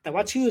กะแต่ว่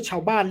าชื่อชา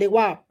วบ้านเรียก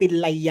ว่าปิ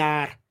ลยา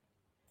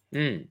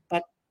แต่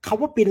ค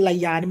ำว่าปิล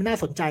ยานี่มันน่า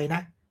สนใจน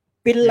ะ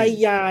ปิล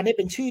ยาเนี่ยเ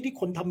ป็นชื่อที่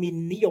คนทมิฬ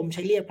นิยมใ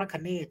ช้เรียกพระค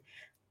เนศ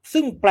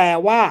ซึ่งแปล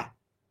ว่า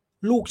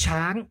ลูก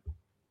ช้าง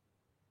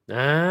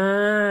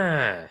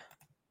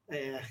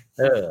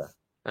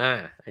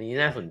อันนี้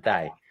น่าสนใจ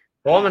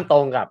เพราะว่ามันตร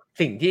งกับ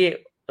สิ่งที่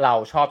เรา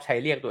ชอบใช้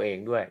เรียกตัวเอง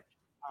ด้วย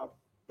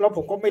แล้วผ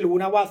มก็ไม่รู้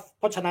นะว่า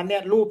เพราะฉะนั้นเนี่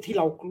ยรูปเ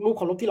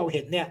คารพที่เราเ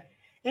ห็นเนี่ย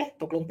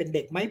ตกลงเป็นเ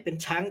ด็กไหมเป็น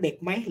ช้างเด็ก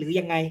ไหมหรือ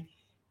ยังไง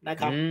นะ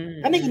ครับ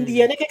ถ้าในอินเดี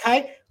ยเนี่ยคล้าย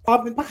ๆความ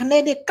เป็นพระคเน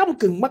ศเนี่ยก้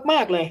ำกึ่งม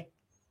ากๆเลย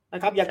น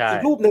ะครับอย่างอี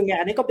กรูปนึงเนี่ย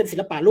อันนี้ก็เป็นศิ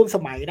ลปะร่วมส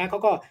มัยนะเขา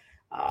ก็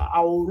เอ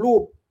ารู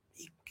ป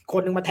อีกค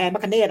นนึงมาแทนพร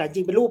ะคเนศจ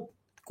ริงเป็นรูป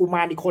กุม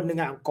ารอีกคนหนึ่ง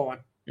กอด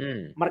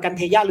มารกันเ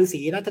ทยะฤา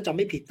ษีนะถ้าจำไ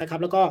ม่ผิดนะครับ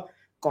แล้วก็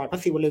กอดพระ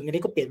ศิวลึงอัน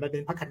นี้ก็เปลี่ยนมาเป็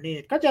นพระคเน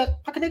ศก็จะ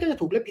พระคเนศก็จะ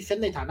ถูกเรปรีเซน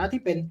ต์ในฐานะ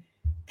ที่เป็น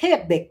เทพ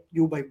เด็กอ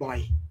ยู่บ่อย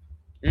ๆ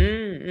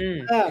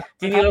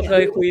จริงๆเราเค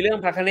ยคุยเรื่อง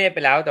พระคเนศไป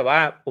แล้วแต่ว่า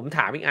ผมถ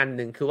ามอีกอันห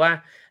นึ่งคือว่า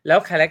แล้ว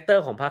คาแรคเตอ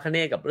ร์ของพระคเน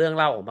ศกับเรื่อง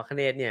เล่าของพระคเ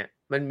นศเนี่ย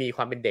มันมีค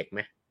วามเป็นเด็กไหม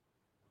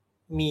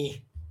มี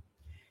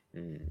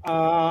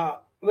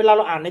เวลาเ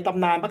ราอ่านในต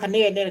ำนานพระคเน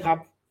ศเนี่ยนะครับ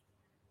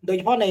โดยเ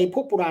ฉพาะในพ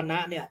วกปุราณะ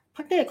เนี่ยพร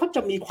ะคเนศเขาจ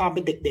ะมีความเป็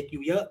นเด็กๆอ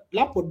ยู่เยอะ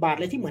รับบทบาทอ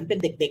ะไรที่เหมือนเป็น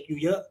เด็กๆอยู่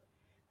เยอะ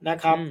นะ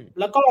ครับ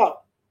แล้วก็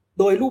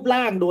โดยรูป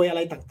ร่างโดยอะไ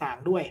รต่าง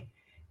ๆด้วย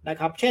นะ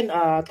ครับเช่น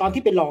ตอน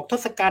ที่ไปหลอกท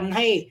ศกัณฐ์ใ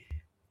ห้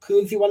คื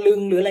นศิวลึง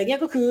หรืออะไรเงี้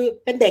ยก็คือ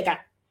เป็นเด็ก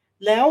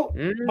แล้ว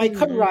ไมเ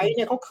คิลไรท์เ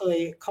นี่ยเขาเค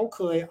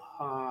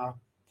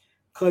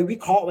ยวิ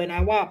เคราะห์ไว้นะ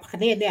ว่าพระค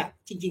เนศเนี่ย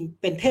จริง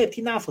ๆเป็นเทพ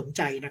ที่น่าสนใ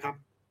จนะครับ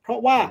เพราะ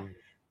ว่า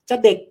จะ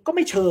เด็กก็ไ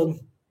ม่เชิง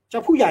จะ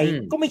ผู้ใหญ่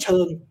ก็ไม่เชิ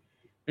ง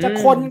จะ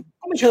คน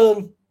ก็ไม่เชิง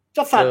จ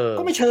ะสัตว์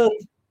ก็ไม่เชิง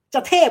จ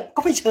ะเทพ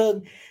ก็ไม่เชิง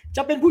จ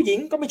ะเป็นผู้หญิง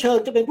ก็ไม่เชิง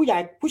จะเป็นผู้ใหญ่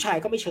ผู้ชาย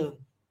ก็ไม่เชิง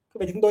ก็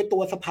ไปถึงโดยตั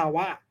วสภาว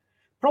ะ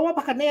เพราะว่าพ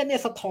ระคเนศเนี่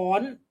ยสะท้อน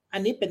อั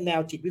นนี้เป็นแน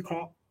วจิตวิเคร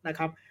าะห์นะค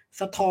รับ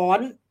สะท้อน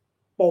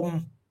ปม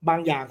บาง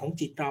อย่างของ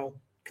จิตเรา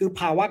คือ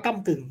ภาวะก้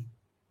ำกึ่ง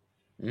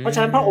เพราะฉ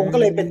ะนั้นพระองค์ก็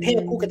เลยเป็นเท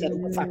พผู้กำจัดอุ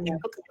ปสรรคเนี่ย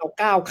ก็คือเรา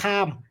ก้าวข้า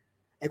ม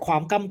ไอ้ควา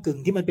มก้ำกึ่ง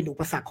ที่มันเป็นอุ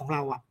ปสรรคของเร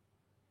า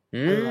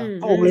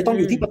พระองค์เลยต้อง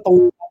อยู่ที่ประตู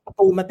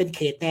มันเป็นเข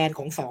ตแดนข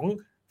องส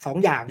อง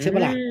อย่างใช่ไหม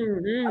ล่ะ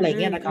อะไร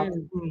เงี้ยนะครับ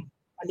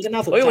อันนี้ก็น่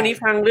าสนใจวันนี้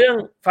ฟังเรื่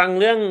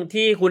อง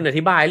ที่คุณอ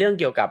ธิบายเรื่อง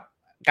เกี่ยวกับ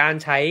การ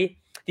ใช้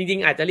จริง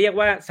ๆอาจจะเรียก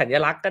ว่าสัญ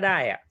ลักษณ์ก็ได้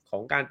ขอ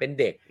งการเป็น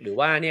เด็กหรือ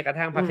ว่าเนี่ยกระ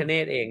ทั่งพระคเน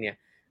ศเองเนี่ย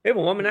ผ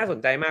มว่ามันน่าสน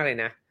ใจมากเลย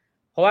นะ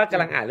เพราะว่าก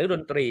ำลังอ่านเรื่องด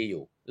นตรีอ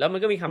ยู่แล้วมัน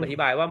ก็มีคำอธิ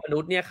บายว่ามนุ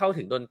ษย์เนี่ยเข้า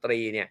ถึงดนตรี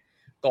เนี่ย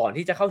ก่อน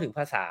ที่จะเข้าถึงภ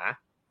าษา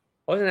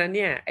เพราะฉะนั้นเ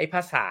นี่ยไอ้ภ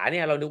าษาเ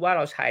นี่ยเรานึกว่าเ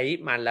ราใช้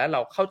มันแล้วเร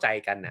าเข้าใจ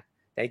กันน่ะ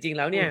แต่จริงๆแ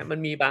ล้วเนี่ยมัน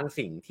มีบาง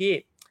สิ่งที่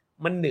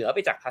มันเหนือไป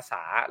จากภาษ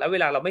าแล้วเว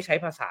ลาเราไม่ใช้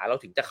ภาษาเรา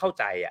ถึงจะเข้า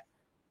ใจ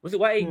รู้สึก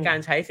ว่าไอ้การ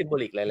ใช้ซิมโบ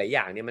ลิกหลายๆอ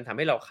ย่างเนี่ยมันทำใ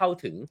ห้เราเข้า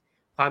ถึง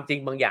ความจริง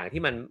บางอย่าง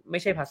ที่มันไม่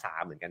ใช่ภาษา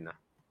เหมือนกันเนาะ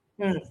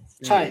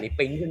ใช่นี่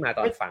ปิ๊งขึ้นมาต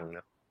อนฟังน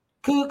ะ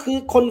คือ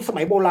คนส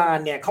มัยโบราณ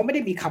เนี่ยเขาไม่ไ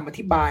ด้มีคำอ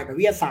ธิบายแบบ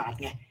วิทยาศาสตร์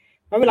ไง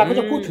เวลาเขา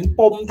จะพูดถึง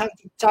ปมทาง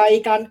จิตใจ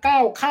การก้า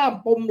วข้าม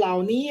ปมเหล่า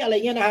นี้อะไรเ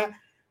งี้ยนะฮะ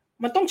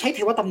มันต้องใช้เท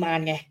วตำนาน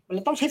ไงมัน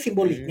ต้องใช้ซิมโบ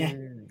ลิกไง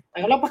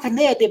แล้วพระคเ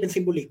นศเนี่ยเป็น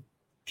ซิมโบลิก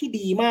ที่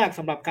ดีมากส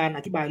ำหรับการอ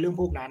ธิบายเรื่อง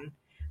พวกนั้น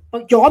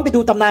ย้อนไปดู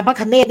ตำนานพระ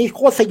คเนศนี่โ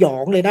คตรสยอ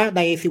งเลยนะใ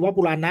นศิว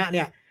ปุราณะเ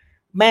นี่ย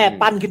แม่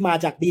ปั้นขึ้นมา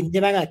จากดินใ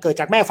ช่ไหมเกิด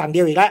จากแม่ฝั่งเดี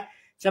ยวอีกแล้ว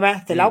ใช่ไหม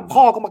เสร็จแล้ว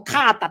พ่อก็มา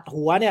ฆ่าตัด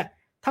หัวเนี่ย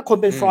ถ้าคน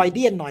เป็นฟรอยเ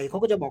ดียนหน่อยเขา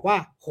ก็จะบอกว่า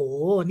โห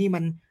นี่มั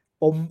น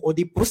ปมโอ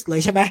ดิปุสเล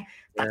ยใช่ไหม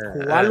ตัด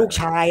หัวลูก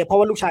ชายเพราะ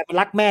ว่าลูกชายมัน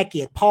รักแม่เก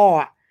ลียดพ่อ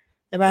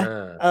ใช่ไหม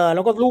แ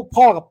ล้วก็ลูก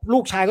พ่อกับลู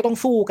กชายก็ต้อง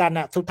สู้กัน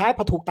สุดท้ายพ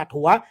อถูกตัด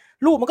หัว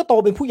ลูกมันก็โต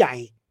เป็นผู้ใหญ่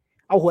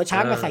เอาหัวช้า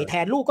งมาใส่แท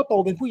นลูกก็โต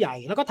เป็นผู้ใหญ่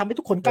แล้วก็ทำให้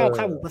ทุกคนก้าว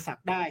ข้ามอุปสร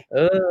รคได้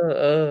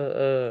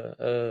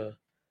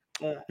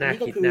อันนี้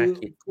ก็คือ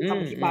ค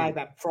ำอธิบายแ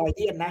บบฟรอยเ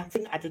ดียนนะซึ่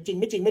งอาจจะจริง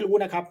ไม่จริงไม่รู้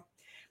นะครับ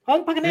เพราะ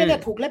พระคเนศเนี่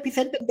ยถูกเรปรีเซ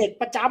นต์เป็นเด็ก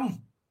ประจ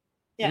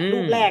ำเนี่ยรู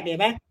ปแรกเนี่ย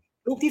ไหม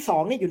รูปที่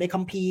2เนี่ยอยู่ในคั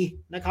มภีร์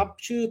นะครับ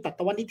ชื่อตัตต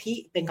วนิธิ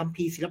เป็นคัม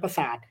ภีร์ศิลปศ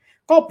าสตร์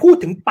ก็พูด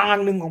ถึงปาง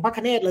หนึ่งของพระค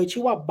เนศเลย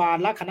ชื่อว่าบา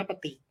ลคณป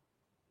ติ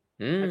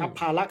นะครับ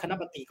ภาลคณ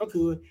ปติก็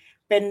คือ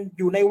เป็นอ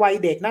ยู่ในวัย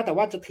เด็กนะแต่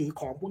ว่าจะถือ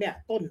ของพวกเนี้ย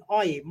ต้นอ้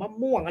อยมะ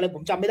ม่วงอะไรผ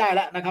มจำไม่ได้แ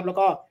ล้วนะครับแล้ว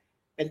ก็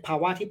เป็นภา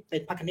วะที่เป็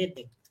นพระคเนศเ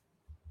ด็ก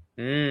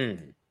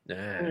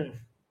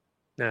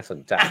น่าสน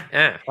ใจ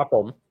ครับผ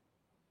ม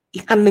อี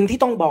กอันหนึ่งที่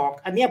ต้องบอก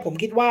อันเนี้ยผม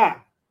คิดว่า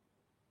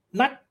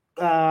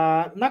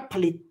นักผ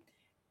ลิต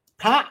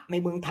พระใน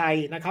เมืองไทย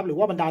นะครับหรือ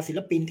ว่าบรรดาศิล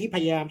ปินที่พ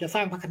ยายามจะส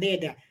ร้างพระคเนศ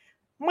เนี่ย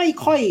ไม่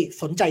ค่อย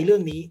สนใจเรื่อ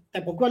งนี้แต่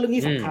ผมว่าเรื่อง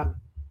นี้สำคัญ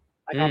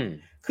นะครับ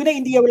คือใน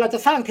อินเดียเวลาจะ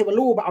สร้างเทว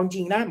รูปเอาจ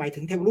ริงนะหมายถึ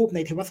งเทวรูปใน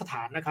เทวสถ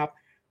านนะครับ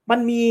มัน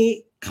มี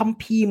คัม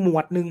ภีร์หมว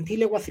ดหนึ่งที่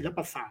เรียกว่าศิลป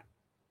ศาสตร์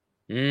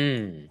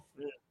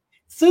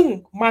ซึ่ง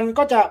มัน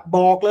ก็จะบ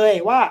อกเลย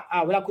ว่า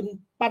เวลาคุณ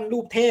ปั้นรู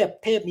ปเท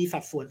พมีสั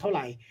ดส่วนเท่าไห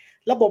ร่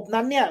ระบบ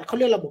นั้นเนี่ยเขา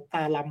เรียกระบบต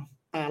าละ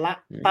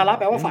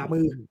แปลว่าฝ่า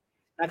มือ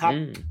นะครับ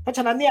เพราะฉ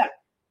ะนั้นเนี่ย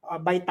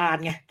ใบตาล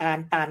ไง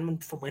ตาลมัน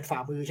เหมือนฝ่า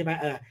มือใช่ไหม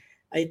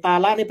ไอตา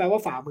ละนี่แปลว่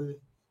าฝ่ามือ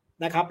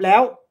นะครับแล้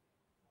ว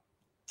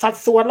สัด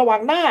ส่วนระหว่า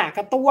งหน้า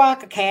กับตัว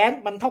กับแขน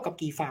มันเท่ากับ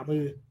กี่ฝ่ามื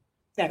อ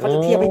แต่เขาจะ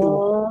เทียบให้ดู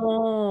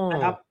นะ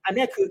ครับอัน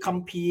นี้คือคัม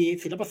ภีร์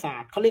ศิลปศา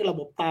สตร์เขาเรียกระ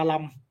บบตาล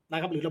ำน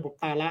ะครับหรือระบบ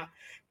ตาละ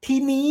ที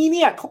นี้เ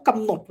นี่ยเขาก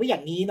ำหนดไว้อย่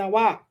างนี้นะ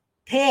ว่า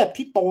เทพ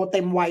ที่โตเ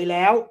ต็มวัยแ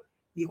ล้ว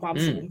มีความ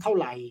สูงเท่า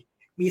ไหร่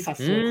มีสัด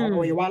ส่วนของอ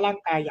วัยวะร่าง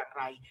กายอย่าง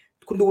ไร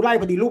คุณดูไล่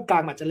พอดีรูปกลา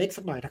งมันจะเล็ก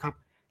สักหน่อยนะครับ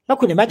แล้ว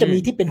คุณเห็นไหมจะมี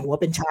ที่เป็นหัว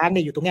เป็นช้างเ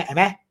นี่ยอยู่ตรงเนี้ยเห็นไ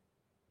หม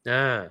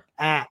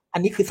อั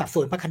นนี้คือสัดส่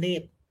วนพระคเน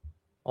ศ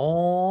โอ้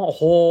โ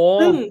ห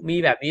มี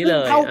แบบนี้เล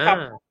ย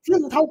ซึ่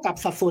งเท่ากับ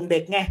สัดส่วนเด็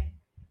กไง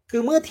คื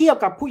อเมื่อเทียบ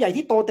กับผู้ใหญ่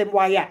ที่โตเต็ม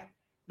วัย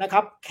นะครั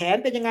บแขน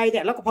เป็นยังไงเ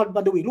นี่ยแล้วก็พอม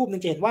าดูอีกรูปนึ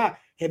งจะเห็นว่า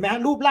เห็นไหมฮะ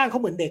รูปร่างเขา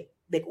เหมือนเ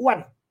ด็กอ้วน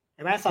เ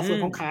ห็นไหมสัดส่วน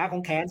ของขาขอ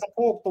งแขนสะโพ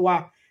กตัว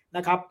น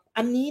ะครับ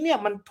อันนี้เนี่ย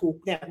มันถูก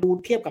เนี่ยดู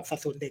เทียบกับสัด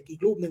ส่วนเด็กอีก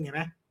รูปนึงเห็นไห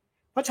ม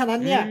เพราะฉะนั้น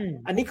เนี่ย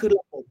อันนี้คือร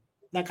ะบบ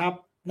นะครับ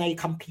ใน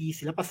คัมภีร์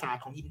ศิลปศาสต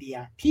ร์ของอินเดีย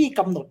ที่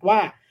กำหนดว่า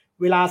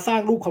เวลาสร้า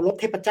งรูปเคารพ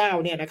เทพเจ้า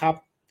เนี่ยนะครับ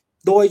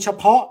โดยเฉ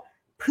พาะ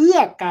เพื่อ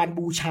การ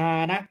บูชา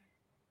นะ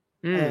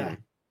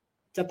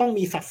จะต้อง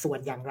มีสัดส่วน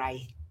อย่างไร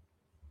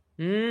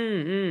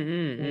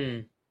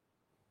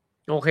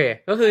โอเค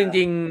ก็คือจ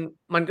ริง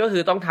ๆมันก็คื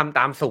อต้องทำต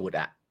ามสูตร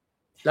อะ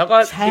แล้วก็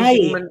จ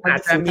ริงๆมันอา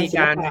จจะมี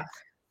การ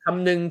ค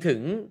ำนึง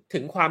ถึ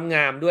งความง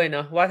ามด้วยเน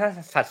าะว่าถ้า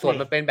สัดส่วน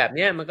มันเป็นแบบเ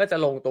นี้ยมันก็จะ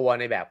ลงตัว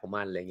ในแบบของ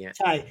มันอะไรเงี้ย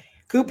ใช่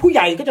คือผู้ให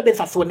ญ่ก็จะเป็น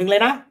สัดส่วนหนึ่งเล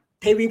ยนะ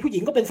เทวีผู้หญิ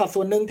งก็เป็นสัดส่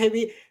วนหนึ่งเ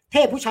ท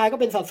พผู้ชายก็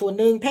เป็นสัดส่วน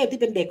หนึ่งเทพที่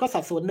เป็นเด็กก็สั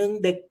ดส่วนหนึ่ง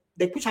เ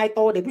ด็กผู้ชายโต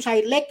เด็กผู้ชาย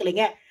เล็กอะไร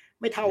เงี้ย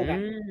ไม่เท่ากัน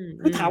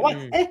คือถามว่า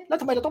เอ๊ะแล้ว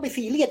ทำไมเราต้องไป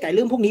ซีเรียสกับเ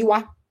รื่องพวกนี้วะ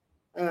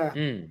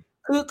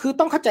คือ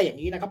ต้องเข้าใจอย่า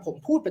งนี้นะครับผม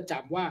พูดประจ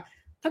ำว่า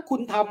ถ้าคุณ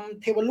ท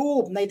ำเทวรู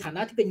ปในฐาน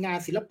ะที่เป็นงาน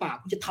ศิลปะ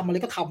คุณจะทำอะไร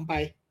ก็ทำไป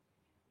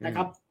นะค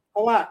รับเพร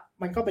าะว่า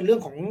มันก็เป็นเรื่อ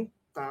งของ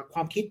คว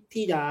ามคิด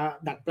ที่จะ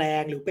ดัดแปล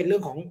งหรือเป็นเรื่อ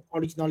งของ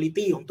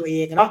originality ของตัวเอ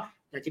งเนาะ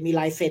อยากจะมี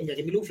ลายเซ็นอยาก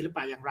จะมีรูปศิลป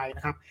ะอย่างไรน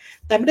ะครับ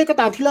แต่ไม่ได้ก็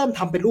ตามที่เริ่ม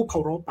ทำเป็นรูปเคา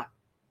รพอ่ะ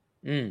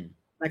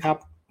นะครับ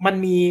มั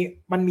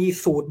นมี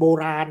สูตรโบ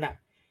ราณอ่ะ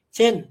เ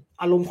ช่น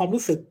อารมณ์ความ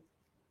รู้สึก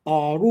ต่อ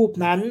รูป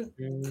นั้น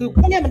คือพ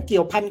วกนี้มันเกี่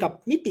ยวพันกับ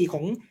มิติข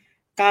อง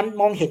การ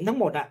มองเห็นทั้ง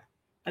หมดอ่ะ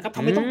นะครับท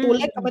ำไมต้องตัว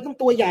เล็กทำไมต้อง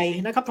ตัวใหญ่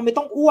นะครับทำไม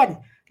ต้องอ้วน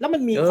แล้วมั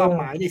นมีความ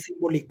หมายในซิม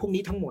โบลิกพวก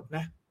นี้ทั้งหมดน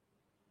ะ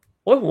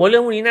โอ้ยผมว่าเรื่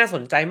องพวกนี้น่าส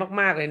นใจ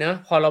มากๆเลยเนอะ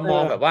พอเรามอ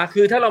งแบบว่า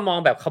คือถ้าเรามอง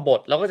แบบขบถ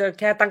เราก็จะ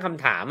แค่ตั้งค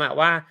ำถามอะ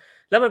ว่า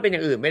แล้วมันเป็นอย่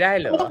างอื่นไม่ได้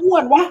เหรอมันต้องอ้ว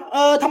นวะ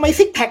ทำไม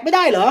ซิกแพคไม่ไ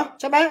ด้เหรอ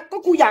ใช่ไหมก็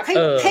กูอยากให้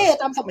เท่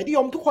ตามสมัยนิย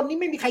มทุกคนนี่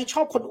ไม่มีใครช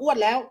อบคนอ้วน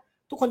แล้ว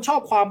ทุกคนชอบ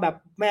ความแบบ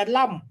แมน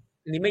ล่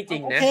ำอันนี้ไม่จริ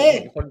งนะ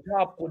คนช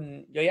อบคุณ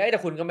เยอะๆแ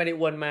ต่คุณก็ไม่ได้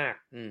อ้วนมาก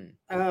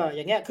อ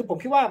ย่างเงี้ยคือผม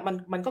คิดว่า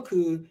มันก็คื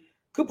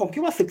อผมคิ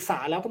ดว่าศึกษา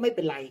แล้วก็ไม่เ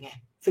ป็นไรไง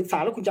ศึกษา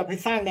แล้วคุณจะไป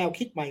สร้างแนว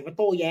คิดใหม่มาโ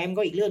ต้แย้ง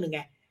ก็อีกเรื่องนึงไ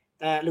ง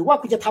แต่หรือว่า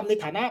คุณจะทำใน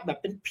ฐานะแบบ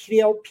เป็นเพี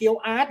ยว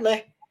อาร์ตเลย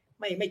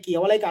ไม่เกี่ย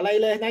วอะไรกับอะไร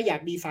เลยนะอยา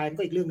กดีไซน์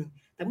ก็อีกเรื่องนึง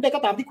แต่เมื่อใด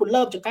ก็ตามที่คุณเ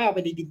ริ่มจะก้าวไป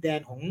ในดินแดน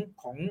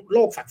ของโล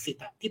กศักดิ์สิท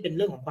ธิ์ที่เป็นเ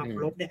รื่องของความเค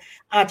ารพเนี่ย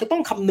อาจจะต้อ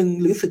งคำนึง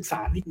หรือศึกษา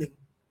นิดนึง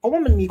เพราะว่า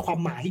มันมีความ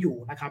หมายอยู่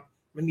นะครับ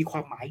มันมีคว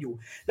ามหมายอยู่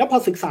แล้วพอ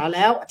ศึกษาแ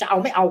ล้วจะเอา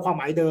ไม่เอาความ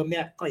หมายเดิมเ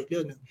นี่ยก็อีกเรื่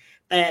องนึง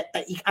แต่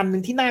อีกอันนึ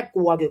งที่น่าก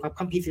ลัวเกี่ยวกับ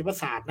คัมภีร์ศิลป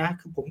ศาสตร์นะ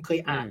คือผมเคย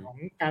อ่านของ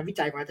การวิ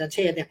จัยของอาจารย์เช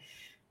ษฐ์เนี่ย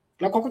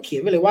แล้วเขาก็เขีย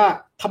นไว้เลยว่า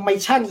ทำไม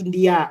ช่างอินเ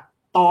ดีย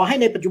ต่อให้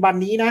ในปัจจุบัน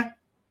นี้นะ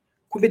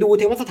คุณไปดู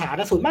เทวสถาน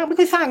นะส่วนมากไม่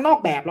ค่อยสร้างนอก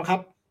แบบหรอกครั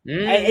บ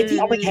ไอ้ที่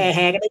เอาไปแ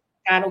ห่กันใน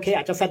การโอเค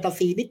อาจจะแฟนตา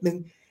ซีนิดนึง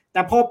แ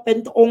ต่พอเป็น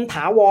องค์ถ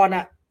าวร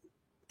อ่ะ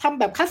ทำ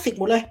แบบคลาสสิก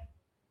หมดเลย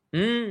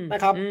น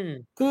ะครับ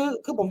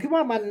คือผมคิดว่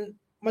า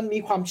มันมี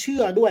ความเชื่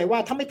อด้วยว่า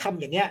ถ้าไม่ทำ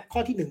อย่างเงี้ยข้อ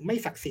ที่หนึ่งไม่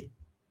ศักดิ์สิทธิ์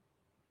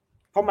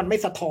เพราะมันไม่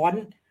สะท้อน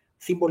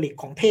ซิมโบลิก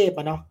ของเทพ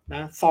อะเนาะน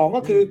ะสอง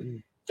ก็คือ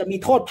จะมี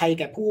โทษภัย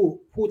แก่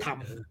ผู้ทำ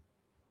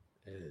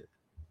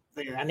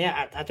อันเนี้ย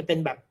อาจจะเป็น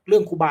แบบเรื่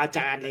องครูบาอาจ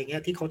ารย์อะไรเงี้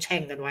ยที่เขาแช่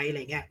งกันไว้อะไร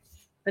เงี้ย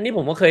อันนี้ผ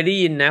มก็เคยได้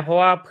ยินนะเพราะ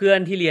ว่าเพื่อน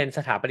ที่เรียนส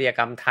ถาปัตยก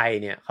รรมไทย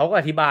เนี่ยเขาก็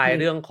อธิบาย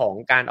เรื่องของ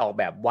การออก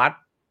แบบวัด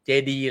เจ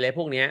ดีย์อะไรพ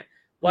วกเนี้ย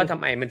ว่าทำ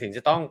ไมมันถึงจ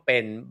ะต้องเป็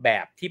นแบ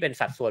บที่เป็น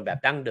สัดส่วนแบบ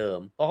ดั้งเดิม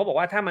เพราะเขาบอก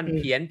ว่าถ้ามันเ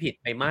พี้ยนผิด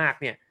ไปมาก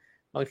เนี่ย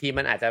บางที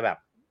มันอาจจะแบบ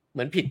เห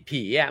มือนผิด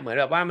ผีอ่ะเหมือน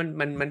แบบว่า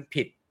มัน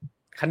ผิด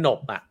ขน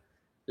บอ่ะ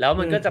แล้ว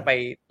มันก็จะไป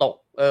ตก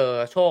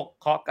โชค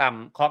เคราะห์กร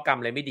รม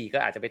อะไรไม่ดีก็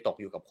อาจจะไปตก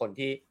อยู่กับคน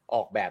ที่อ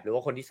อกแบบหรือว่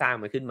าคนที่สร้าง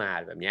มันขึ้นมา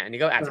แบบนี้อันนี้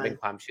ก็อาจจะเป็น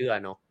ความเชื่อ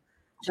เนาะ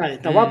ใช่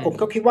แต่ว่าผม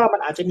ก็คิดว่ามั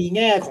นอาจจะมีแ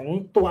ง่ของ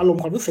ตัวอารม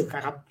ณ์ความรู้สึก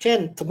ครับเช่น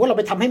สมมติเรา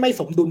ไปทำให้ไม่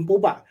สมดุลปุ๊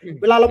บอ่ะ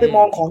เวลาเราไปม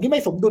องของที่ไ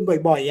ม่สมดุล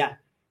บ่อยๆอ่ะ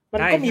มั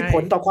นก็มีผ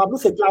ลต่อความ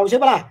รู้สึกเราใช่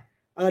ปะล่ะ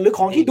หรือข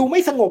องที่ดูไ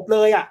ม่สงบเล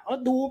ยอ่ะ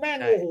ดูแม่ง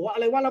โอ้โหอะ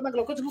ไรว่าแล้วเ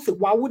ราก็จะรู้สึก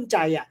ว้าวุ่นใจ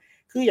อ่ะ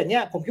คืออย่างเงี้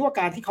ยผมคิดว่า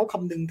การที่เขาค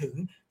ำนึงถึง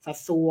สัด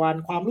ส่วน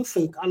ความรู้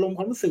สึกอารมณ์ค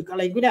วามรู้สึกอะไ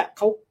รพวกเนี้ยเ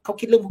ขา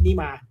คิดเรื่องพวกนี้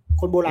มา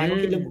คนโบราณเขา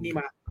คิดเรื่องพวกนี้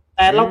มาแ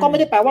ต่เราก็ไม่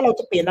ได้แปลว่าเรา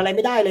จะเปลี่ยนอะไรไ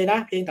ม่ได้เลยนะ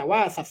เพียงแต่ว่า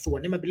สัดส่วน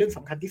นี่มันเป็นเรื่องส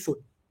ำคัญที่สุด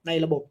ใน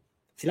ระบบ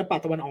ศิลปะ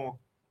ตะวันออก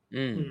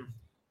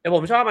แต่ผ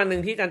มชอบอันนึ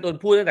งที่อาจารย์ตูน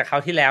พูดตั้งแต่ครา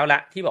วที่แล้วละ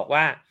ที่บอก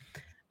ว่า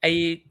ไอ้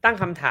ตั้ง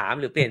คำถาม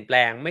หรือเปลี่ยนแปล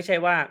งไม่ใช่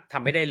ว่าท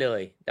ำไม่ได้เล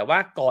ยแต่ว่า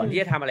ก่อนที่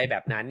จะทำอะไรแบ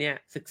บนั้นเนี่ย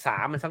ศึกษา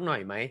มันสักหน่อ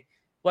ยไหม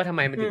ว่าทำไ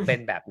มมันถึงเป็น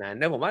แบบนั้น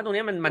แล้วผมว่าตรง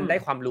นี้มันได้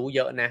ความรู้เ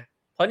ยอะนะ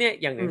เพราะเนี่ย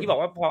อย่างที่บอก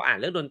ว่าพออ่าน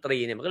เรื่องดนตรี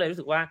เนี่ยมันก็เลยรู้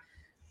สึกว่า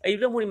ไอ้เ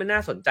รื่องพวกนี้มันน่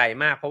าสนใจ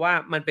มากเพราะว่า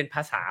มันเป็นภ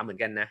าษาเหมือน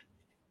กันนะ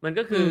มัน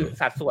ก็คือ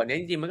สัดส่วนนี้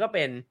จริงๆมันก็เ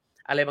ป็น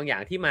อะไรบางอย่า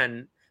งที่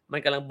มัน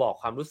กำลังบอก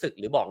ความรู้สึก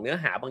หรือบอกเนื้อ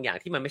หาบางอย่าง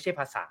ที่มันไม่ใช่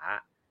ภาษา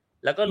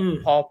แล้วก็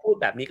พอพูด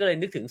แบบนี้ก็เลย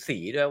นึกถึงสี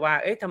ด้วยว่า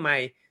เอ๊ะทำไม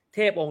เท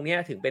พองค์นี้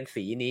ถึงเป็น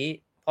สีนี้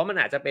เพราะมัน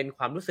อาจจะเป็นค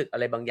วามรู้สึกอะ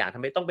ไรบางอย่างทำ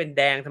ไมต้องเป็นแ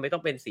ดงทำไมต้อ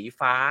งเป็นสี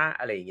ฟ้า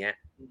อะไรอย่างเงี้ย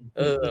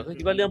ก็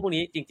คิดว่าเรื่องพวก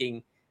นี้จริง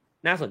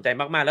ๆน่าสนใจ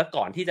มากๆแล้ว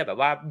ก่อนที่จะแบบ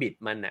ว่าบิด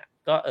มันน่ะ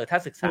ก็ถ้า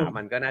ศึกษา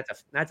มันก็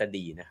น่าจะ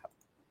ดีนะครับ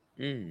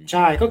ใ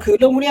ช่ก็คือ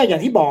เรื่องพวกนี้อย่า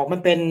งที่บอกมั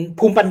นเป็น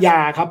ภูมิปัญญา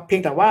ครับเพีย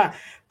งแต่ว่า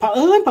เผ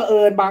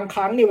อิญบางค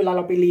รั้งเนี่ยเวลาเ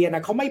ราไปเรียนน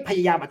ะเขาไม่พย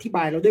ายามอธิบ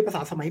ายเราด้วยภาษ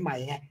าสมัยใหม่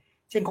ไง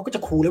เช่นเขาก็จะ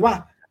ขู่เลยว่า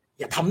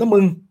อย่าทำนะมึ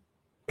ง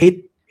ผิด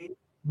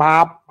บา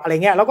ปอะไร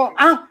เงี้ยแล้วก็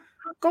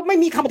ก็ไม่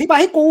มีคำอธิบาย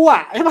ให้กูอ่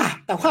ะใช่ป่ะ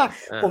แต่ว่า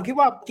ผมคิด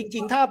ว่าจ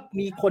ริงๆถ้า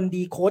มีคน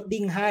ดีโคด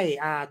ดิ้งให้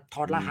ถ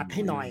อดรหัสใ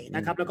ห้หน่อยน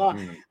ะครับแล้วก็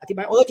อธิบ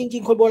ายจริ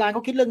งๆคนโบราณเข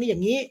าคิดเรื่องนี้อย่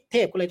างนี้เท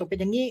พก็เลยต้องเป็น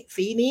อย่างนี้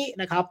สีนี้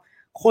นะครับ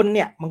คนเ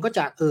นี่ยมันก็จ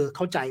ะเ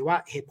ข้าใจว่า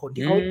เหตุผล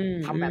ที่เขา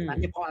ทำแบบนั้น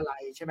เนี่ยเพราะอะไร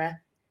ใช่ไหม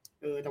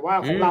แต่ว่า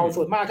ของเรา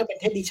ส่วนมากถ้าเป็น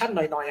เทดิชั่นห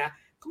น่อย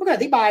ๆ เขาไม่ได้อ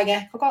ธิบายไง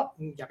เขาก็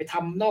อย่าไปท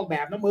ำนอกแบ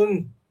บนะมึง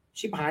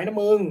ชิบหายนะ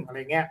มึงอะไร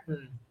เงี้ย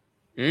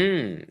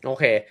โอ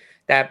เค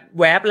แต่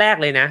แวบแรก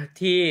เลยนะ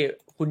ที่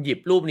คุณหยิบ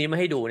รูปนี้มา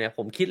ให้ดูเนี่ยผ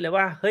มคิดเลย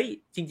ว่าเฮ้ย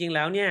จริงๆแ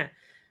ล้วเนี่ย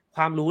ค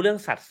วามรู้เรื่อง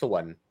สัดส่ว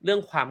นเรื่อ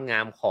งความงา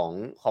มข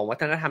องวั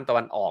ฒนธรรมตะ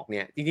วันออกเ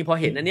นี่ยจริงๆพอ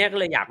เห็นอันเนี้ยก็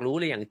เลยอยากรู้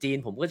เลยอย่างจีน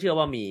ผมก็เชื่อ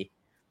ว่ามี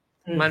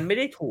มันไม่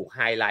ได้ถูกไฮ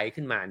ไลท์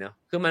ขึ้นมาเนอะ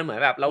คือมันเหมือน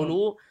แบบเรา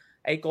รู้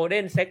ไอ้โกลเด้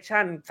นเซกชั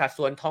นสัด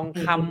ส่วนทอง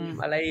ค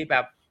ำอะไรแบ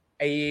บ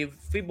ไอ้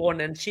ฟิโบ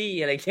นัชชี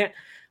อะไรเงี้ย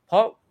เพรา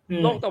ะ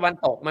โลกตะวัน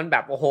ตกมันแบ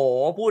บโอ้โห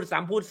พูดซ้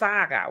ำพูดซา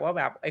กอะว่า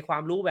แบบไอ้ควา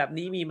มรู้แบบ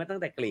นี้มีมาตั้ง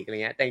แต่กรีกอะไร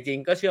เงี้ยแต่จริง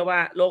ๆก็เชื่อว่า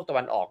โลกตะ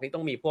วันออกนี่ต้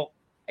องมีพวก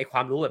ไอ้คว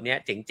ามรู้แบบเนี้ย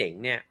เจ๋ง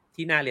ๆเนี่ย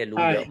ที่น่าเรียน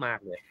รู้เยอะมาก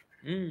เลย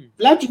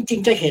แล้วจริง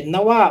ๆจะเห็นน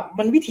ะว่า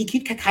มันวิธีคิ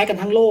ดคล้ายๆกัน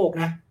ทั้งโลก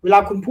นะเวลา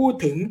คุณพูด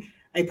ถึง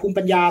ไอ้ภูมิ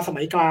ปัญญาส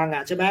มัยกลางอ่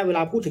ะใช่ไหมเวล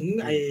าพูดถึง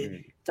ไอ้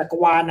จักร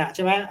วาลอ่ะใ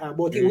ช่ไหมโบ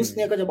ทิอุสเ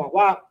นี่ยก็จะบอก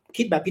ว่า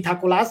คิดแบบพีทา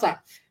โกรัสอ่ะ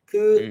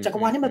คือจักร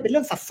วาลนี่มันเป็นเ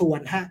รื่องสัดส่ว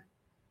นฮะ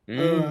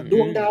ด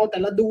วงดาวแต่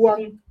ละดวง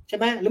ใช่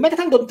ไหมหรือแม้กระ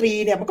ทั่งดนตรี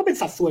เนี่ยมันก็เป็น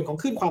สัดส่วนของ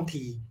คลื่นความ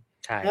ถี่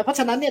เพราะฉ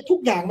ะนั้นเนี่ยทุก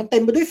อย่างมันเต็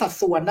มไปด้วยสัด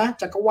ส่วนนะ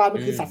จักรวาลมั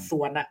นคือสัดส่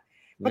วนอ่ะ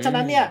เพราะฉะ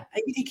นั้นเนี่ยไอ้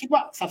วิธีคิดว่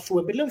าสัดส่ว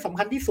นเป็นเรื่องสำ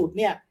คัญที่สุด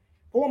เนี่ย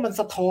เพราะว่ามัน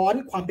สะท้อน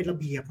ความเป็นระ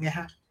เบียบไง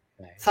ฮะ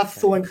สัด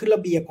ส่วนคือร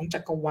ะเบียบของจั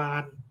กรวา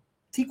ล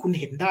ที่คุณ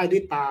เห็นได้ด้ว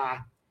ยตา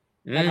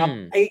นะครับ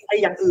ไอ้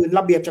อย่างอื่น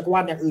ระเบียบจักรวา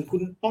ลอย่างอื่นคุ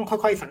ณต้องค่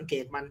อยๆสังเก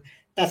ตมัน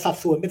แต่สัด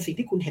ส่วนเป็นสิ่ง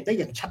ที่คุณเห็นได้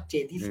อย่างชัดเจ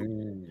นที่สุด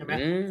ใช่ไหม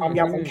ความย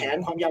าวของแขน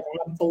ความยาวของ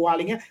ลำตัวอะไ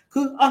รเงี้ยคื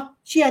อ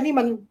เชื่อนี่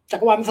มันจั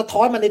กรวาลมันสะท้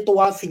อนมาในตัว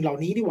สิ่งเหล่า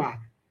นี้ดีกว่า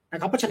นะ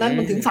ครับเพราะฉะนั้น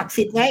มันถึงศักดิ์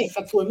สิทธิ์ไง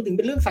สัดส่วนมันถึงเ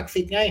ป็นเรื่องศักดิ์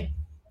สิทธิ์ไง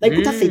ในพุ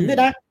ทธศิลป์ด้วย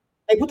นะ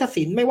ในพุทธ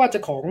ศิลป์ไม่ว่าจะ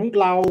ของ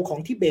เราของ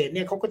ทิเบตเ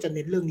นี่ยเขาก็จะเ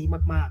น้นเรื่องนี้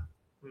มาก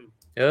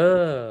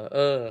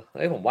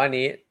ๆผมว่าอั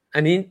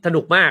นนี้ส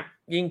นุกมาก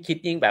ยิ่งคิด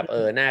ยิ่งแบบ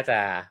น่าจะ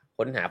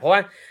ค้นหาเพราะว่า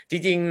จ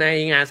ริงๆใน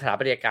งานสถา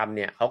ปัตยกรรมเ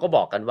นี่ยเขาก็บ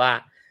อกกันว่า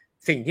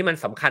สิ่งที่มัน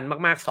สำคัญ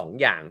มากๆ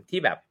2อย่างที่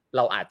แบบเ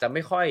ราอาจจะไ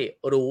ม่ค่อย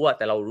รู้แ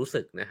ต่เรารู้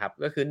สึกนะครับ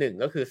ก็คือ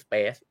1ก็คือ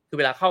space คือ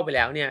เวลาเข้าไปแ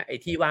ล้วเนี่ยไอ้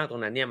ที่ว่างตร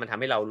งนั้นเนี่ยมันทำ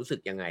ให้เรารู้สึก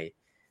ยังไง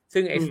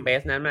ซึ่งไอ้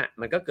space นั้น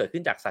มันก็เกิดขึ้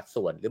นจากสัด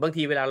ส่วนหรือบาง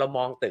ทีเวลาเราม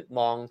องตึก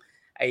มอง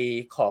ไอ้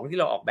ของที่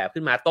เราออกแบบ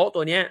ขึ้นมาโต๊ะ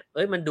ตัวเนี้ย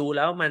มันดูแ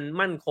ล้วมัน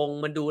มั่นคง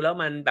มันดูแล้ว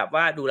มันแบบ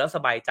ว่าดูแล้วส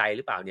บายใจห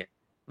รือเปล่าเนี่ย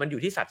มันอ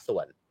ยู่ที่สัดส่ว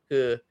นคื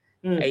อ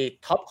ไอ้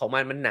ท็อปของมั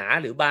นหนา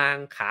หรือบาง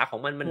ขาของ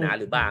มันหนา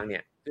หรือบางเนี่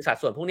ยคือสัด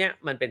ส่วนพวกเนี้ย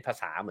มันเป็นภา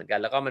ษาเหมือนกัน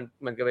แล้วก็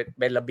มันก็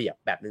เป็นระเบียบ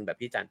แบบนึงแบบ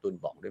ที่อาจารย์ตุล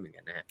บอกด้วยเหมือน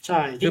กันนะฮะใ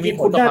ช่คือมี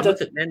ผลต่อความ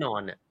รู้สึกแน่นอ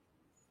นน่ะ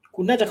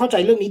คุณน่าจะเข้าใจ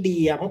เรื่องนี้ดี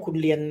เพราะคุณ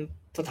เรียน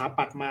สถา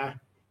ปัตย์มา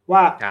ว่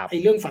าไอ้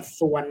เรื่องสัด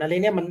ส่วนอะไร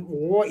เนี่ยมัน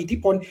อิทธิ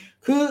พล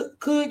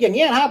คืออย่างเ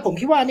งี้ยครับผม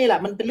คิดว่านี่แหละ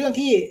มันเป็นเรื่อง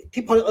ที่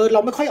พอเร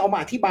าไม่ค่อยเอามา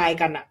อธิบาย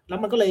กันอ่ะแล้ว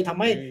มันก็เลยทำ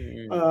ให้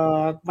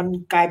มัน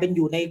กลายเป็นอ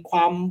ยู่ในคว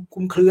ามค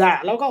ลุมเครือ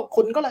แล้วก็ค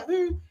นก็เลย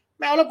ไ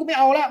ม่เอาแล้วกูไม่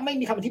เอาแล้วไม่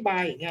มีคำอธิบา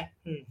ยอย่างเงี้ย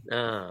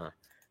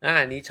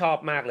อันนี้ชอบ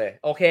มากเลย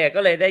โอเคก็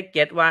เลยได้เ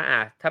ก็ตว่า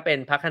ถ้าเป็น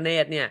พระคเน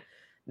ศเนี่ย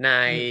ใน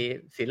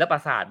ศิลป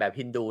ศาสตร์แบบ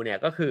ฮินดูเนี่ย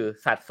ก็คือ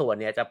สัดส่วน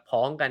เนี่ยจะพ้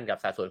องกันกับ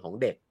สัดส่วนของ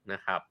เด็กน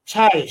ะครับใ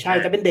ช่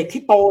จะเป็นเด็ก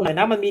ที่โตหน่อย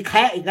นะมันมีแ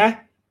ค่อีกนะ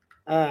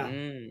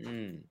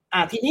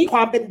ทีนี้คว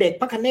ามเป็นเด็ก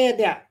พระคเนศ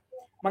เนี่ย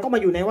มันก็มา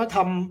อยู่ในว่าท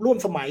ำร่วม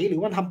สมัยหรื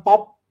อว่าทำป๊อ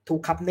ปถู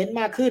กขับเน้น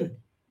มากขึ้น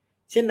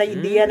เช่นในอิ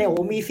นเดียเนี่ย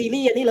มีซี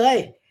รีส์อันนี้เลย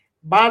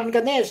บานก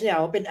เนชเนี่ย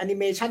เป็นแอนิ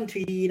เมชัน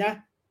 3D นะ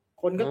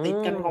คนก็ติด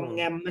กันงอมแ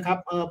งมนะครับ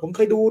ผมเค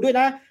ยดูด้วย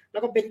นะแล้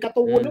วก็เป็นการ์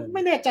ตูนไ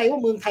ม่แน่ใจว่า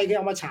เมืองไทยเคยเ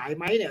อามาฉายไ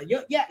หมเนี่ยเยอ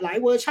ะแยะหลาย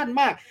เวอร์ชั่น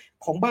มาก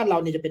ของบ้านเรา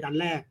เนี่ยจะเป็นอัน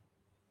แรก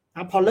น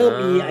ะพอเริ่ม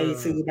มีไอ้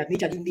สื่อแบบนี้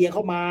จากอินเดียเข้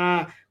ามา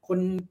คน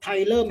ไทย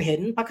เริ่มเห็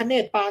นพระคเน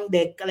ศปางเ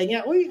ด็กอะไรเงี้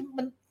ย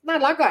มันน่า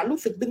รักรู้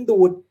สึกดึง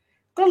ดูด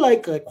ก็เลย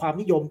เกิดความ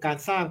นิยมการ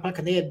สร้างพระค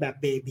เนศแบบ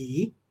เบบี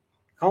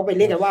เขาไปเ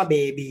รียกกันว่าเบ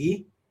บี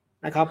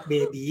นะครับเบ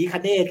บีค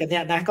เนศกันเนี่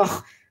ยนะ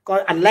ก็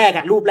อันแรก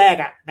รูปแรก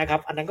นะครับ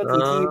อันนั้นก็คื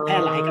อที่แพร่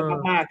หลายกัน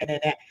มากๆกันเ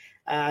นี่ย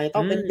ต้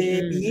องเป็นเบ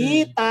บี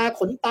ตา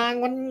ขนตาง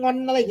อน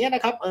อะไรอย่างเงี้ยน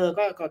ะครับ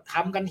ก็ท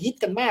ำกันฮิต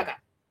กันมาก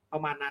ปร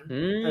ะมาณนั้น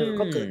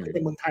ก็เกิดขึ้นใน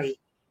เมืองไทย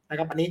นะค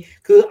รับอันนี้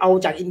คือเอา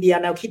จากอินเดีย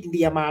แนวคิดอินเ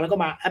ดียมาแล้วก็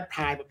มาแอพพล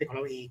ายมันเป็นของเ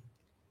ราเอง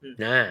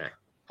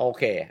โอ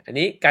เคอัน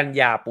นี้กัญ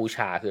ญาปูช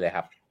าคืออะไรค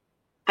รับ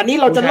อันนี้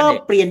เราจะเริ่ม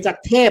เปลี่ยนจาก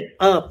เทพ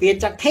เปลี่ยน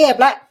จากเทพ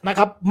แล้วนะค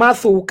รับมา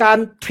สู่การ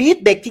ทรีต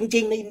เด็กจ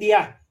ริงๆในอินเดีย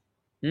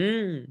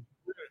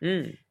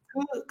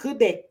คือ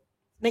เด็ก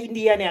ในอินเ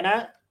ดียเนี่ยนะ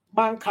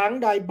บางครั้ง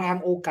ใดบาง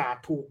โอกาส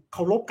ถูกเค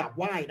ารพกราบไ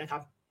หว้นะครั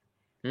บ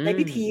ใน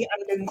พิธีอั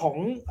นนึงของ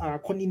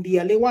คนอินเดีย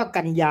เรียกว่า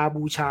กัญญา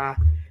บูชา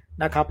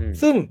นะครับ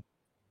ซึ่ง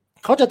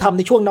เขาจะทำใ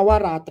นช่วงนว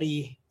ราตรี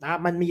นะ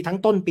มันมีทั้ง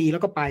ต้นปีแล้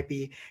วก็ปลายปี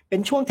เป็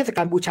นช่วงเทศก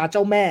าลบูชาเจ้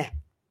าแม่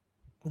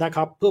นะค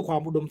รับเพื่อควา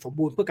มอุดมสม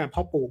บูรณ์เพื่อการเพ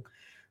าะปลูก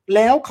แ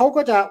ล้วเขา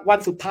ก็จะวัน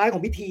สุดท้ายขอ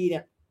งพิธีเนี่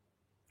ย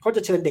เขาจ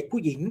ะเชิญเด็ก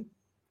ผู้หญิง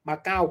มา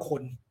9 ค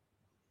น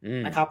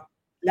นะครับ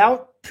แล้ว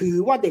ถือ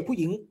ว่าเด็กผู้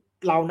หญิง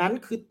เหล่านั้น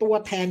คือตัว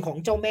แทนของ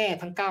เจ้าแม่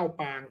ทั้ง9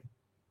 ปาง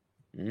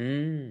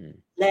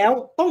แล้ว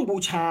ต้องบู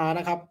ชา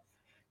นะครับ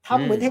ท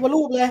ำเหมือนเทว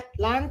รูปเลย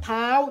ล้างเ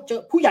ท้าเจ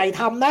อผู้ใหญ่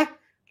ทำนะ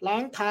ล้า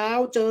งเท้า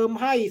เจิม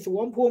ให้ส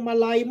วมพวงมา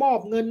ลัยมอบ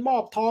เงินมอ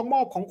บทองม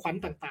อบของขวัญ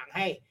ต่างๆใ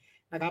ห้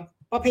นะครับ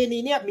ประเพณี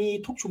เนี่ยมี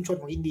ทุกชุมชน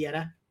ของอินเดีย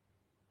นะ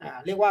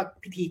เรียกว่า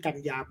พิธีกัญ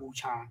ญาบู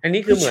ชาอัน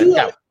นี้คือเหมือน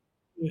กับ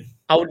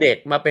เอาเด็ก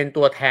มาเป็น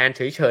ตัวแทนเ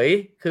ฉย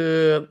ๆคือ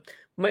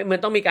มัน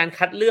ต้องมีการ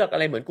คัดเลือกอะ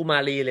ไรเหมือนกุมา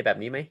รีอะไรแบบ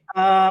นี้ไหม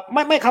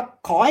ไม่ครับ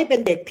ขอให้เป็น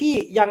เด็กที่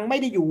ยังไม่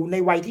ได้อยู่ใน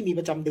วัยที่มีป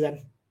ระจำเดือน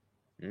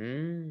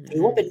ถื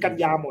อว่าเป็นกัน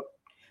ยาหมด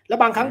แล้ว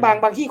บางครั้ง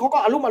บางที่เขาก็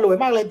อารมณ์อร่วย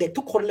มากเลยเด็ก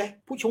ทุกคนเลย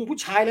ผู้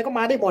ชายเลยก็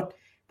มาได้หมด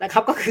นะครั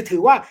บก็คือถื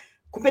อว่า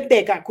คุณเป็นเ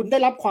ด็กอ่ะคุณได้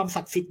รับความ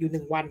ศักดิ์สิทธิ์อยู่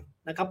1 วัน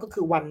นะครับก็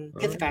คือวัน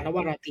เทศกาลนว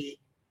ราตรี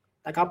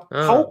นะครับ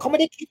เขาไม่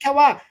ได้คิดแค่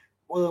ว่า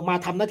มา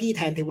ทำหน้าที่แ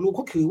ทนเทวรูปเ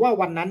ขาถือว่า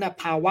วันนั้นนะ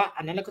ภาวะ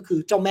อันนั้นก็คือ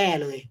เจ้าแม่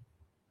เลย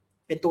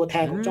เป็นตัวแท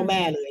นของเจ้าแ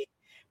ม่เลย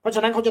เพราะฉ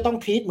ะนั้นเขาจะต้อง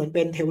ทรีตเหมือนเ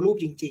ป็นเทวรูป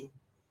จริง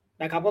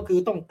ๆนะครับก็คือ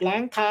ต้องล้า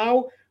งเท้า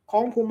ขอ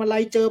งพวงมาลั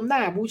ยเจิมหน้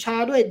าบูชา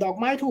ด้วยดอก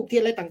ไม้ธูปเทีย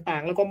นอะไรต่า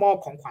งๆแล้วก็มอบ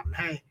ของขวัญ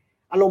ให้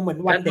อารมณ์เหมือน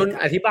วันเด็ก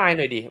อธิบายห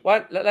น่อยดิว่า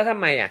แล้วทำ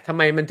ไ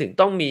มมันถึง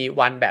ต้องมี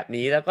วันแบบ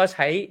นี้แล้วก็ใ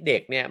ช้เด็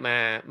กเนี่ย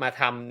มา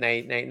ทำ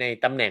ใน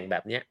ตำแหน่งแบ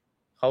บเนี้ย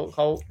เข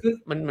า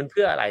มันเ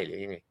พื่ออะไรหรื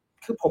อยังไง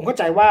คือผมเข้า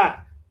ใจว่า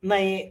ใน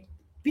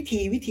วิ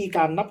ธีก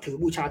ารนับถือ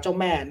บูชาเจ้า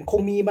แม่มันค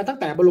งมีมาตั้ง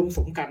แต่บรมส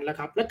มกันแล้ว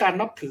ครับและการ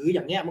นับถืออ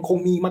ย่างเนี้ยมันคง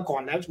มีมาก่อ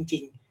นแล้วจริ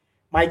ง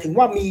ๆหมายถึง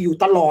ว่ามีอยู่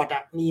ตลอดอ่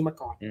ะมีมา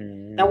ก่อน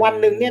แต่วัน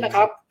หนึ่งเนี่ยนะค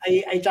รับ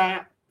ไอจะ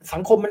สั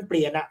งคมมันเป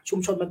ลี่ยนอ่ะชุม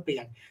ชนมันเปลี่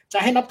ยนจะ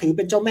ให้นับถือเ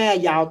ป็นเจ้าแม่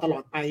ยาวตลอ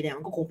ดไปเนี่ย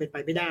มันก็คงเป็นไป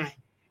ไม่ได้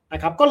น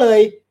ะครับก็เลย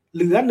เ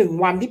หลือ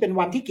1 วันที่เป็น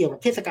วันที่เกี่ยวกับ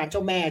เทศกาลเจ้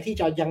าแม่ที่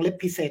จะยัง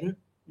represent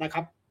นะค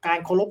รับการ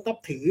เคารพนับ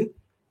ถือ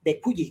เด็ก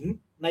ผู้หญิง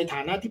ในฐ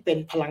านะที่เป็น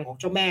พลังของ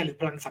เจ้าแม่หรือ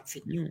พลังศักดิ์สิ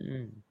ทธิ์อยู่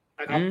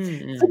นะครับ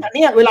ซึ่งอัน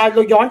นี้เวลาเร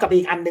าย้อนกลับไป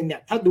อีกอันนึงเนี่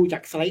ยถ้าดูจา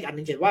กสไลด์อีกอัน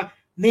นึงเห็นว่า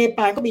เนป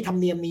าลก็มีธรรม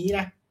เนียมนี้น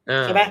ะ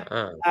ใช่ไหม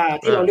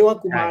ที่เราเรียกว่า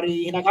กุมารี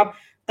นะครับ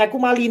แต่กุ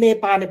มารีเน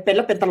ปาลเนี่ยเป็นแ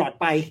ล้วเป็นตลอด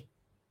ไป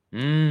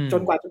จ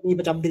นกว่าจะมี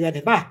ประจำเดือนเ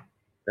ห็นป่ะ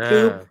คื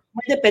อไ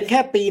ม่ได้เป็นแค่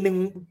ปีหนึ่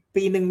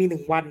งมี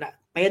1 วันอ่ะ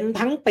เป็น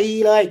ทั้งปี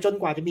เลยจน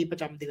กว่าจะมีประ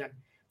จำเดือน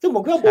ซึ่งผ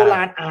มคิดว่าโบร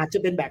าณอาจจะ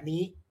เป็นแบบ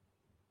นี้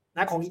น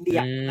ะของอินเดีย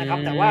นะครับ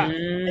แต่ว่า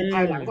ในภ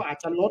ายหลังก็อาจ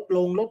จะลด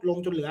ลง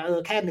จนเหลือ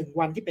แค่1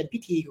 วันที่เป็นพิ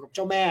ธีกับเ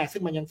จ้าแม่ซึ่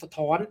งมันยังสะ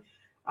ท้อน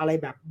อะไร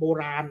แบบโบ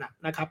ราณ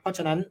นะครับเพราะฉ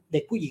ะนั้นเด็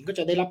กผู้หญิงก็จ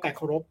ะได้รับการเ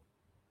คารพ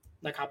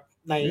นะครับ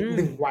ใน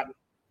1 วัน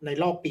ใน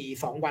รอบปี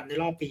2 วันใน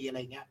รอบปีอะไร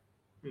เงี้ย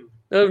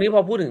เรื่องนี้พ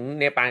อพูดถึง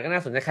เนปาลก็น่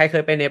าสนใจใครเค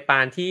ยไปเนปา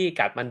ลที่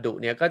กาฐมาณฑุ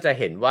เนี่ยก็จะ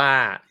เห็นว่า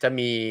จะ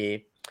มี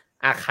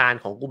อาคาร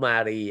ของกุมา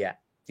รีอ่ะ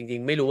จริ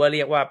งๆไม่รู้ว่าเ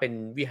รียกว่าเป็น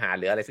วิหาร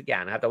หรืออะไรสักอย่า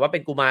งนะครับแต่ว่าเป็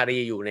นกุมารี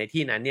อยู่ใน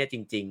ที่นั้นเนี่ยจ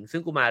ริงๆซึ่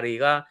งกุมารี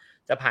ก็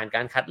จะผ่านก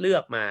ารคัดเลือ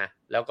กมา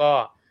แล้วก็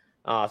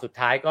สุด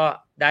ท้ายก็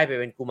ได้ไป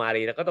เป็นกุมา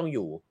รีแล้วก็ต้องอ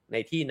ยู่ใน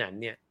ที่นั้น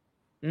เนี่ย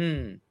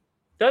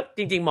ก็จ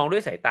ริงๆมองด้ว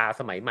ยสายตา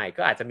สมัยใหม่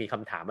ก็อาจจะมีค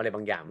ำถามอะไรบ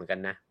างอย่างเหมือนกัน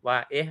นะว่า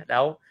เอ๊ะแล้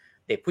ว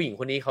เด็กผู้หญิง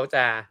คนนี้เขาจ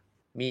ะ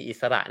มีอิ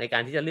สระในกา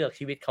รที่จะเลือก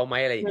ชีวิตเขาไหม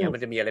อะไรอย่างเงี้ยมั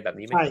นจะมีอะไรแบบ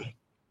นี้ไหม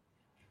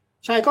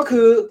ใช่ก็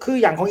คือ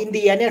อย่างของอินเ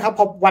ดียเนี่ยครับพ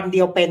อวันเดี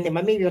ยวเป็นเนี่ย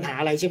มันไม่มีปัญหา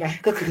อะไรใช่ไหม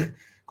ก็คือ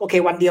โอเค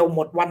วันเดียวห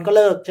มดวันก็เ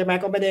ลิกใช่ไหม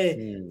ก็ไม่ได้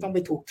ต้องไป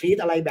ถูกทรีต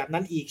อะไรแบบ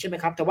นั้นอีกใช่ไหม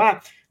ครับแต่ว่า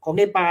ของเ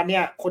นปาลเนี่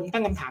ยคนตั้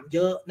งคำถามเย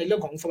อะในเรื่อ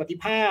งของสวัสดิ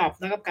ภาพ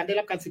นะครับการได้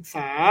รับการศึกษ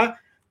า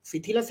สิ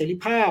ทธิและเสรี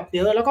ภาพเย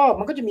อะแล้วก็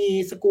มันก็จะมี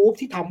สกู๊ป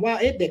ที่ทำว่า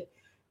เด็ก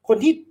คน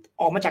ที่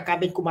ออกมาจากการ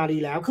เป็นกุมารี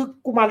แล้วคือ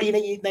กุมารี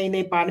ในเน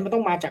ปาลนี่มันต้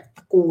องมาจากต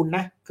ระกูลน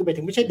ะคือหมาย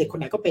ถึงไม่ใช่เด็กคน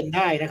ไหนก็เป็นไ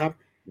ด้นะครับ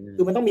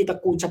คือมันต้องมีตระ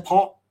กูลเฉพา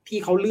ะที่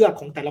เขาเลือก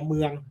ของแต่ละเ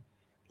มือง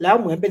แล้ว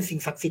เหมือนเป็นสิ่ง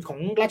ศักดิ์สิทธิ์ของ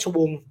ราชว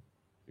งศ์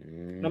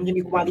มันจะ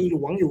มีกุมารีหล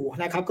วงอยู่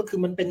นะครับก็คือ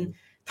มันเป็น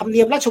ธรรมเนี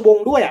ยมราชวง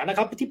ศ์ด้วยนะค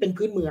รับที่เป็น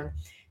พื้นเมือง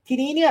ที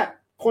นี้เนี่ย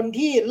คน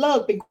ที่เลิก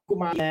เป็นกุ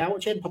มารแล้ว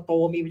เช่นพอโต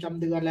มีประจ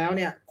ำเดือนแล้วเ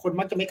นี่ยคน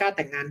มักจะไม่กล้าแ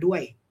ต่งงานด้ว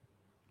ย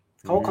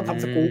เขาท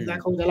ำสกู๊ปนะ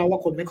เขาจะเล่าว่า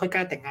คนไม่ค่อยก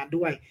ล้าแต่งงาน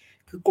ด้วย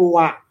คือกลัว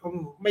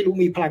ไม่รู้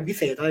มีพลังพิเ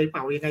ศษอะไรเป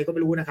ล่ายังไงก็ไ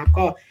ม่รู้นะครับ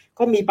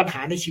ก็มีปัญห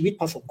าในชีวิต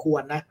พอสมคว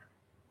รนะ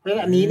เพราะฉะนั้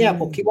นอันนี้เนี่ย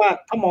ผมคิดว่า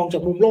ถ้ามองจา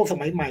กมุมโลกส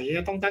มัยใหม่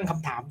ต้องตั้งค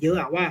ำถามเยอ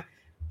ะว่า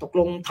ตก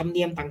ลงธรรมเ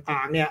นียมต่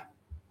างๆเนี่ย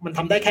มันท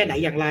ำได้แค่ไหน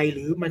อย่างไรห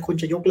รือมันควร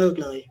จะยกเลิก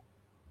เลย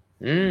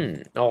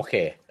โอเค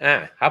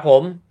ครับผ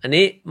มอัน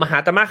นี้มหา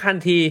ตมะคัน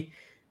ธี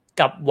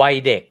กับวัย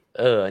เด็ก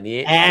อันนี้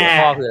หัว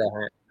ข้อคืออะไรฮ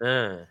ะ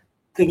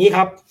คืออย่างนี้ค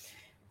รับ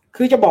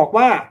คือจะบอก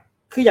ว่า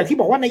คืออย่างที่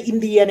บอกว่าในอิน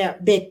เดียเนี่ย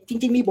เด็กจ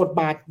ริงๆมีบท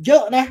บาทเยอ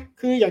ะนะ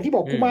คืออย่างที่บ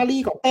อกกุมารี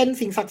ก็เป็น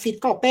สิ่งศักดิ์สิท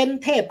ธิ์ก็เป็น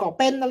เทพก็เ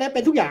ป็นอะไรเ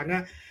ป็นทุกอย่างน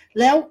ะ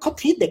แล้วเขา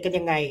ทรีตเด็กกัน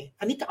ยังไง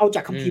อันนี้เอาจ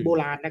ากคัมภีร์โบ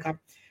ราณนะครับ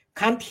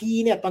คัมภี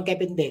ร์เนี่ยตอนแก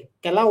เป็นเด็ก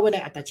แกเล่าไว้ใน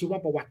อัตชีว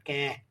ประวัติแก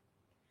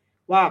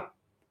ว่า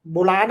โบ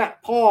ราณ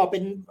พ่อเป็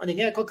นอะไร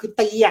เงี้ยก็คือ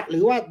ตีหรื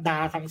อว่าด่า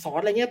สั่งสอน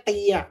อะไรเงี้ยตี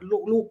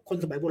ลูกคน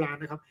สมัยโบราณ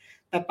นะครับ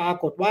แต่ปรา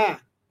กฏว่า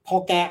พอ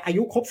แกอา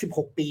ยุครบ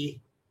16 ปี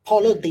พ่อ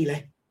เลิกตีเล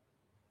ย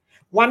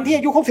วันที่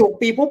อายุครบ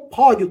16 ปีปุ๊บ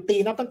พ่อหยุดตี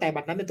นับตั้งแต่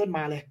บัดนั้นเป็นต้นม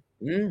าเลย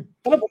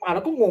ตอนแรกผมอ่านแ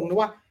ล้วก็งงนะ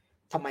ว่า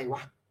ทำไมว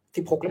ะ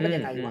16แล้วมัน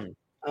ยังไงวะ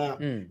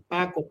ปร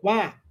ากฏว่า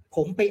ผ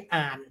มไป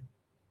อ่าน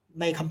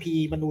ในคัมภี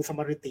ร์มนูสม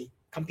ฤติ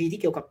คัมภีร์ที่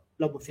เกี่ยวกับ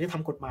ระบบศีลธรร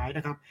มกฎหมายน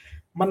ะครับ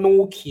มนู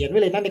เขียนไว้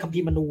เลยนั่นในคัมภี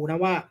ร์มนูนะ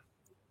ว่า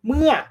เ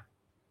มื่อ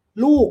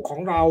ลูกขอ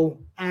งเรา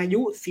อา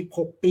ยุ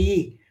16 ปี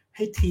ใ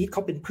ห้ทีทเข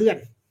าเป็นเพื่อน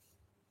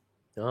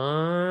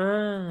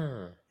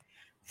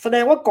แสด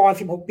งว่าก่อน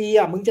16 ปี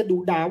มึงจะดุ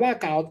ด่าว่า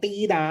กล่าวตี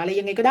ด่าอะไร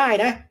ยังไงก็ได้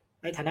นะ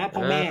ในฐานะพ่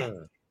อแม่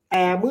แ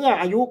ต่เมื่อ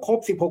อายุครบ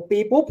16 ปี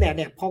ปุ๊บเนี่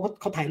ยพอ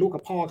เขาถ่ายรูปกั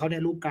บพ่อเขาเนี่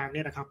ยรูปกลางเ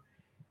นี่ยนะครับ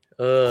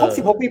ครบ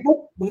16 ปีปุ๊บ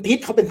มึงทีท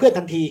เขาเป็นเพื่อน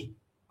ทันที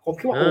ผม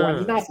คิดว่าอัน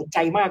นี้น่าสนใจ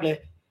มากเลย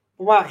เพ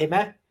ราะว่าเห็นไหม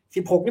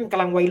16นี่มันก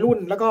ำลังวัยรุ่น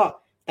แล้วก็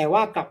แต่ว่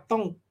ากลับต้อ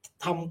ง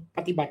ทำป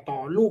ฏิบัติต่อ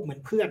ลูกเหมือ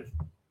นเพื่อน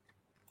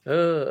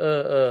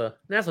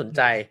น่าสนใ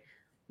จ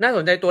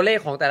ตัวเลข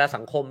ของแต่ละ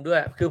สังคมด้ว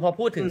ยคือพอ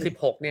พูดถึง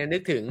16เนี่ยนึ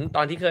กถึงต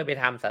อนที่เคยไป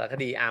ทำสารค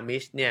ดีอาร์มิ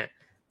ชเนี่ย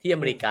ที่อ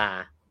เมริกา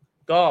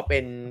ก็เป็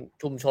น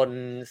ชุมชน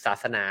ศา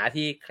สนา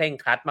ที่เคร่ง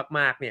ครัดม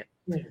ากๆเนี่ย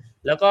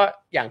แล้วก็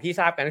อย่างที่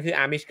ทราบกันก็คือ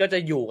อาร์มิชก็จะ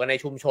อยู่กันใน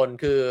ชุมชน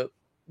คือ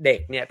เด็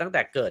กเนี่ยตั้งแ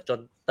ต่เกิดจน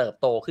เติบ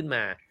โตขึ้นม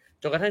า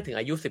จนกระทั่งถึง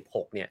อายุ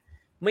16เนี่ย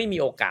ไม่มี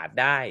โอกาส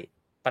ได้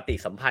ปฏิ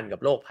สัมพันธ์กับ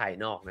โลกภาย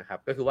นอกนะครับ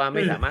ก็คือว่าไ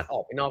ม่สามารถอ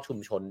อกไปนอกชุม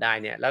ชนได้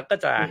เนี่ยแล้วก็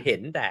จะเห็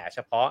นแต่เฉ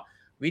พาะ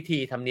วิธี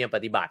ธรรมเนียมป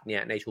ฏิบัติเนี่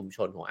ยในชุมช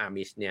นของอาร์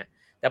มิชเนี่ย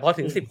แต่พอ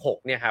ถึง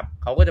16เนี่ยครับ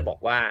เขาก็จะบอก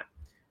ว่า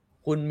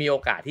คุณมีโอ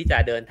กาสที่จะ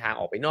เดินทาง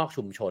ออกไปนอก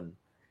ชุมชน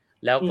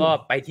แล้วก็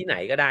ไปที่ไหน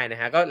ก็ได้นะ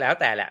ฮะก็แล้ว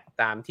แต่แหละ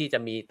ตามที่จะ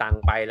มีตัง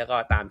ไปแล้วก็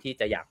ตามที่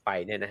จะอยากไป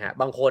เนี่ยนะฮะ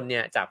บางคนเนี่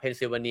ยจากเพน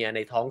ซิลเวเนียใน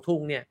ท้องทุ่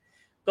งเนี่ย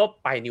ก็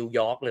ไปนิว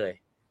ยอร์กเลย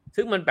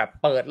ซึ่งมันแบบ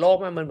เปิดโลก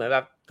มันเหมือนแบ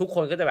บทุกค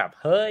นก็จะแบบ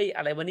เฮ้ยอ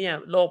ะไรวะเนี่ย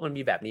โลกมัน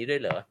มีแบบนี้ด้ว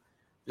ยเหรอ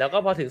แล้วก็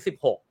พอถึง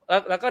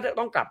16แล้วก็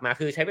ต้องกลับมา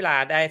คือใช้เวลา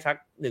ได้สัก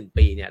1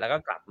ปีเนี่ยแล้วก็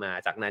กลับมา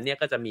จากนั้นเนี่ย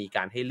ก็จะมีก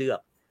ารให้เลือก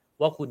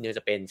ว่าคุณยังจ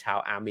ะเป็นชาว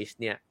อาร์มิช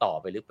เนี่ยต่อ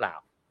ไปหรือเปล่า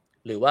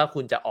หรือว่าคุ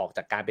ณจะออกจ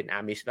ากการเป็นอา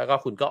ร์มิชแล้วก็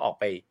คุณก็ออก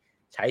ไป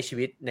ใช้ชี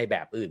วิตในแบ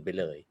บอื่นไป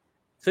เลย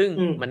ซึ่ง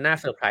มันน่า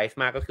เซอร์ไพรส์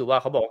มากก็คือว่า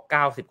เขาบอกว่า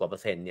90%กว่า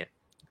เนี่ย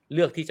เ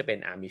ลือกที่จะเป็น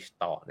อาร์มิช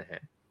ต่อนะฮ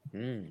ะ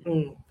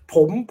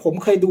ผม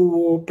เคยดู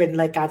เป็น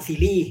รายการซี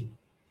รีส์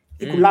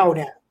ที่คุณเล่าเ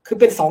นี่ยคือ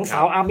เป็น2สา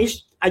วอาร์มิช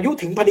อายุ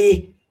ถึงพอดี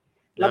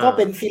แล้วก็เ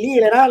ป็นซีรีส์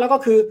เลยนะแล้วก็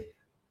คือ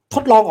ท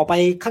ดลองออกไป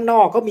ข้างน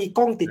อกก็มีก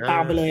ล้องติดตา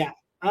มไปเลย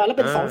แล้วเ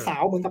ป็น2สา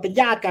วเหมือนกับเป็น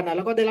ญาติกันแ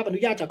ล้วก็ได้รับอนุ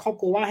ญาตจากครอบ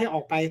ครัวว่าให้อ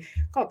อกไป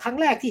ก็ครั้ง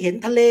แรกที่เห็น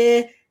ทะเล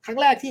ครั้ง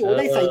แรกที่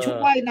ได้ใส่ชุด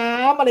ว่ายน้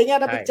ำอะไรเงี้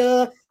ยได้ไปเจอ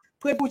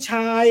เพื่อนผู้ช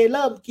ายเ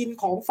ริ่มกิน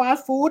ของฟาส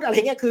ต์ฟู้ดอะไรเ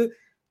งี้ยคือ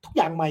ทุกอ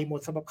ย่างใหม่หมด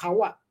สำหรับเขา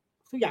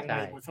ทุกอย่างให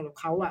ม่หมดสำหรับ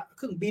เขาเค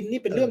รื่องบิน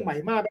นี่เป็นเรื่องใหม่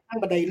มากไปนั่ง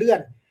บันไดเลื่อ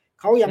น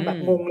เขายังแบบ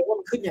งงเลยว่า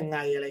มันขึ้นยังไง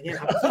อะไรเงี้ย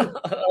ครับ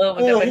มั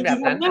นจะเป็นแบบ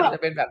นั้น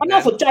มันน่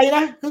าสนใจน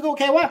ะคือโอ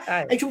เคว่า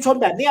ไอชุมชน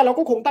แบบนี้เรา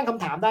ก็คงตั้งค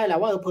ำถามได้แหละ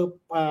ว่า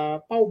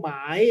เป้าหม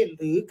าย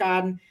หรือกา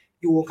ร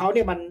อยู่ของเขาเ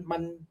นี่ยมั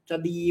นจะ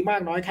ดีมา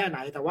กน้อยแค่ไหน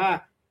แต่ว่า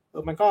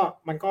มัน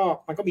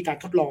ก็มีการ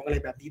ทดลองอะไร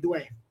แบบนี้ด้ว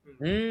ย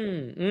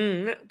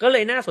ก็เล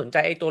ยน่าสนใจ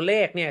ไอ้ตัวเล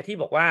ขเนี่ยที่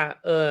บอกว่า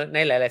ใน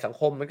หลายๆสัง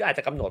คมมันก็อาจจ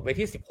ะกำหนดไว้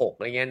ที่16อ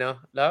ะไรเงี้ยเนาะ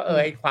แล้ว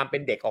ไอ้ความเป็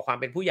นเด็กกับความ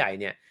เป็นผู้ใหญ่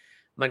เนี่ย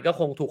มันก็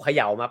คงถูกเข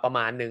ย่ามาประม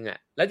าณนึง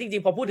แล้วจริ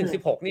งๆพอพูดถึง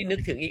16นี่นึก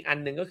ถึงอีกอัน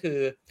นึงก็คือ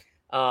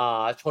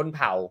ชนเ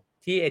ผ่า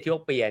ที่เอธิโอ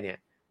เปียเนี่ย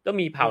ก็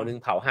มีเผ่านึง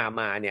เผ่าฮา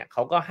มาเนี่ยเข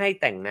าก็ให้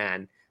แต่งงาน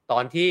ตอ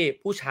นที่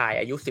ผู้ชาย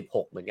อายุ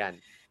16เหมือนกัน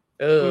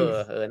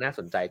น่าส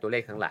นใจตัวเล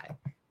ขทั้งหลาย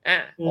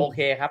โอเค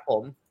ครับผ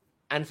ม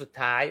อันสุด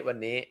ท้ายวัน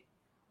นี้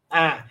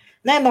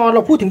แน่นอนเร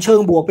าพูดถึงเชิง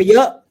บวกไปเย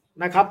อะ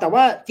นะครับแต่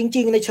ว่าจ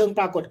ริงๆในเชิง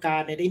ปรากฏการ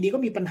ณ์ในอินเดีย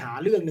ก็มีปัญหา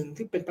เรื่องหนึ่ง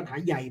ที่เป็นปัญหา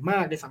ใหญ่มา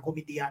กในสังคม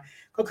อินเดีย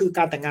ก็คือก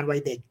ารแต่งงานวั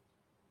ยเด็ก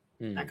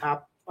นะครับ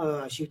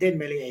children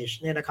marriage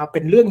เนี่ยนะครับเ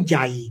ป็นเรื่องให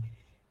ญ่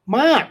ม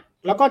าก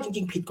แล้วก็จ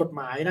ริงๆผิดกฎห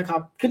มายนะครั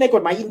บคือในก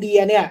ฎหมายอินเดีย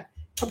เนี่ย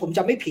ถ้าผมจ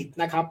ำไม่ผิด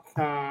นะครับ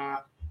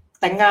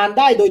แต่งงาน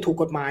ได้โดยถูก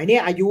กฎหมายเนี่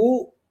ยอายุ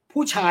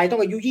ผู้ชายต้อ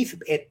งอายุ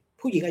21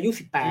ผู้หญิงอายุ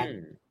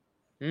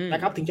18นะ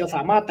ครับถึงจะส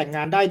ามารถแต่งง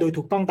านได้โดย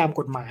ถูกต้องตาม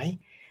กฎหมาย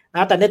น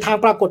ะแต่ในทาง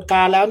ปรากฏก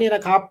ารณ์แล้วเนี่ยน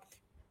ะครับ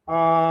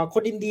ค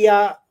นอินเดีย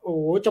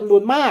จำนว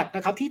นมากน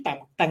ะครับที่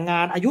แต่งงา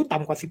นอายุต่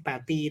ำกว่า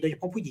18ปีโดยเฉ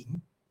พาะผู้หญิง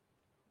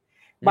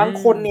บาง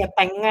คนเนี่ยแ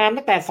ต่งงาน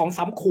ตั้งแต่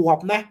 2-3 ขวบ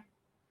นะ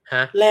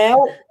แ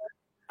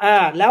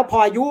ล้วพอ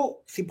อายุ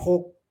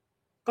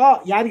16ก็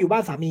ย้ายไปอยู่บ้า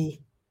นสามี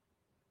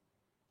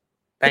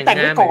แต่ง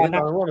ไว้ก่อนน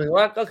ะหรือ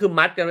ว่าก็คือ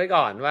มัดกันไว้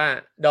ก่อนว่า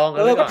ดองกัน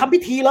ไว้ก่อนก็ทำพิ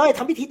ธี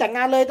แต่งง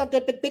านเลยตั้งแต่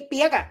เป็นเ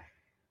ปียก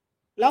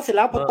แล้วเสร็จแ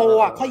ล้วพอโต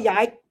ค่อยย้า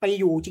ยไป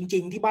อยู่จริ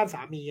งๆที่บ้านส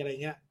ามีอะไร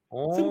เงี้ย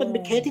ซึ่งมันเป็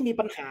นเคสที่มี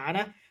ปัญหา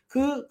นะ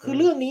คือ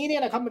เรื่องนี้เนี่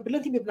ยนะครับมันเป็นเรื่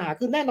องที่มีปัญหา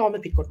คือแน่นอนมั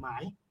นผิดกฎหมา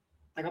ย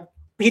นะครับ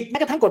ผิดแม้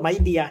กระทั่งกฎหมาย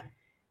อินเดีย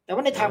แต่ว่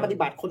าในทางปฏิ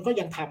บัติคนก็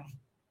ยังท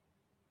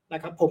ำน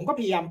ะครับผมก็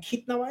พยายามคิด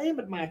นะว่า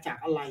มันมาจาก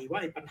อะไรว่า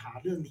ไอ้ปัญหา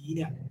เรื่องนี้เ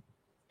นี่ย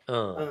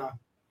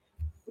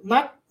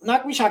นั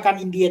กวิชาการ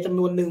อินเดียจำ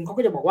นวนหนึ่งเขา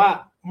ก็จะบอกว่า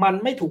มัน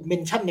ไม่ถูกเม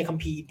นชั่นในคัม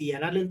ภีร์อินเดีย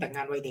นะเรื่องแต่งง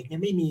านวัยเด็กเนี่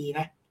ยไม่มี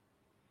นะ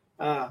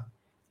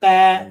แต่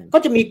ก็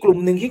จะมีกลุ่ม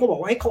หนึ่งที่เขาบอก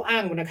ว่าให้เขาอ้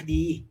างวรรณค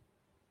ดี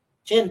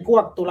เช่นพว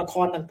กตัวละค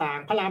รต่าง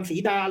ๆพระรามสี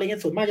ดาอะไรเงี้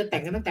ยส่วนมากจะแต่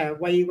งกันตั้งแต่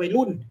วัย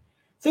รุ่น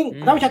ซึ่ง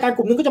นักวิชาการก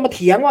ลุ่มนึงก็จะมาเ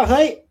ถียงว่าเ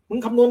ฮ้ยมึง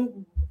ค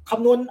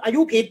ำนวณอา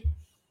ยุผิด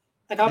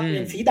นะครับอ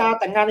ย่างสีดา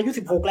แต่งงานอายุ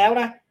16แล้ว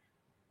นะ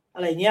อะ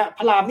ไรเงี้ยพ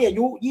ระรามนี่อา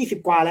ยุ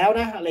20กว่าแล้ว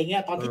นะอะไรเงี้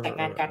ยตอนที่แต่ง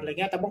งานกันอะไร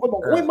เงี้ยแต่บางคนบอ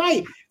กโอ้ยไม่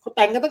เขาแ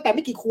ต่งกันตั้งแต่ไ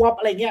ม่กี่ขวบ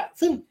อะไรเงี้ย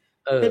ซึ่ง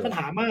เป็นปัญห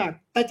ามาก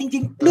แต่จริ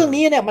งๆเรื่อง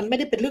นี้เนี่ยมันไม่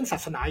ได้เป็นเรื่องศา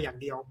สนาอย่าง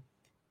เดียว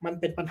มัน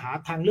เป็นปัญหา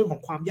ทางเรื่องขอ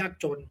งความยาก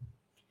จน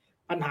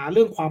ปัญหาเ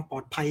รื่องความปลอ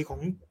ดภัยของ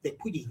เด็ก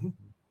ผู้หญิง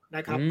น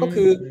ะครับก็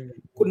คือ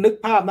คุณนึก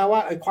ภาพนะว่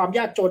าความย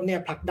ากจนเนี่ย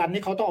ผลักดันใ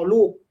ห้เขาต้องเอา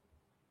ลูก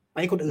ไป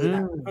ให้คนอื่น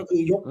ก็คื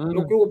อยก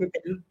ลูกไปเป็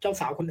นเจ้า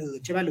สาวคนอื่น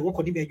ใช่ไหมหรือว่าค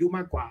นที่มีอายุม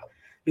ากกว่า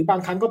หรือบา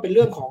งครั้งก็เป็นเ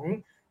รื่องของ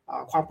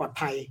ความปลอด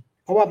ภัย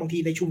เพราะว่าบางที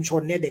ในชุมช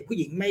นเนี่ยเด็กผู้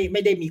หญิงไ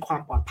ม่ได้มีควา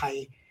มปลอดภัย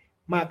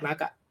มากนัก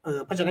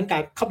เพราะฉะนั้นกา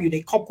รเข้าอยู่ใน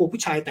ครอบครัว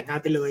ผู้ชายแต่งงาน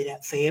ไปเลยเนี่ย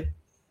เซฟ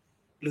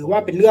หรือว่า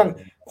เป็นเรื่อง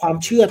ความ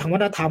เชื่อทางวั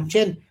ฒนธรรมเ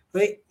ช่นเ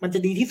ฮ้ยมันจะ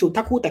ดีที่สุด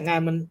ถ้าคู่แต่งงาน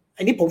มัน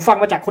อันนี้ผมฟัง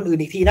มาจากคนอื่น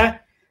อีกทีนะ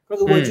ก็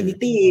คือ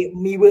virginity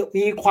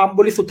มีความ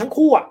บริสุทธิ์ทั้ง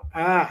คู่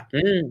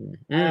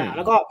แ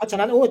ล้วก็เพราะฉะ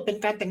นั้นเป็น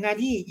การแต่งงาน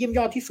ที่เยี่ยมย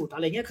อดที่สุดอะ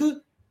ไรเงี้ยคือ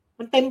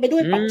มันเต็มไปด้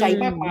วยปัจจัย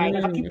มากมายน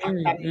ะครับที่ผลัก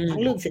ดันทั้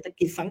งเรื่องเศรษฐ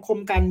กิจสังคม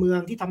การเมือง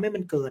ที่ทำให้มั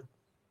นเกิด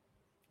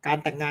การ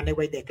แต่งงานใน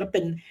วัยเด็กแล้วเ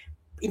ป็น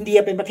อินเดีย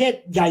เป็นประเทศ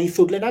ใหญ่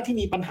สุดเลยนะที่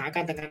มีปัญหาก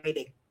ารแต่งงานในเ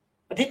ด็ก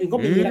ประเทศอื่นก็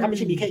มีนะครับไม่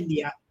ใช่มีแค่อินเดี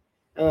ย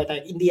แต่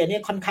อินเดียเนี่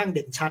ยค่อนข้างเ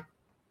ด่นชัด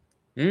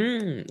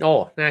โอ้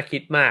น่าคิ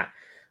ดมาก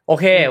โอ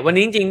เควัน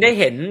นี้จริงๆได้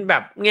เห็นแบ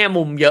บแง่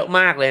มุมเยอะม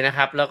ากเลยนะค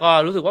รับแล้วก็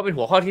รู้สึกว่าเป็น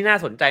หัวข้อที่น่า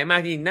สนใจมาก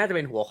จริงๆน่าจะเ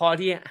ป็นหัวข้อ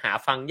ที่หา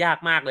ฟังยาก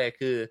มากเลย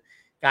คือ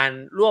การ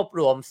รวบ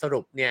รวมส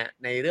รุปเนี่ย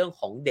ในเรื่อง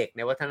ของเด็กใ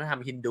นวัฒนธรรม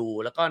ฮินดู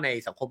แล้วก็ใน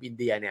สังคมอิน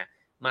เดียเนี่ย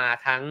มา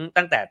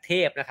ตั้งแต่เท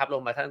พนะครับล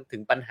งมาถึ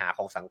งปัญหาข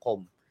องสังคม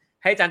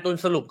ให้อาจารย์ตุล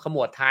สรุปขม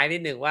วดท้ายนิ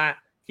ดนึงว่า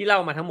ที่เล่า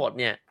มาทั้งหมด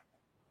เนี่ย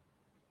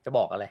จะบ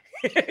อกอะไร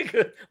คื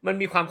อมัน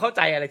มีความเข้าใ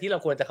จอะไรที่เรา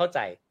ควรจะเข้าใจ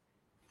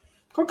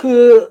ก็คื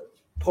อ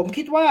ผม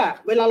คิดว่า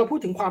เวลาเราพูด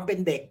ถึงความเป็น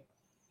เด็ก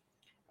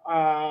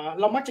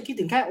เรามักจะคิด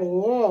ถึงแค่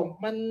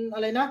มันอ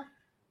ะไรนะ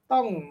ต้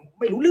อง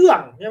ไม่รู้เรื่อง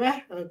ใช่ไหม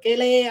เก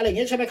เรอะไรอย่างเ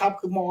งี้ยใช่ไหมครับ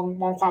คือ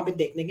มองความเป็น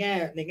เด็กในแ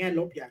ง่ล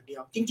บอย่างเดีย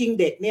วจริงๆ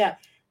เด็กเนี่ย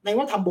ใน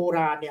วัฒนธรรมโบร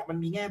าณเนี่ยมัน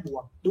มีแง่บว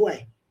กด้วย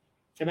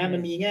ใช่ไหมมั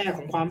นมีแง่ข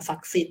องความศั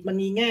กดิ์สิทธิ์มัน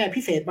มีแง่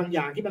พิเศษบางอ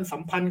ย่างที่มันสั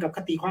มพันธ์กับค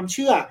ติความเ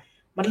ชื่อ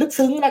มันลึก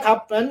ซึ้งนะครับ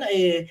เพราะฉะนั้น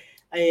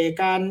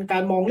กา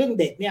รมองเรื่อง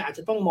เด็กเนี่ยอาจจ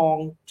ะต้องมอง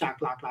จาก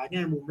หลากหลายแ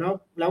ง่มุมแ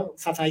ล้ว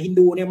ศาสนาฮิน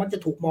ดูเนี่ยมันจะ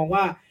ถูกมอง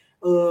ว่า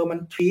มัน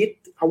ทีต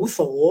อาวุโส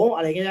อ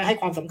ะไรเงี้ยให้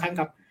ความสำคัญ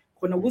กับ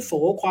คนอาวุโส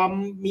ความ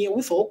มีอา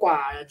วุโสกว่า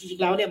จริง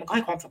ๆแล้วเนี่ยมันก็ใ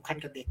ห้ความสำคัญ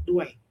กับเด็กด้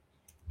วย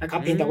นะครั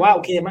บเพียงแต่ว่าโอ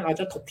เคมันอาจ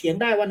จะถกเถียง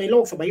ได้ว่าในโล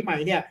กสมัยใหม่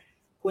เนี่ย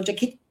ควรจะ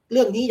คิดเ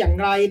รื่องนี้อย่าง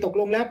ไรตก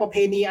ลงแล้วประเพ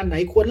ณีอันไหน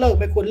ควรเลิก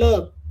ไม่ควรเลิ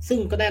กซึ่ง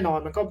ก็แน่นอน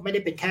มันก็ไม่ได้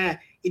เป็นแค่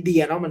อินเดี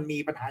ยเนาะมันมี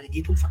ปัญหาอย่าง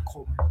นี้ทุกสังค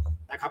ม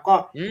นะครับก็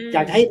อย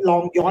ากจะให้ลอ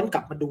งย้อนก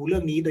ลับมาดูเรื่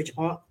องนี้โดยเฉพ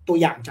าะตัว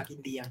อย่างจากอิ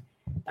นเดีย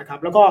นะครับ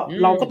แล้วก็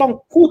เราก็ต้อง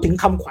พูดถึง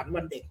คำขวัญ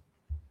วันเด็ก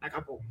นะครั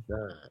บผม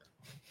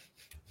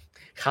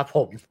ครับผ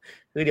ม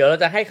คือเดี๋ยวเรา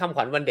จะให้คำข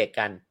วัญวันเด็ก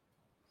กัน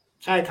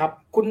ใช่ครับ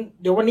คุณ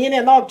เดี๋ยววันนี้เนี่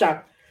ยนอกจาก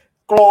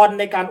กลอน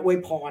ในการอวย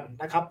พร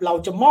นะครับเรา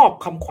จะมอบ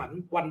คำขวัญ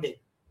วันเด็ก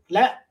แล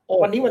ะ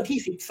วันนี้วันที่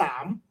13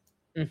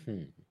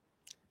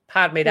พล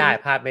าดไม่ได้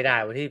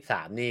วันที่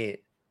13นี่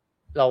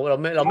เร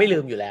าไม่ลื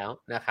มอยู่แล้ว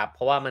นะครับเพ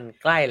ราะว่ามัน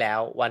ใกล้แล้ว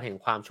วันแห่ง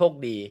ความโชค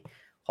ดี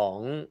ของ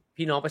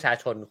พี่น้องประชา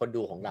ชนคน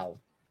ดูของเรา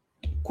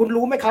คุณ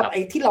รู้ไหมครับไ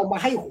อ้ที่เรามา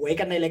ให้หวย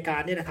กันในรายกา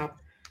รเนี่ยนะครับ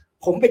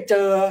ผมไปเจ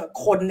อ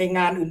คนในง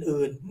าน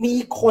อื่นๆมี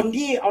คน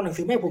ที่เอาหนัง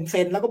สือให้ผมเ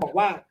ซ็นแล้วก็บอก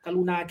ว่าก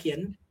รุณาเขียน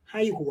ใ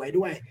ห้หวย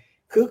ด้วย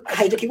คือใค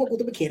รจะคิดว่ากู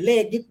ต้องไปเขียนเล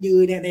ขยึดยือ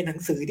เนี่ยในหนัง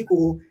สือที่กู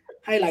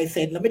ให้ลายเ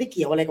ซ็นแล้วไม่ได้เ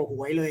กี่ยวอะไรกับห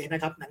วยเลยน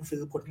ะครับหนังสื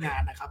อผลงา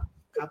นนะครับ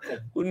ครับ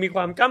คุณมีค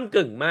วามก้ำ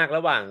กึ่งมากร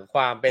ะหว่างค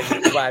วามเป็น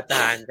ครูบาอาจ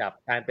ารย์กับ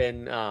การเป็น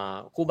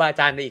ครูบาอา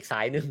จารย์ในอีกส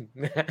ายหนึ่ง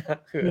นะ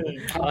คือ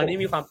ตอนนี้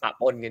มีความปะ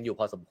ปนกันอยู่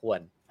พอสมควร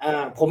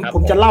ผ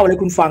มจะเล่าเลย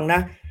คุณฟังน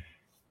ะ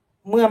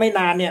เมื่อไม่น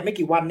านเนี่ยไม่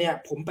กี่วันเนี่ย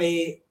ผมไป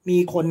มี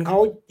คนเขา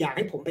อยากใ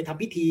ห้ผมไปท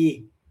ำพิธี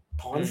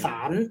ถอนศา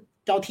ล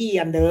เจ้าที่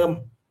อันเดิม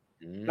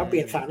แล้วเป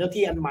ลี่ยนศาลเจ้า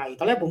ที่อันใหม่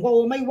ตอนแรกผมก็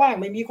ไม่ว่าง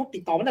ไม่มีเขาติ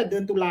ดต่อมาตั้งแต่เดื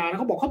อนตุลา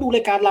เขาบอกเขาดูร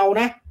ายการเรา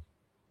นะ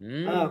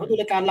เขาดู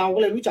รายการเรา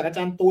ก็เลยรู้จักอาจ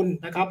ารย์ตุล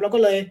นะครับแล้วก็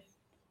เลย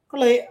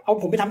เอา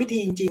ผมไปทำพิธี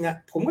จริงๆอ่ะ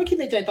ผมก็คิด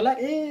ในใจตอนแรก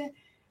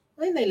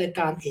ในราย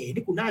การ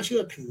นี่กูน่าเชื่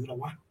อถือเหรอ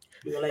วะ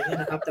หรืออะไรเนี่ย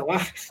นะครับแต่ว่า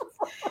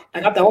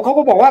เขา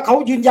ก็บอกว่าเขา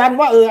ยืนยัน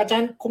ว่าอาจา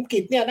รย์คมกิ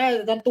จเนี่ยอ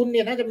าจารย์ตุลเ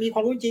นี่ยน่าจะมีคว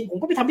ามรู้จริงผม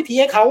ก็ไปทำพิธี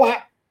ให้เขาฮะ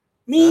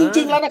มีจ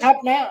ริงแล้วนะครับ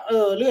นะ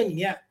เรื่องอย่าง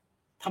เงี้ย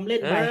ทำเล่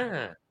นไป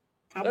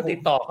ก็ติด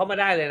ต่อเข้ามา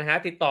ได้เลยนะฮะ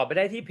ติดต่อไปไ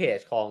ด้ที่เพจ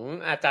ของ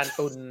อาจารย์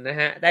ตุลนะ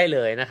ฮะได้เล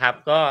ยนะครับ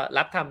ก็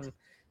รับทำ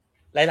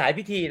หลายๆ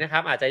พิธีนะครั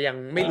บอาจจะยัง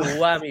ไม่รู้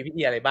ว่ามีพิ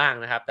ธีอะไรบ้าง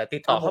นะครับแต่ติ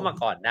ดต่อเข้ามา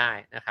ก่อนได้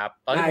นะครับ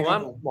ตอนนี้ผมว่า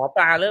หมอป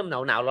ลาเริ่มหน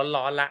าว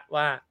ร้อนๆละ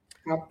ว่า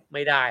ไ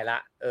ม่ได้ละ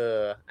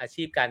อา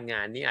ชีพการงา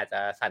นนี่อาจจ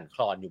ะสั่นค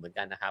ลอนอยู่เหมือน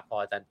กันนะครับพอ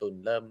อาจารย์ตุล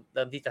เ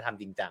ริ่มที่จะท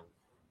ำจริงจัง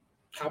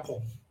ครับผ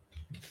ม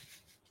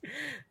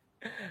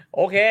โ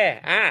อเค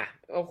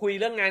เราคุย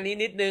เรื่องงานนี้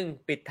นิดนึง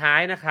ปิดท้า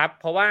ยนะครับ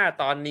เพราะว่า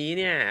ตอนนี้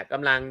เนี่ยก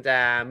ำลังจะ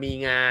มี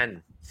งาน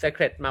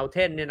Secret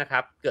Mountain เนี่ยนะครั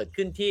บเกิด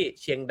ขึ้นที่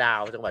เชียงดา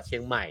วจังหวัดเชีย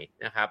งใหม่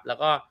นะครับแล้ว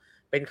ก็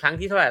เป็นครั้ง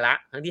ที่เท่าไหร่ละ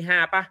ครั้งที่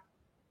5ป่ะ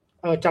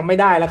จำไม่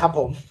ได้แล้วครับผ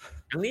ม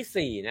ครั้ง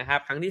ที่4นะครับ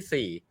ครั้ง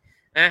ที่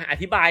4อ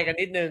ธิบายกัน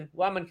นิดนึง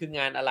ว่ามันคือง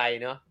านอะไร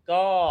เนาะ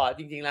ก็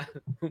จริงๆแล้ว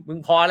มึง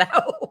พอแล้ว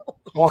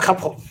ครับ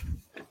ผม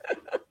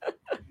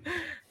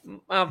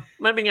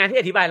มันเป็นงานที่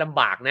อธิบายลำ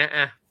บากนะ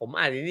ผม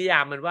อ่านนิยา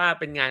มมันว่า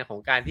เป็นงานของ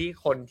การที่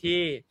คน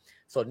ที่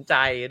สนใจ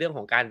เรื่องข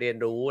องการเรียน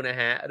รู้นะ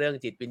ฮะเรื่อง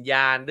จิตวิญญ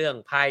าณเรื่อง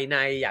ภายใน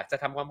อยากจะ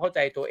ทำความเข้าใจ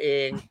ตัวเอ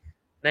ง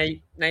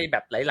ในแบ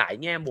บหลาย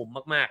ๆแง่มุม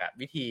มาก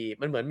ๆวิธี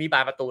มันเหมือนมีบา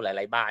นประตูหล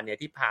ายๆบานเนี่ย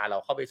ที่พาเรา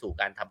เข้าไปสู่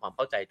การทำความเ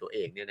ข้าใจตัวเอ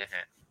งเนี่ยนะฮ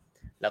ะ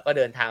แล้วก็เ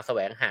ดินทางแสว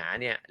งหา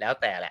เนี่ยแล้ว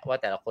แต่แหละว่า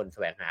แต่ละคนแส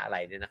วงหาอะไร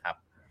เนี่ยนะครับ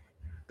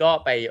ก็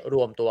ไปร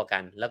วมตัวกั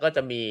นแล้วก็จ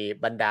ะมี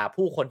บรรดา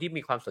ผู้คนที่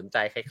มีความสนใจ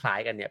คล้าย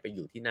ๆกันเนี่ยไปอ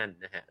ยู่ที่นั่น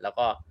นะฮะแล้ว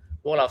ก็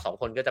พวกเรา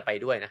2คนก็จะไป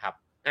ด้วยนะครับ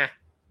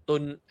ตุ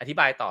ลอธิ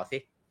บายต่อสิ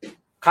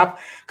ครับ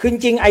คือจ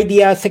ริงไอเดี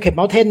ย Secret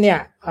Mountain เนี่ย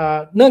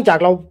เนื่องจาก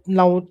เร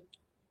า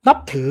นับ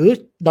ถือ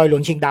ดอยหลว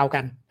งเชียงดาวกั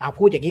น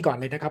พูดอย่างนี้ก่อน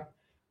เลยนะครับ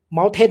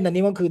Mountain อัน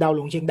นี้มันคือดาวหล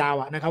วงเชียงดาว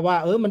นะครับว่า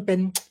มันเป็น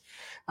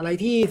อะไร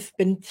ที่เ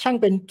ป็น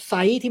เป็นไซ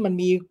ต์ที่มัน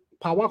มี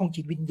ภาวะของ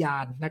จิตวิญญา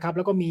ณนะครับแ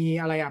ล้วก็มี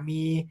อะไร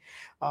มี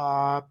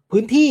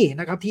พื้นที่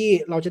นะครับที่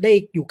เราจะได้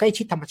อยู่ใกล้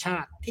ชิดธรรมชา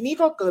ติทีนี้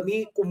ก็เกิดมี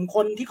กลุ่มค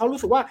นที่เขารู้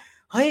สึกว่า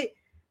เฮ้ย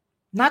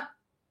นัก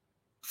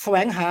แสว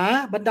งหา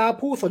บรรดา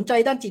ผู้สนใจ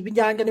ด้านจิตวิญ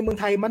ญาณกันในเมือง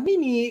ไทยมันไม่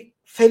มี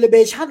เซเลบเร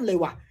ชันเลย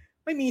ว่ะ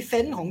ไม่มีเซ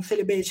นส์ของเซเ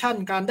ลบเรชัน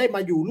การได้ม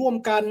าอยู่ร่วม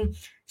กัน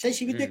ใช้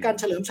ชีวิตด้วยกัน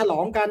เฉลิมฉลอ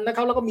งกันนะค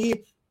รับแล้วก็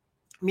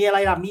มีอะไร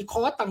ล่ะมีค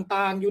อร์ส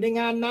ต่างๆอยู่ใน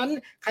งานนั้น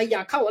ใครอย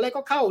ากเข้าอะไร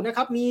ก็เข้านะค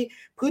รับมี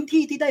พื้น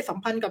ที่ที่ได้สัม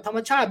พันธ์กับธรรม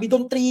ชาติมีด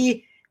นตรี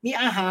มี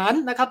อาหาร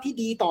นะครับที่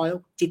ดีต่อ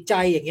จิตใจ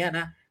อย่างเงี้ย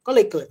นะก็เล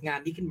ยเกิดงาน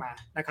นี้ขึ้นมา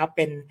นะครับเ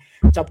ป็น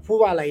จะพูด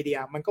ว่าอะไรเดีย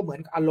วมันก็เหมือน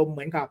อารมณ์เห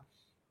มือนกับ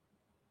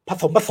ผ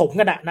สม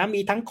กันนะ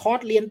มีทั้งคอร์ส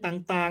เรียน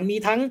ต่างๆมี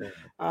ทั้ง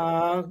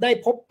ได้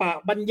พบปะ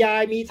บรรยา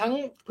ยมีทั้ง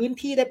พื้น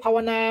ที่ได้ภาว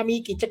นามี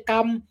กิจกรร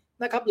ม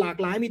นะครับหลาก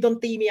หลายมีดน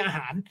ตรีมีอาห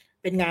าร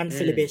เป็นงานเซ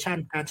เลบเรชัน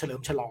การเฉลิ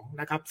มฉลอง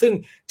นะครับซึ่ง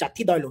จัด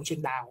ที่ดอยหลวงเชีย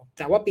งดาวแ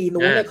ต่ว่าปี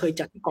นู้นเนี่ยเคย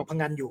จัดที่เกาะพะ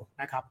งันอยู่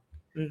นะครับ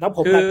แล้วผ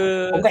ม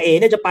กับเอ๋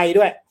เนี่ยจะไป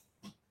ด้วย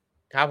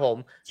ครับผม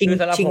คือ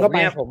สำหรับผมเ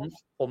นี่ย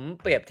ผม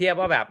เปรียบเทียบ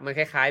ว่าแบบมันค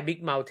ล้ายๆ Big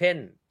Mountain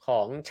ขอ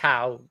งชา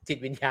วจิต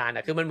วิญญาณ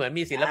คือมันเหมือน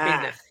มีศิลปิน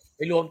ไ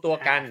ปรวมตัว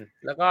กัน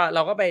แล้วก็เร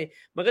าก็ไป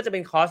มันก็จะเป็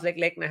นคอร์สเ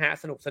ล็กๆนะฮะ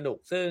สนุก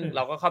ซึ่งเร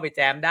าก็เข้าไปแจ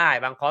มได้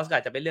บางคอร์สก็อ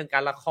าจจะเป็นเรื่องกา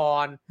รละค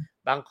ร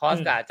บางคอร์ส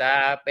ก็อาจจะ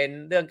เป็น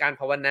เรื่องการ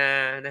ภาวนา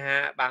นะฮะ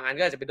บางอัน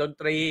ก็อาจจะเป็นดน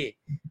ตรี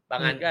บา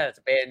งอันก็อาจจ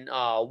ะเป็น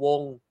ว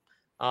ง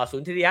สุ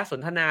นทรียส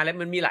นทนาและ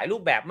มันมีหลายรู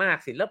ปแบบมาก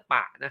ศิลป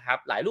ะนะครับ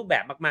หลายรูปแบ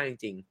บมากๆจ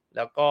ริงๆแ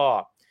ล้วก็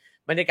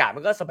บรรยากาศมั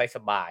นก็ส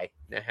บาย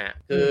ๆนะฮะ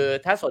คือ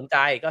ถ้าสนใจ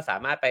ก็สา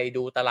มารถไป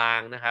ดูตารา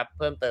งนะครับเ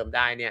พิ่มเติมไ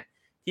ด้เนี่ย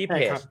ที่เพ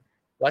จ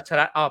วัช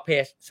ระเพ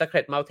จ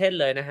Secret Mountain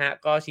เลยนะฮะ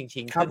ก็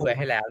ชิงขึ้นไว้ใ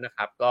ห้แล้วนะค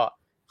รับก็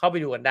เข้าไป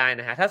ดูกันได้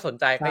นะฮะถ้าสน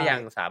ใจก็ยัง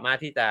สามารถ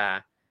ที่จะ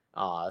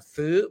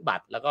ซื้อบั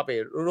ตรแล้วก็ไป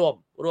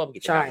ร่วมกิ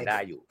จกรรมได้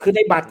อยู่คือใน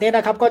บัตรเนี่ยน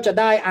ะครับก็จะ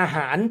ได้อาห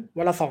าร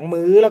วันละ2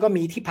 มื้อแล้วก็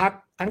มีที่พัก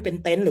ทั้งเป็น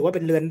เต็นท์หรือว่าเ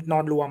ป็นเรือนนอ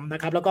นรวมน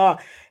ะครับแล้วก็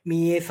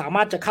มีสาม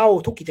ารถจะเข้า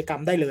ทุกกิจกรร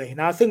มได้เลย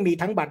นะซึ่งมี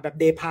ทั้งบัตรแบบ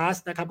Day Pass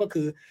นะครับก็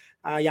คือ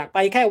อยากไป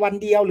แค่วัน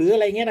เดียวหรืออะ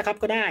ไรเงี้ยนะครับ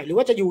ก็ได้หรือ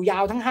ว่าจะอยู่ยา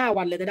วทั้ง5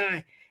 วันเลยก็ได้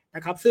น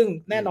ะครับซึ่ง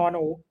แน่นอน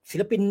ศิ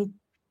ลปิน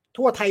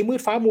ทั่วไทยมื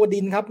ดฟ้ามัวดิ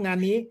นครับงาน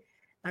นี้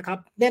นะครับ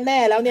แน่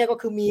ๆแล้วเนี่ยก็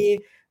คือมี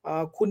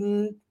คุณ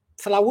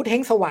สราวุธเฮ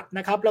งสวัสดิ์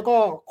นะครับแล้วก็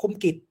คม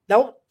กิจแล้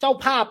วเจ้า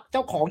ภาพเจ้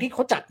าของที่เข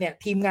าจัดเนี่ย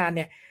ทีมงานเ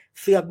นี่ย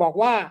เสือกบอก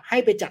ว่าให้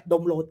ไปจัดด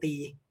มโรตี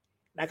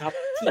นะครับ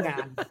ที่งา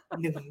น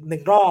หนึ่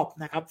งรอบ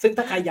นะครับซึ่ง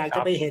ถ้าใครอยากจ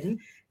ะไปเห็น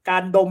กา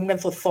รดมกัน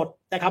สด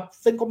ๆนะครับ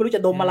ซึ่งก็ไม่รู้จ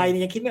ะดมอะไร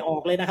ยังคิดไม่ออ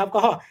กเลยนะครับ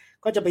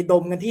ก็จะไปด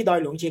มกันที่ดอย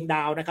หลวงเชียงด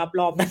าวนะครับ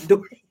รอบนั้นด้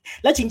วย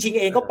และจริงๆ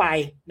เองก็ไป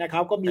นะครั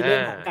บก็มีเรื่อ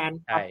งของการ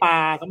ปลา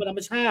ธรร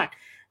มชาติ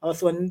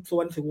ส่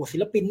วนศิ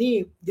ลปินนี่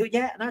เยอะแย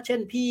ะนะเช่น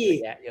พี่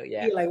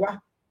อะไรวะ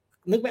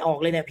นึกไม่ออก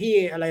เลยเนี่ยพี่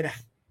อะไรนะ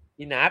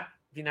พี่นัท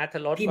พี่นัท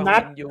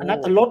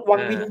วั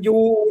งวินยู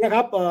นะค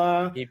รับ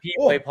มีพี่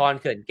อวยพร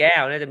เขื่อนแก้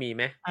วน่าจะมีไ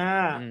หม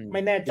ไ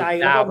ม่แน่ใจ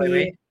แล้วก็มี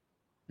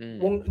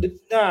วง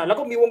แล้ว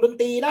ก็มีวงดน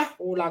ตรีนะ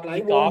หลากหลาย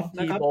วง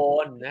นะครับ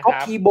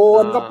คีย์โบ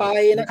นก็ไป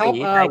นะครับ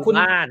คุณ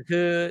บ้านคื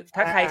อถ้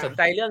าใครสนใ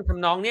จเรื่องท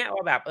ำนองเนี้ย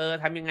ว่าแบบ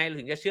ทำยังไง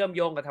ถึงจะเชื่อมโ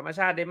ยงกับธรรมช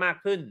าติได้มาก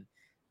ขึ้น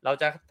เรา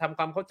จะทำค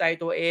วามเข้าใจ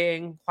ตัวเอง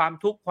ความ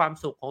ทุกข์ความ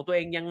สุขของตัวเอ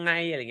งยังไง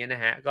อะไรเงี้ยน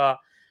ะฮะ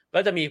ก็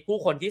จะมีผู้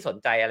คนที่สน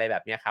ใจอะไรแบ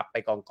บนี้ครับไป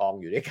กอง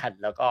อยู่ด้วยกัน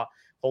แล้วก็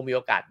คงมีโอ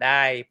กาสไ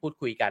ด้พูด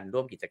คุยกันร่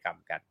วมกิจกรรม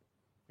กัน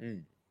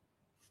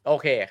โอ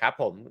เคครับ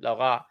ผมเรา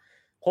ก็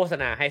โฆษ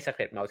ณาให้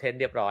Secret Mountain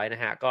เรียบร้อยน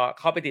ะฮะก็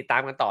เข้าไปติดตา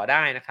มกันต่อไ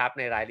ด้นะครับ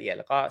ในรายละเอียด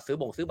แล้วก็ซื้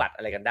อบัตรอ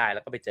ะไรกันได้แล้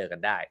วก็ไปเจอกัน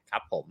ได้ครั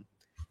บผม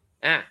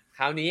ค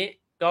ราวนี้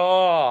ก็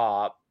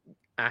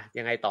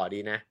ยังไงต่อดี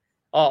นะ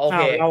โอเ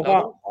คเราก็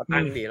ขอ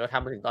ตั้งดีเราท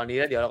ำมาถึงตอนนี้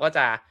แล้วเดี๋ยวเราก็จ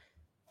ะ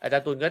อาจา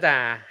รย์ตุลก็จะ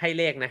ให้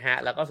เลขนะฮะ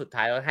แล้วก็สุดท้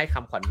ายเราให้ค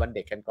ำขวัญวันเ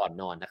ด็กกันก่อน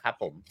นอนนะครับ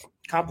ผม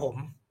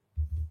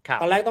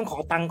ตอนแรกต้องขอ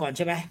ตังค์ก่อนใ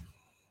ช่ไหม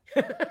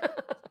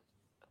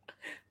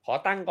ขอ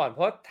ตังค์ก่อนเพ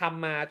ราะท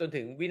ำมาจน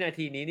ถึงวินา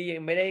ทีนี้นี่ยั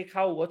งไม่ได้เ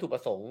ข้าวัตถุปร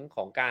ะสงค์ข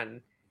องการ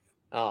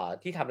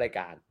ที่ทำราย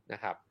การนะ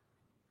ครับ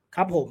ค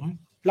รับผม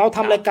เราท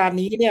ำรายการ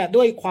นี้เนี่ย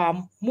ด้วยความ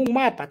มุ่งม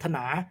า่ปรารถน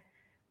า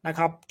นะค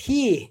รับ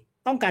ที่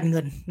ต้องการเ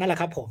งินนั่นแหละ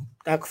ครับผม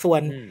แต่ส่ว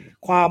น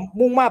ความ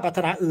มุ่งมา่ปรารถ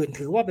นาอื่น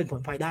ถือว่าเป็นผล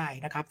พลอยได้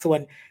นะครับส่วน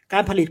กา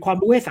รผลิตความ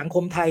รู้ให้สังค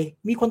มไทย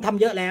มีคนทำ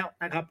เยอะแล้ว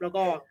นะครับแล้ว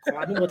ก็ขอ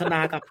อนุโมทน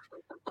ากับ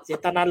เจ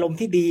ตนารมณ์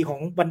ที่ดีขอ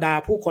งบรรดา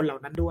ผู้คนเหล่า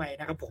นั้นด้วย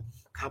นะครับผม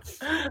ครับ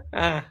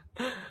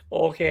โอ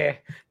เค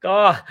ก็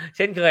เ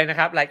ช่นเคยนะ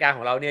ครับรายการข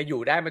องเราเนี่ยอ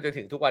ยู่ได้มาจน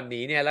ถึงทุกวัน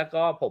นี้เนี่ยแล้ว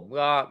ก็ผม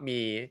ก็มี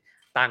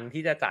ตังค์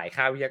ที่จะจ่าย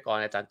ค่าวิทยากร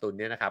อาจารย์ตุล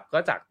เนี่ยนะครับก็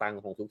จากตังค์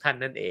ของทุกท่าน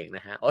นั่นเองน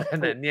ะฮะเพราะฉะ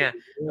นั้นเนี่ย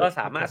ก็ส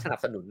ามารถสนับ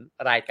สนุน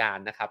รายการ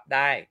นะครับไ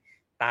ด้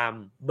ตาม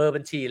เบอร์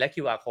บัญชีและ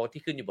QR Code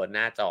ที่ขึ้นอยู่บนห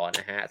น้าจอ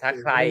นะฮะถ้า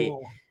ใคร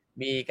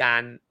มีกา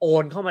รโอ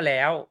นเข้ามาแ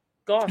ล้ว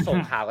ก็ส่ง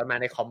ข่าวกันมา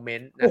ในคอมเมน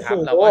ต์นะครับ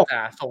เราก็จะ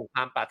ส่งคว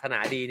ามปรารถนา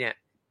ดีเนี่ย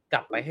ก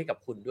ลับไปให้กับ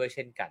คุณด้วยเ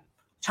ช่นกัน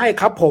ใช่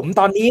ครับผม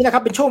ตอนนี้นะครั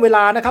บเป็นช่วงเวล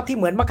านะครับที่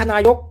เหมือนมัคคณา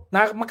ยกน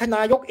ะมัคคณ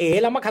ายกเอ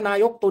และมัคคณา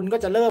ยกตุลก็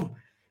จะเริ่ม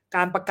ก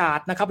ารประกาศ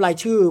นะครับราย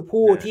ชื่อ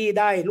ผู้ที่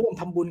ได้ร่วม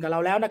ทำบุญกับเรา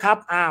แล้วนะครับ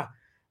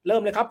เริ่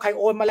มเลยครับใคร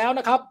โอนมาแล้ว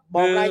นะครับบ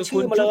อกรายชื่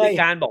อมาเลยคุ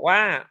ณการบอกว่า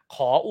ข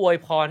ออวย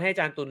พรให้อา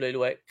จารย์ตุลร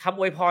วยๆคำ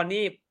อวยพร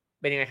นี่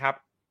เป็นยังไงครับ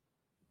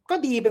ก็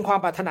ดีเป็นความ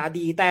ปรารถนา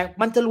ดีแต่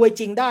มันจะรวย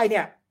จริงได้เ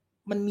นี่ย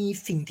มันมี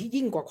สิ่งที่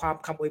ยิ่งกว่าความ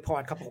คำอวยพ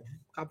รครับผม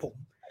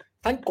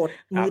ท่านกด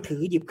มือถื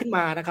อหยิบขึ้นม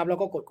านะครับแล้ว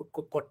ก็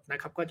กดนะ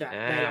ครับก็จะ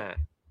ได้รับ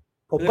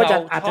ผมก็จะ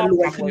อาจจะร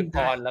วยขึ้นไ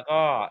ด้แล้วก็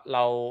เร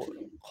า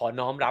ขอ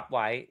น้อมรับไ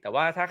ว้แต่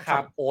ว่าถ้าค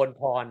ำโอน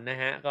พรนะ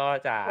ฮะก็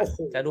จ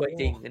ะรวย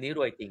จริงอันนี้ร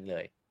วยจริงเล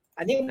ย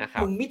อันนี้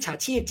มึงมิจฉา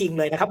ชีพจริง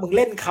เลยนะครับมึงเ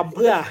ล่นคำเ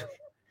พื่อ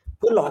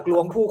หลอกล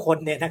วงผู้คน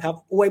เนี่ยนะครับ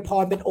อวยพ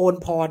รเป็นโอน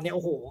พรเนี่ยโ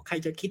อ้โหใคร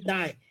จะคิดไ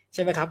ด้ใ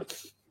ช่ไหมครับ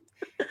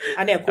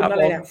อันเนี้ยคุณอะ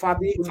ไรเนี่ยฟาเ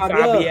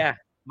บีย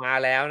มา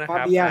แล้วนะค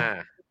รับ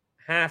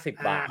50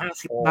 บาท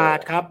50 บาท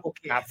ครับโอเค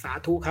สา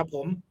ธุครับผ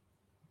ม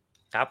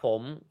ครับผ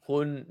มคุ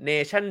ณเน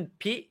ชั่น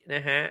พิน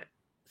ะฮะ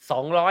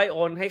200โอ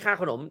นให้ค่า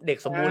ขนมเด็ก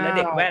สมบูรณ์และ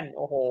เด็กแว่นโ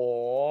อ้โห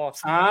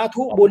สา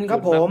ธุบุญครั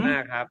บผมม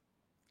ากครับ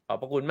ขอบ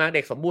พระคุณมากเ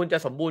ด็กสมบูรณ์จะ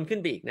สมบูรณ์ขึ้น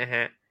ไปอีกนะฮ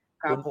ะ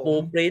คุณปู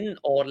ปริ้น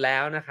โอนแล้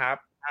วนะครับ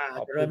ข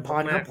อบคุณพ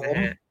รครับผม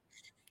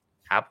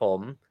ครับผม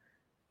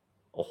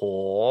โอ้โห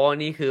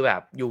นี่คือแบ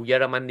บอยู่เยอ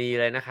รมนี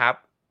เลยนะครับ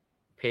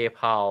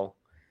PayPal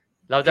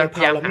เราจะพ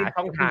ยายามหา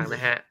ช่องทางน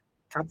ะฮะ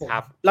ครับผม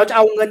เราจะเ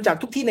อาเงินจาก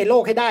ทุกที่ในโล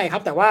กให้ได้ครั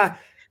บแต่ว่า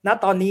ณ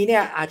ตอนนี้เนี่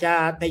ยอาจจะ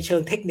ในเชิ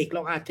งเทคนิคเร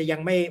าอาจจะยัง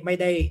ไม่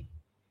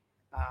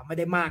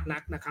ได้มากนั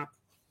กนะครับ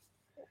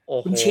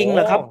คุณชิงเห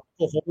รอครับ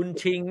โอ้โหคุณ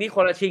ชิงนี่ค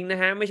นละชิงนะ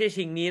ฮะไม่ใช่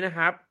ชิงนี้นะค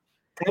รับ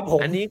ครับผม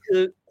อันนี้คื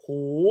อโห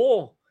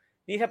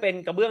นี่ถ้าเป็น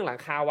กระเบื้องหลัง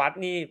คาวัด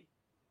นี่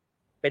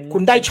เป็นคุ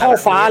ณได้ช่อ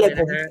ฟ้าเลย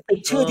ผมติ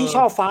ดชื่อที่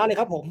ช่อฟ้าเลย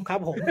ครับผมครับ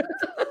ผม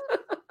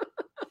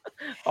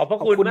ขอบพระ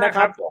คุณนะค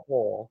รับโอ้โห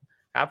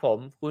ครับผม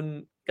คุณ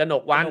กน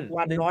กวัน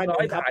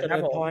100ครับเจริ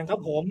ญพรครับ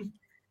ผม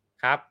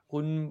ครับคุ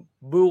ณ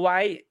บูไว้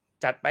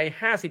จัดไป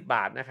50 บ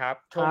าทนะครับ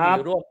โชคดี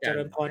ร่วมกันเจ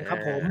ริญพรครับ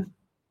ผม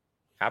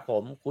ครับผ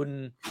มคุณ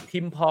ทิ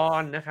มพ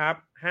รนะครับ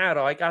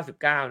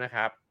599นะค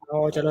รับ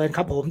เจริญค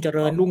รับผมเจ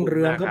ริญรุ่งเ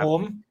รืองครับผ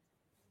ม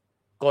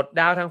กด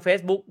ดาวทาง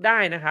Facebook ได้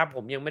นะครับผ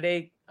มยังไม่ได้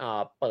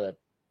เปิด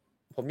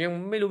ผมยัง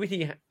ไม่รู้วิธี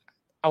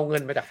เอาเงิ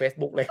นมาจาก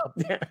Facebook เลยครับ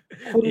เนี่ย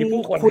มี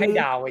ผู้คนให้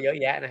ดาวมาเยอะ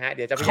แยะนะฮะเ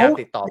ดี๋ยวจะพยายาม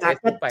ติดต่อ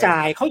Facebook ไป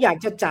เขาอยาก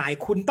จะจ่าย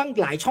คุณตั้ง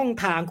หลายช่อง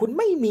ทางคุณ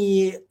ไม่มี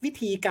วิ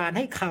ธีการใ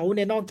ห้เขาเ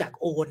นี่ยนอกจาก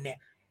โอนเนี่ย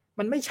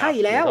มันไม่ใช่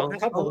แล้วน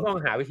ะครับผมต้อง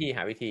หาวิ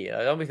ธีเร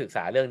าต้องไปศึกษ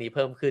าเรื่องนี้เ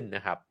พิ่มขึ้นน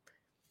ะครับ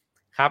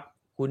ครับ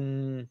คุณ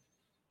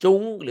จุ้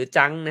งหรือ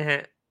จังนะฮ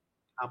ะ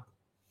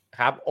ค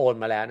รับโอน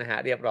มาแล้วนะฮะ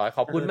เรียบร้อยข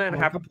อบคุณมากน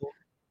ะครับ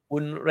คุ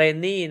ณเรน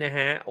นี่นะฮ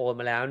ะโอน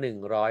มาแล้ว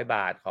100 บ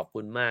าทขอบ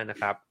คุณมากนะ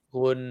ครับ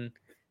คุณ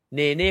เน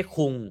เน่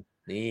คุง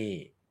นี่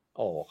โ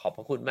อ้ขอบพ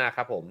ระคุณมากค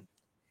รับผม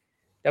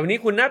แต่วันนี้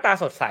คุณหน้าตา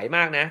สดใสม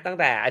ากนะตั้ง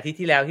แต่อาทิตย์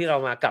ที่แล้วที่เรา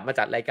มากลับมา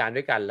จัดรายการ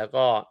ด้วยกันแล้ว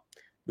ก็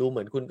ดูเห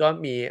มือนคุณก็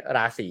มีร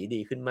าศี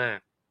ดีขึ้นมาก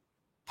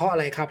เพราะอะ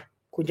ไรครับ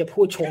คุณจะ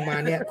พูดชงมา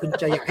เนี่ย คุณ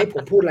จะอยากให้ผ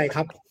มพูดอะไรค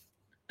รับ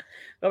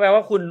ก็แปลว่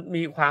าคุณ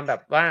มีความแบ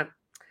บว่า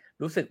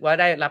รู้สึกว่า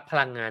ได้รับพ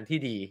ลังงานที่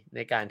ดีใน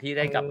การที่ไ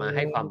ด้กลับมาใ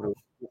ห้ความรู้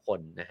ทุกคน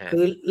นะฮะ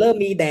คือเริ่ม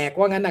มีแดก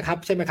ว่างั้นนะครับ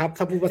ใช่ไหมครับ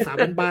ถ้าพูดภาษา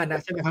บ้านๆน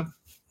ะใช่ไหมครับ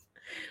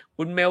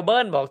คุณเมลเบิ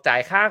ร์นบอกจ่า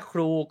ยค่าค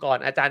รูก่อน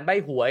อาจารย์ใบ้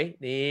หวย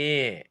นี่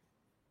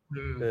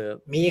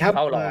มีครับเ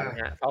ฝ้ารอนะ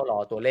ฮะเฝ้ารอ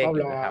ตัวเลขอ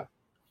ยู่นะครับ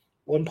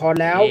โอนพร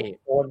แล้ว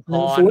โอนพร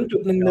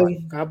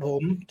 0.11 ครับผ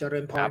มเจริ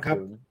ญพรครับ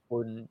คุ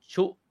ณ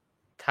ชุ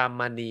ธรร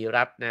มณี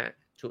รัตน์นะ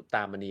ชุต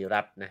ามณี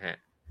รัตน์นะฮะ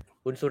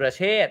คุณสุรเ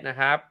ชษฐ์นะ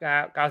ครับ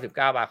99 บ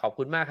าทขอบ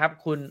คุณมากครับ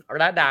คุณ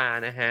ระดา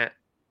นะฮะ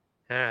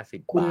50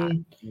 บาทคุณ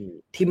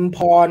ทิมพ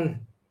ร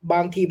บ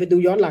างทีไปดู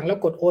ย้อนหลังแล้ว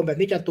กดโอนแบบ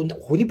นี้จะตุนโ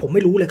อ้โหนี่ผมไ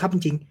ม่รู้เลยครับจ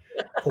ริง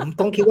ๆผม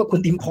ต้องคิดว่าคุณ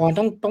ทิมพร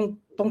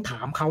ต้องถ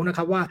ามเขานะค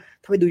รับว่า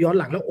ถ้าไปดูย้อน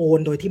หลังแล้วโอน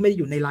โดยที่ไม่ได้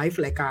อยู่ในไลฟ์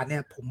รายการเนี่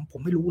ยผ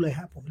มไม่รู้เลยฮ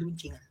ะผมไม่รู้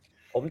จริงอ่ะ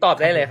ผมตอบ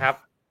ได้เลยครับ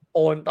โอ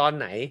นตอน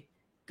ไหน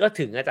ก็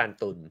ถึงอาจารย์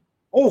ตุล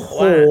โอ้โห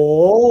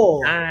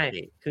ใช่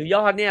คือย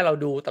อดเนี่ยเรา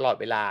ดูตลอด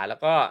เวลาแล้ว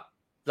ก็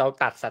เรา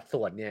ตัดสัด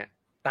ส่วนเนี่ย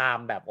ตาม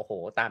แบบโอ้โห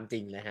ตามจริ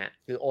งเลยฮะ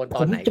คือโอนต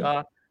อนไหนก็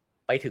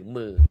ไปถึง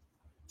มือ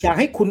อยาก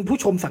ให้คุณผู้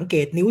ชมสังเก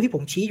ตนิ้วที่ผ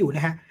มชี้อยู่น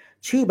ะฮะ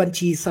ชื่อบัญ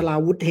ชีสลา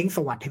วุธเฮงส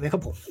วัสดิ์เห็นไหมครั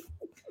บผม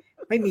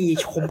ไม่มี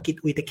ชมกิจ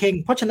อุยตะเข่ง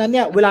เพราะฉะนั้นเ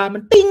นี่ยเวลามั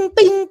นติ้ง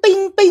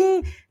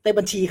ใน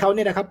บัญชีเขาเ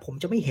นี่ยนะครับผม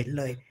จะไม่เห็น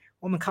เลย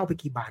ว่ามันเข้าไป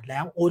กี่บาทแล้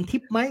วโอนทิ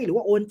ปไหมหรือ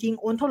ว่าโอนจริง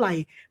โอนเท่าไหร่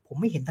ผม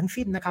ไม่เห็นทั้ง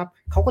สิ้นนะครับ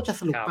เขาก็จะ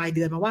สรุปปลายเ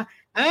ดือนมาว่า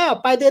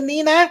ปลายเดือนนี้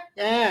นะ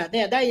เ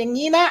นี่ยได้อย่าง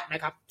นี้น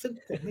ะครับซึ่ง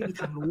ผมไม่มี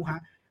ทางรู้ฮะ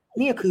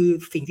นี่คือ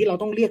สิ่งที่เรา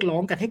ต้องเรียกร้อ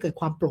งกันให้เกิด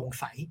ความโปร่ง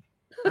ใส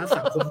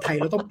สังคมไทย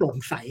เราต้องโปร่ง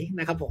ใส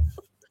นะครับผม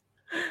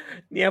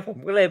เนี่ยผม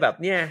ก็เลยแบบ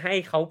เนี่ยให้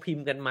เขาพิม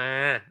พ์กันมา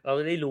เรา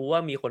จะได้รู้ว่า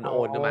มีคนโอ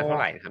นกันมาเท่า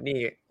ไหร่นะครับนี่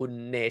คุณ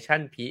เนชั่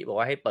นพีบอก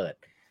ว่าให้เปิด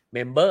เม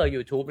มเบอร์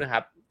YouTube นะค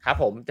รับครับ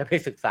ผมจะไป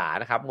ศึกษา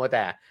นะครับมัวแ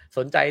ต่ส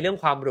นใจเรื่อง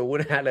ความรู้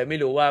นะฮะเลยไม่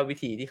รู้ว่าวิ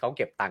ธีที่เขาเ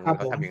ก็บตังค์เ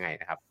ขาทำยังไง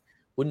นะครับ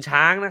คุณ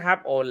ช้างนะครับ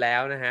โอนแล้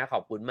วนะฮะขอ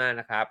บคุณมาก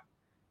นะครับ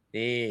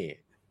นี่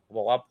บ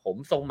อกว่าผม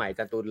ทรงใหม่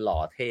จันตุลหล่อ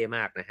เท่ม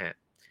ากนะฮะ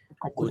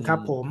ขอบคุณครับ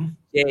ผม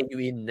เจ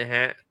วินนะฮ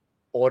ะ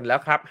โอนแล้ว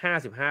ครับ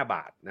55 บ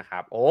าทนะครั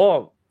บโอ้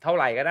เท่าไ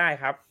หร่ก็ได้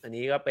ครับอัน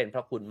นี้ก็เป็นพ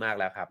ระคุณมาก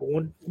แล้วครับโอ้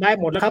ได้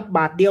หมดแล้วครับบ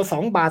าทเดียว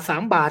2 บาท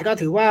3 บาทก็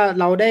ถือว่า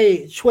เราได้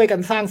ช่วยกั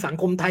นสร้างสัง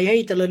คมไทยให้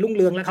เจริญรุ่ง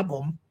เรืองแล้วครับผ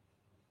ม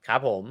ครับ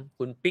ผม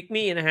คุณปิก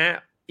มี่นะฮะ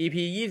EP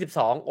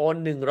 22โอน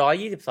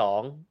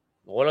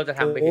122โอ้เราจะท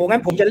ำไปโอ้งั้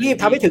นผมจะรีบ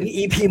ทำให้ถึง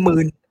EP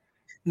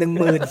 10,000 น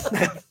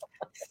ะครับ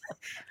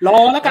รอ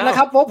แล้วกันนะค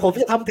รับว่าผม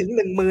จะทำถึง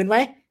 10,000 ไหม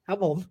ครับ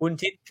ผมคุณ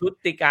ชุ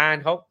ติการ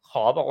เขาข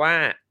อบอกว่า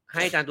ใ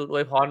ห้อาจารย์ตุลอ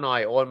วยพรหน่อ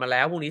ยโอนมาแ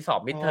ล้วพรุ่งนี้สอ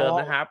บมิดเทอม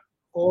นะครับ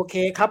โอเค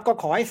ครับก็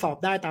ขอให้สอบ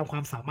ได้ตามควา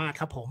มสามารถ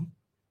ครับผม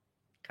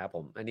ครับผ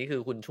มอันนี้คื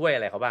อคุณช่วยอ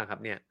ะไรเขาบ้างครับ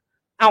เนี่ย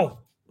เอ้า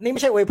นี่ไ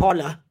ม่ใช่อวยพร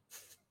เหรอ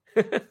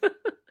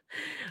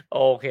โอ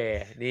เค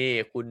นี่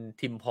คุณ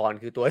ทิมพร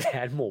คือตัวแท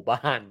นหมู่บ้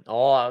านอ๋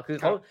อคือ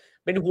เขาครับ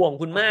เป็นห่วง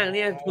คุณมากเ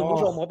นี่ยอ๋อคุณผู้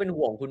ชมเขาเป็น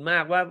ห่วงคุณมา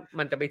กว่า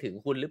มันจะไปถึง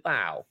คุณหรือเป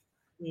ล่า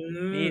อื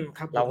นี่ค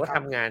รับผเราก็มครับท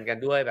ำงานกัน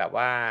ด้วยแบบ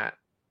ว่า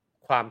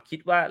ความคิด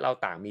ว่าเรา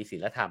ต่างมีศี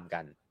ลธรรมกั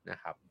นนะ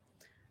ครับ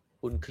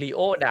คุณคลีโอ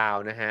ดาว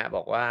นะฮะบ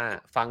อกว่า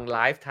ฟังไล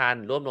ฟ์ทัน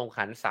ร่วมลง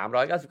ขัน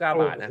399 บาโ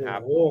อ้ทโหนะครับ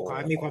ขอใ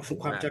ห้มีความสุข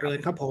ความเจมากครับริญ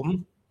ครับผม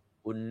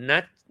คุณ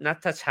นั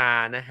ทชา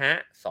นะฮะ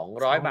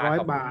200 บาท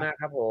ขอบคุณบาทมาก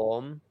ครับผ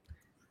ม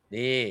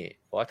นี่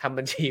บอกว่าทำ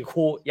บัญชี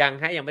คู่ยัง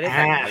ไม่ได้อ่แ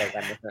ต่งอะไรากั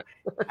นนะฮะ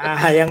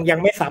ยัง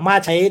ไม่สามาร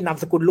ถใช้นาม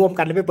สกุลร่วม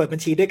กันและไปเปิดบัญ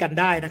ชีด้วยกัน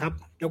ได้นะครับ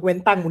ยกเว้น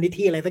ตั้งมูลนิ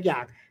ธิอะไรสักอย่า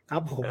งครั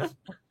บผม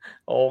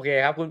โอเค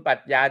ครับคุณปรัช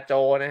ญาโจ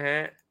นะฮะ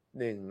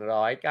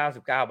199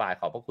 บาท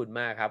ขอบพระคุณ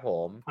มากครับผ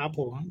มครับ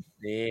ผม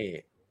นี่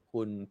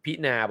คุณพิ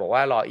นาบอกว่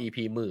ารอ EP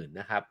 10,000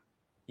นะครับ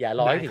อย่า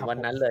รอได้ให้ถึงครับผมวัน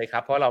นั้นเลยครั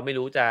บเพราะเราไม่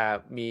รู้จะ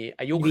มี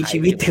อายุมีขัยไปชี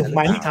วิตถึงไห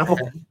มถึงวันนั้นหรือเปล่าครับผ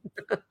ม นะฮะ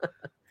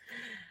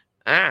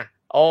อ่ะ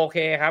โอเค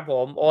ครับผ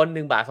มโอน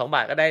1 บาท 2 บ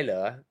าทก็ได้เหร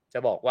อจะ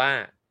บอกว่า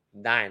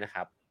ได้นะค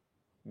รับ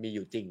มีอ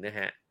ยู่จริงนะฮ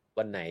ะ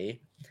วันไหน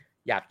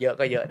อยากเยอะ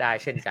ก็เยอะได้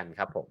เช่นกันค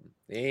รับผม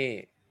นี่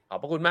ขอบ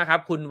พระคุณมากครั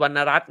บคุณวรรณ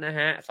รัตน์นะ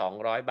ฮะ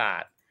200 บา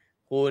ท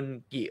คุณ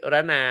กิร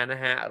นาน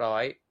ะฮะ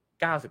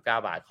199 บา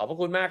ทขอบพระ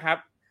คุณมากครับ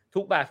ทุ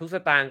กบาททุกส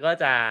ตางค์ก็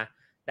จะ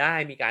ได้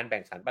มีการแบ่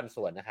งสรรปัน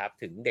ส่วนนะครับ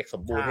ถึงเด็กส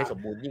มบูรณ์ให้สม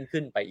บูรณ์ยิ่ง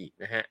ขึ้นไปอีก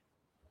นะฮะ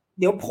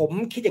เดี๋ยวผม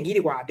คิดอย่างนี้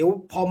ดีกว่าเดี๋ยว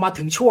พอมา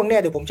ถึงช่วงเนี้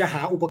ยเดี๋ยวผมจะห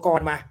าอุปกร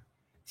ณ์มา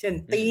เช่น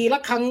ตีละ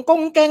ครังก้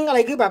งเก้งอะไร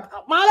คือแบบ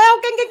มาแล้ว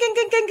เก้งเก้งเก้งเ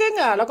ก้งเก้งเก้ง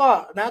อ่ะแล้วก็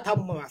นะท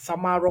ำส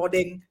มาโรเด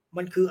ง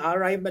มันคืออะ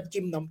ไรมัน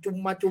จิ้มหนำจุ่ม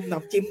มาจุ่มหน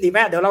ำจิ้มดีไหม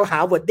เดี๋ยวเราหา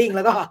เวิร์ดดิ้งแ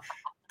ล้วก็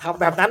ท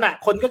ำแบบนั้นอ่ะ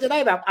คนก็จะได้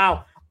แบบอ้าว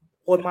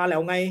โอนมาแล้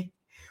วไง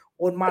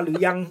โอนมาหรือ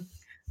ยัง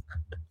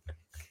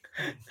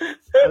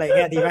อะไรเ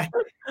งี้ยดีไหม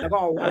แล้วก็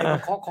เอาอะไรม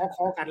าเค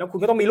าะกันแล้วคุณ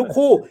ก็ต้องมีลูก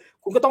คู่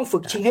คุณก็ต้องฝึ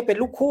กชิงให้เป็น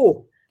ลูกคู่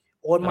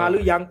โอนมาหรื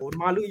อยังโอน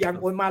มาหรือยัง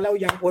โอนมาแล้ว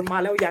ยังโอนมา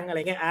แล้วยังอะไร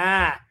เงี้ย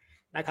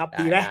นะครับ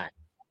ดีไหม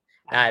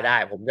ได้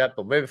ผม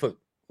ไม่ไปฝึก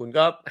คุณ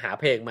ก็หา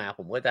เพลงมาผ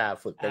มก็จะ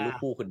ฝึกเป็นลูก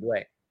คู่คุณด้วย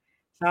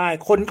ใช่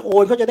คนโอ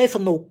นเขาจะได้ส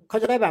นุกเขา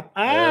จะได้แบบเ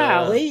ออ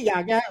เฮ้ยอยา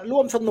กจะร่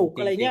วมสนุกจริ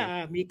งอะไรเงี้ย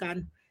มีการ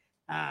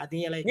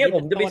นี่อะไรอๆย่างเนี่ยผ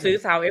มจะไปนี้เป็นต้นซื้อ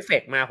sound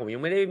effect มาผมยั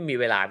งไม่ได้มี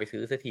เวลาไปซื้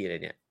อสักทีเล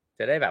ยเนี่ย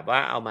จะได้แบบว่า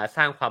เอามาส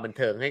ร้างความบัน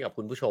เทิงให้กับ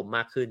คุณผู้ชมม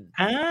ากขึ้น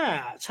อ่า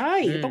ใช่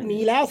อืมต้องมี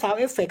แล้วซาว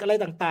เอฟเฟกอะไร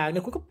ต่างๆเนี่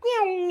ยคุณก็เงี้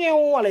ยวเงี้ยว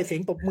อะไรเสีย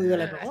งตบมืออะ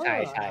ไรแบบใ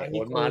ช่ๆโอน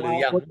นี่โมาหรื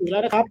อยังปกติแล้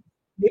วนะครับ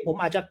นี่ผม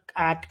อาจ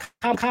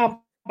ข้าม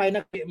ไปน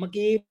ะเมื่อ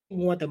กี้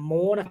มัวแต่โ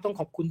ม้นะต้อง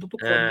ขอบคุณทุ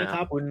กๆคนนะค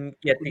รับคุณ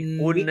เกียรคุณติ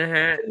กุลวิกนะฮ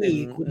ะหนึ่ง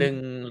กี้คุณหนึ่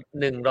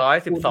ง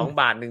112คุณ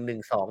บาท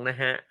112นะ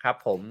ฮะครับ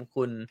ผม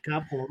คุณครั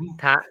บผม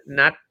ท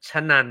นัชช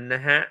นันน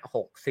ะฮะ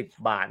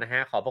60 บาทนะฮ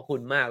ะขอบพระคุ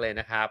ณมากเลย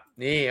นะครับ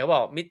นี่เขาบ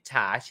อกมิจฉ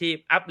าชีพ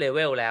อัพเลเว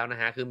ลแล้วนะ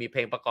ฮะคือมีเพ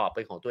ลงประกอบเ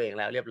ป็นของตัวเอง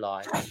แล้วเรียบร้อ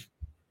ยครับ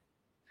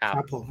ค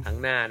รับผมครั้ง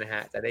หน้านะฮ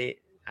ะอาจจ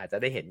ะ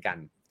ได้เห็นกัน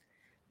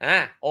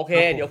โอเคค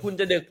รับผมเดี๋ยวคุณ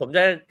จะดึกผมจ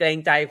ะเกรง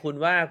ใจคุณ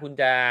ว่าคุณ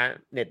จะ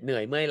เหน็ดเหนื่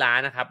อยเมื่อยล้า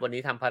นะครับวัน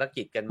นี้ทำภาร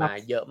กิจกันมาครั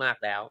บเยอะมาก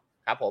แล้ว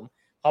ครับผม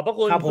ขอบพระ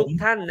คุณครับผมทุก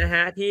ท่านนะฮ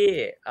ะที่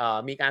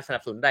มีการสนั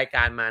บสนุนรายก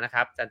ารมานะค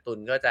รับจันตุล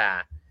ก็จะ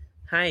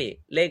ให้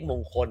เลขม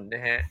งคลน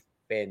ะฮะ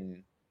เป็น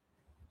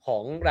ขอ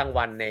งราง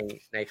วัล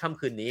ในค่ำ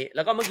คืนนี้ แ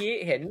ล้วก็เมื่อกี้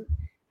เห็น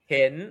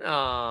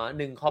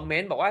หนึ่งคอมเม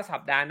นต์บอกว่าสั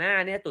ปดาห์หน้า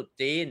เนี่ยตรุษ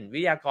จีนวิ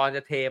ทยากรจ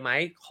ะเทไหม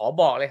ขอ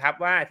บอกเลยครับ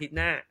ว่าอาทิตย์ห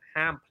น้า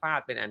ห้ามพลาด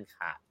เป็นอันข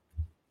าด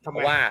ทำไมเพร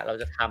าะว่าเรา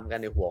จะทำกัน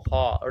ในหัวข้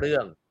อเรื่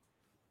อง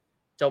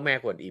เจ้าแม่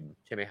กวนอิม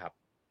ใช่ไหมครับ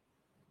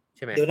ใ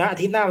ช่ไหมเดี๋ยวนะอา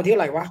ทิตย์หน้าวันที่อ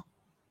ะไรวะ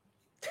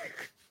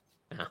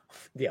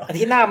เดี๋ยวอา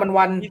ทิตย์หน้ามัน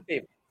วัน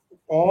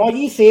20อ๋อ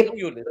20ต้อง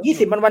หยุดหรือต้องหยุ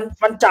20ดมัน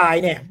วันจ่าย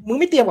เนี่ยมึง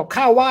ไม่เตรียมกับ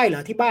ข้าวไหว้เหร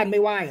อที่บ้านไ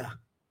ม่ไหว้เหรอ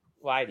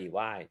ไหว้ดิไห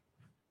ว้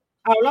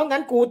เอาแล้วงั้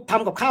นกูท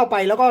ำกับข้าวไป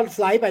แล้วก็ส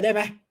ไลด์ไปได้ไห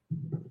ม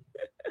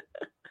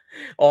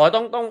อ๋อ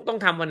ต้อง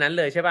ทำวันนั้น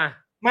เลยใช่ป่ะ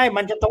ไม่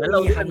มันจะต้องงั้นเร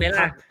ามีเลื่อนไหม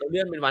ล่ะเราเ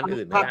ลื่อนเป็นวัน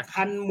อื่นไหมผักล่ะ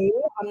หั่นหมู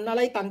หั่นอะไ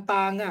ร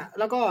ต่างๆ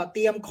แล้วก็เต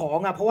รียมของ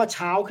เพราะว่าเ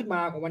ช้าขึ้นม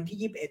าของวัน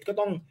ที่21ก็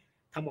ต้อง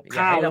ทำกับอย่า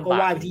ข้าวให้แล้วก็ไ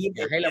หว้วันที่อ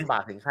ย่าให้ลำบา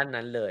กถึงขั้น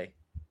นั้นเลย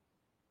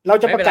เรา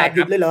จะไม่ประกาศเป็นไรครับห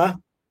ยุดเลยเหรอ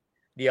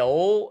เดี๋ยว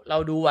เรา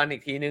ดูวันอี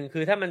กทีนึงคื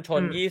อถ้ามันช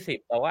นอืม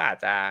20เราก็อาจ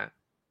จะ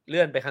เ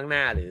ลื่อนไปข้างหน้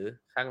าหรือ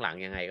ข้างหลัง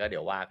ยังไงก็เดี๋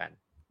ยวว่ากัน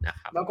นะ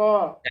ครับแล้วก็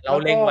แต่เราแล้ว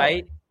ก็เล็งไว้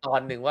ตอ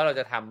นหนึ่งว่าเรา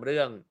จะทำเ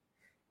รื่อง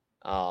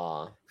เอ่อ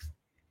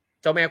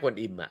เจ้าแม่กวน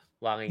อิมอะ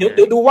ว่าเดี๋ยวง่ายเ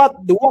ดี๋ยวดู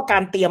ว่ากา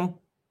รเตรียม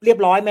เรียบ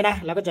ร้อยไหมนะ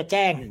แล้วก็จะแ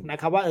จ้งๆนะ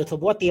ครับว่าสม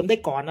มติว่าเตรียมได้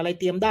ก่อนอะไร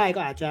เตรียมได้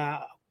ก็อาจ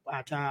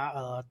จะ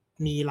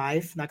มีไล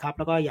ฟ์นะครับแ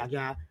ล้วก็อยากจ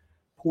ะ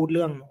พูดเ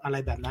รื่องอะไร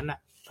แบบนั้น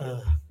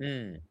อื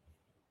ม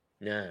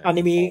นะอัน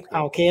นี้มีโอเ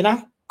ค โอเคนะ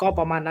ก็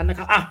ประมาณนั้นนะ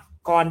ครับ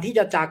ก่อนที่จ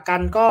ะจากกั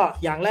นก็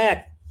อย่างแรก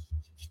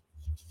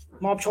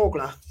มอบโชคเ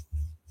หรอ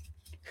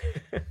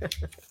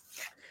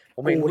ผ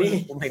มเห็นคุณนี่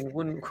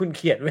คุณเ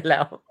ขียนไว้แล้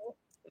ว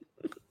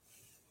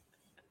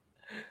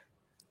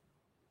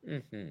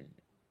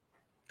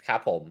ครับ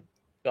ผม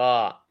ก็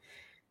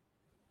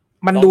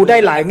มันดูได้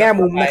หลายแง่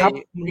มุมนะครับ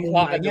วิเคร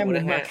าะห์กัน แง่ ดู มุม น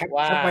ะฮะ แคป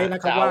ว่า ไว้นะ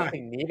ครับ จะเอา ว่า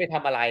สิ่งนี้ไปท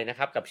ำอะไรนะค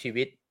รับกับชี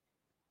วิต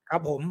ครั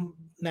บผม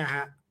นะฮ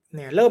ะเ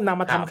นี่ยเริ่มน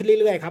ำมาทำขึ้น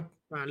เรื่อยๆครับ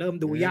เริ่ม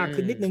ดูยาก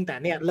ขึ้นนิดนึงแต่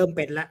เนี่ยเริ่มเ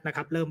ป็นแล้วนะค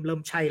รับเริ่ม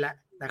ใช่แล้ว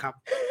นะครับ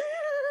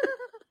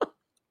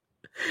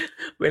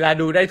เวลา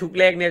ดูได้ทุก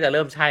เลขเนี่ยจะเ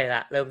ริ่มใช่ล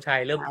ะเริ่มใช่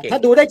เริ่มเก่ง ถ้า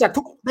ดูได้จาก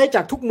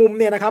ทุกมุม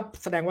เนี่ยนะครับ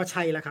แสดงว่าใ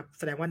ช่แล้วครับ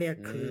แสดงว่าเนี่ย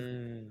คือ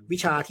วิ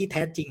ชาที่แ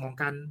ท้จริงของ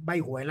การใบ้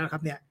หวยแล้วครั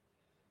บเนี่ย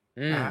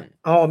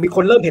อ๋อมีค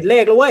นเริ่มเห็นเล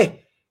ขแล้วเว้ย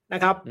น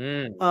ะครับ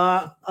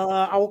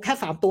เอาแค่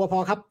3ตัวพอ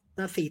ครับ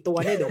นะ4ตัว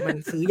เนี่ยเดี๋ยวมัน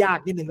ซื้อยาก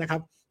นิดนึงนะครั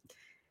บ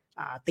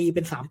ตีเ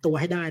ป็น3ตัว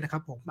ให้ได้นะครั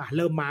บผมเ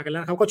ริ่มมากันแล้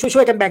วเขาก็ช่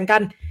วยกันแบ่งกั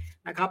น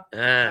นะครับ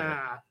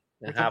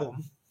นะครับผม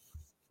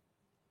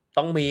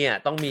ต้อง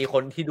มีค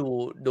นที่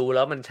ดูแ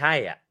ล้วมันใช่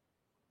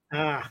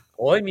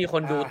โอ้ยมีค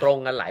นดูตรง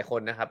กันหลายค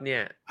นนะครับเนี่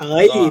ย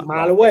มา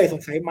เลยเว้ยส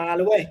งสัยมาเ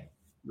ลยเว้ย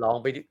ลอ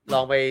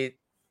งไป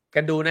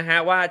กันดูนะฮะ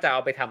ว่าจะเอ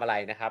าไปทำอะไร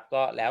นะครับ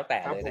ก็แล้วแต่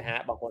เลยนะฮะ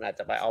บางคนอาจ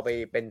จะไปเอาไป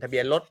เป็นทะเบี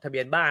ยนรถทะเบี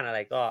ยนบ้านอะไร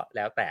ก็แ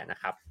ล้วแต่นะ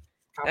ครับ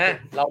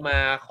เรามา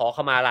ขอข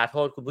มาลาโท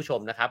ษคุณผู้ชม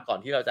นะครับก่อน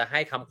ที่เราจะให้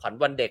คำขวัญ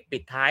วันเด็กปิ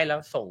ดท้ายแล้ว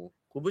ส่ง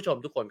คุณผู้ชม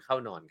ทุกคนเข้า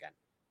นอนกัน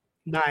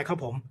ได้ครับ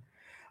ผม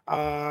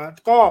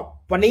ก็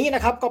วันนี้น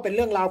ะครับก็เป็นเ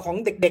รื่องราวของ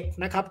เด็ก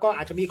ๆนะครับก็อ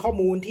าจจะมีข้อ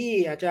มูลที่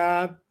อาจจะ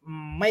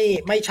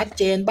ไม่ชัด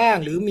เจนบ้าง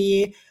หรือมี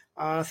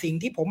สิ่ง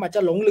ที่ผมอาจจ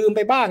ะหลงลืมไ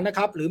ปบ้างนะค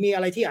รับหรือมีอ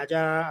ะไรที่อาจจ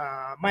ะ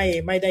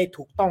ไม่ได้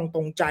ถูกต้องต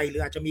รงใจหรื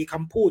ออาจจะมีค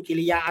ำพูดกิ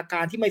ริยาอาก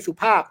ารที่ไม่สุ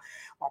ภาพ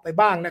ออกไป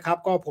บ้างนะครับ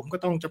ก็ผมก็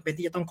ต้องจำเป็น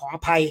ที่จะต้องขออ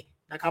ภัย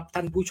นะครับท่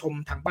านผู้ชม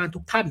ทางบ้านทุ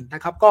กท่านน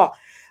ะครับก็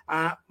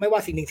ไม่ว่า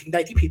สิ่งหนึ่งสิ่งใด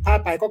ที่ผิดพลาด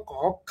ไปก็ข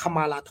อขม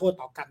าลาโทษ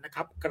ต่อกันนะค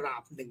รับกรา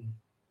บ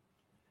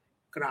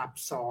1กราบ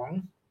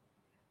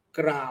2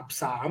กราบ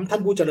3ท่า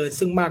นผู้เจริญ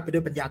ซึ่งมากไปด้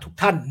วยปัญญาทุก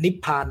ท่านนิพ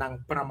พานัง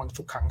ปรมัง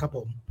สุขขังครับผ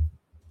ม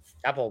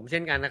ครับผมเช่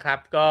นกันนะครับ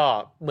ก็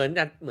เหมือน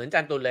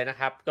จันตุลเลยนะ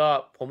ครับก็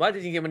ผมว่าจ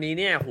ริงๆวันนี้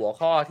เนี่ยหัว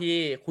ข้อที่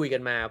คุยกั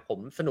นมาผม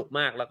สนุกม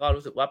ากแล้วก็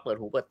รู้สึกว่าเปิด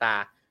หูเปิดตา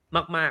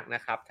มากๆน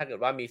ะครับถ้าเกิด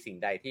ว่ามีสิ่ง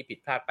ใดที่ผิด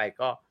พลาดไป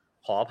ก็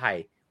ขออภัย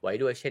ไว้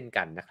ด้วยเช่น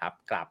กันนะครับ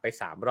กราบไป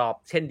3รอบ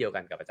เช่นเดียวกั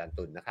นกับอาจารย์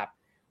ตุลนะครับ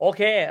โอเ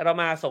คเรา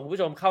มาส่งผู้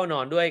ชมเข้านอ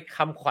นด้วยค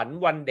ำขวัญ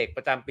วันเด็กป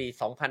ระจำปี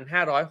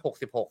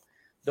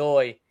 2566 โด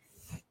ย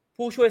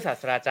ผู้ช่วยศาส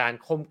ตราจารย์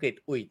คมกฤษ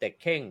อุ่ยเต็ก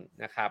เข่ง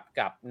นะครับ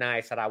กับนาย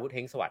สราวุธเฮ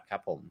งสวัสดิ์ครั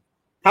บผม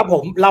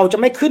เราจะ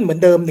ไม่ขึ้นเหมือ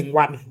นเดิม1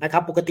วันนะครั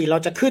บปกติเรา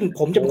จะขึ้น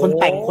ผมจะเป็นคน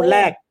แต่งคนแร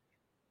ก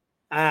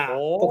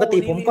ปกติ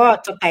ผมก็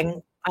จะแต่ง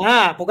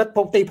ปก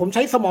ติผมใ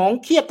ช้สมอง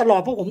เครียดตลอ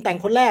ดเพราะผมแต่ง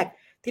คนแรก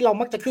ที่เรา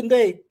มักจะขึ้นด้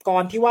วยก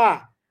รที่ว่า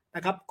น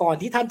ะครับก่อน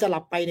ที่ท่านจะหลั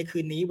บไปในคื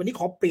นนี้วันนี้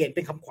ขอเปลี่ยนเ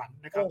ป็นคำขวัญ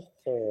นะครับ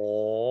โอ้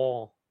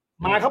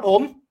มาครับผ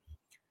ม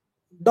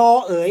ดอ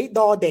เอ๋ยด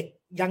อเด็ก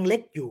ยังเล็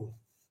กอยู่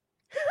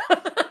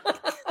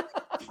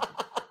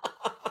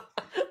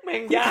แม่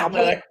งยาก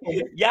เ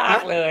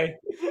ลย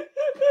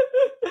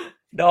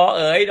ดอเ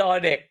อ๋ยดอ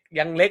เด็ก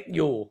ยังเล็กอ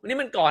ยู่นี่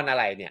มันกรอะ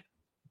ไรเนี่ย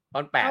ก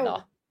ร8เหรอ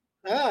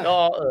ดอ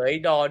เอ๋ย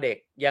ดอเด็ก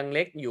ยังเ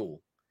ล็กอยู่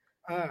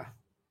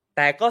แ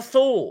ต่ก็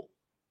สู้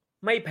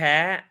ไม่แพ้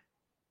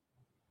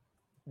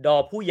ดอ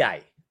ผู้ใหญ่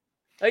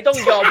ต้อง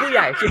ยอผู้ให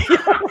ญ่สิ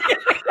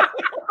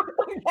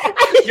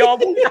ยอ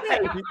ผู้ใหญ่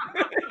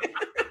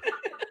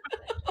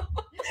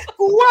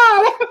กูว่า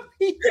แล้ว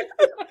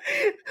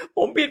ผ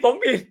มผิด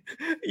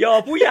ยอ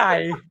ผู้ใหญ่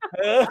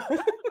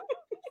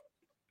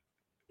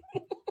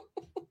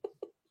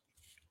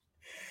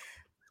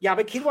อย่าไ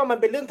ปคิดว่ามัน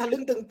เป็นเรื่องทะลึ่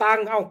งตึงตัง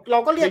เรา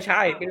ก็เรียกไม่ใ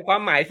ช่เป็นควา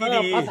มหมายที่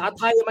ดีภาษาไ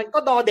ทยมันก็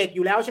ดอเด็กอ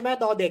ยู่แล้วใช่ไหม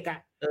ดอเด็ก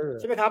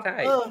ใช่ไหมครับ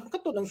ก็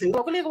ตัวหนังสือเร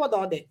าก็เรียกว่าด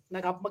อเด็กน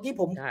ะครับเมื่อกี้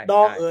ผมด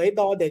อเอ๋ย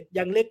ดอเด็ก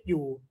ยังเล็กอ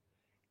ยู่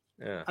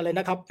อะไร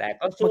นะครับแต่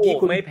ก็สู้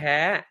ไม่แพ้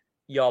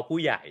ยอผู้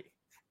ใหญ่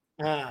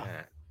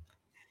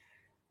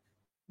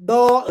ด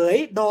อเอ๋ย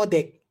ดอเ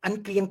ด็กอัน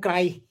เกรียงไกร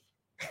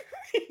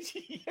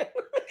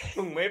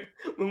มึ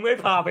งไม่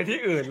พาไปที่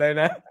อื่นเลย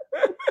นะ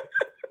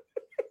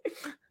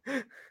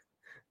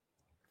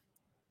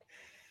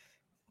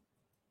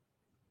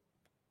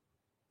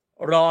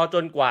รอจ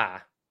นกว่า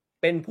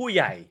เป็นผู้ใ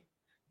หญ่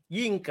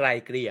ยิ่งไกล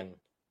เกรียง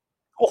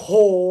โอ้โห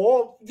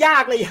ยา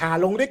กเลยหา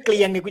ลงด้วยเกรี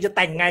ยงเนี่ยกูจะแ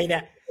ต่งไงเนี่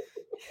ย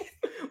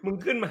มึง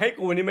ขึ้นมาให้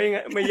กูนี่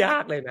ไม่ยา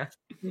กเลยนะ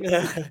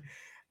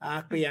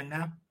เกรียงน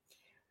ะ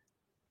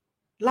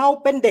เรา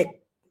เป็นเด็ก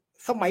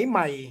สมัยให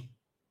ม่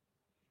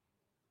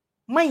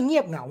ไม่เงี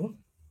ยบเหงา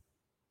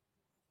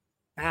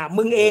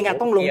มึงเอง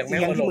ต้องลงเ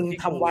สียงที่มึง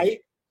ทำไว้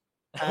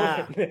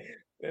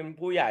เป็น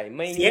ผู้ใหญ่ไ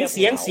ม่เ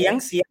สียง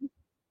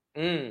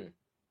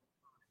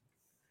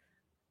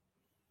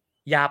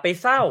อย่าไป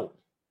เศร้า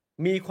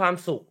มีความ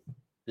สุข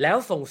แล้ว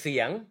ส่งเสี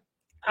ยง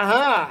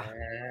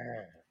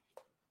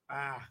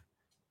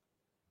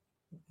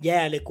แย่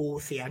เลยกู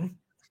เสียง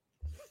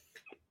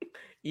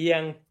เอีย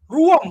ง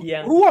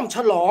ร่วมฉ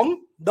ลอง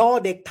ดอ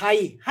เด็กไทย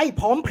ให้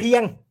พร้อมเพรีย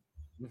ง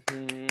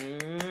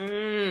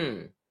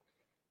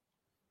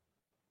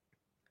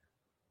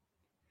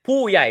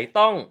ผู้ใหญ่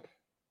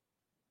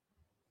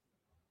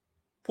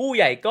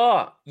ก็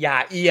อย่า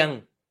เอียง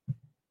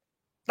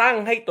ตั้ง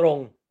ให้ตรง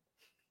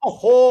โอ้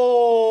โห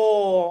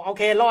โอเ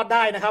ครอดไ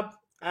ด้นะครับ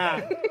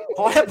พ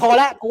อ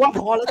แล้วกูว่า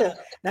พอแล้วเถอะ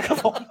นะครับ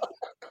ผม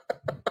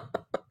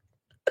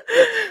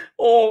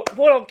โอ้พ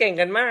วกเราเก่ง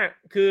กันมาก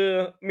คือ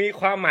มี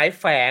ความหมาย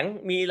แฝง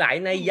มีหลาย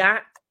นัยยะ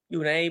อ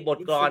ยู่ในบท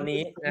กลอน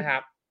นี้นะครั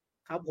บ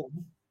ครับผม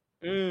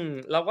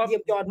เราก็เยี่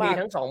ยมยอดมากมี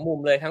ทั้ง2มุม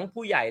เลยทั้ง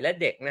ผู้ใหญ่และ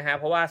เด็กนะฮะ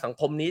เพราะว่าสัง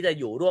คมนี้จะ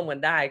อยู่ร่วมกัน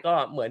ได้ก็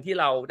เหมือนที่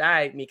เราได้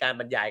มีการ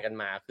บรรยายกัน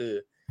มาคือ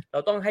เรา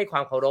ต้องให้ควา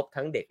มเคารพ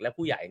ทั้งเด็กและ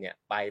ผู้ใหญ่เนี่ย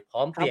ไปพร้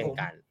อมเพรียง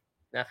กัน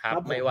นะครับ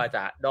ไม่ว่าจ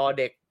ะดอ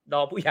เด็กด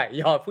อผู้ใหญ่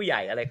ยอผู้ให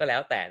ญ่อะไรก็แล้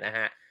วแต่นะฮ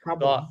ะ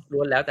ก็ล้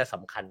วนแล้วแต่ส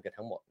ำคัญกัน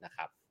ทั้งหมดนะค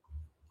รับ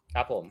ค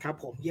รับผมครับ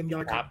ผมเยี่ยมย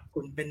อดครับ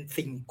คุณเป็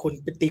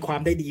นตีความ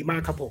ได้ดีมา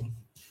กครับผม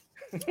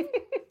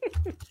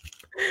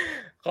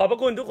ขอบพระ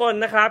คุณทุกคน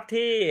นะครับ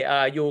ที่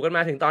อยู่กันม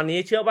าถึงตอนนี้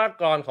เชื่อว่า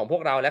กลอนของพว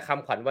กเราและค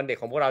ำขวัญวันเด็ก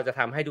ของพวกเราจะ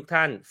ทำให้ทุก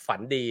ท่านฝั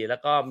นดีแล้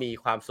วก็มี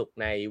ความสุข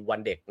ในวัน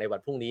เด็กในวัน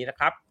พรุ่งนี้นะ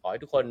ครับขอให้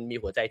ทุกคนมี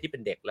หัวใจที่เป็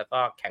นเด็กแล้วก็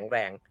แข็งแร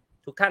ง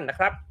ทุกท่านนะ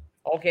ครับ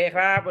โอเคค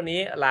รับวันนี้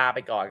ลาไป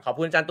ก่อนขอบ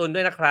คุณอาจารย์ตุลด้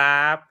วยนะค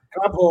รับค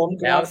รับผม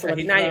แล้วอา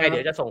ทิตย์หน้ายังไงเ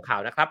ดี๋ยวจะส่งข่า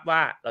วนะครับว่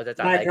าเราจะ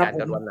จัดรายการ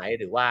กันวันไหน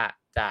หรือว่า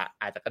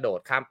อาจจะกระโดด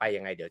ข้ามไป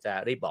ยังไงเดี๋ยวจะ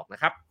รีบบอกนะ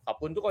ครับขอบ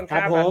คุณทุกคนครั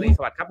บสวัส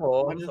ดีครับผ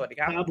มสวัสดี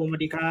ครับครับผมสวั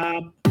สดีครั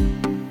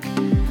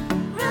บ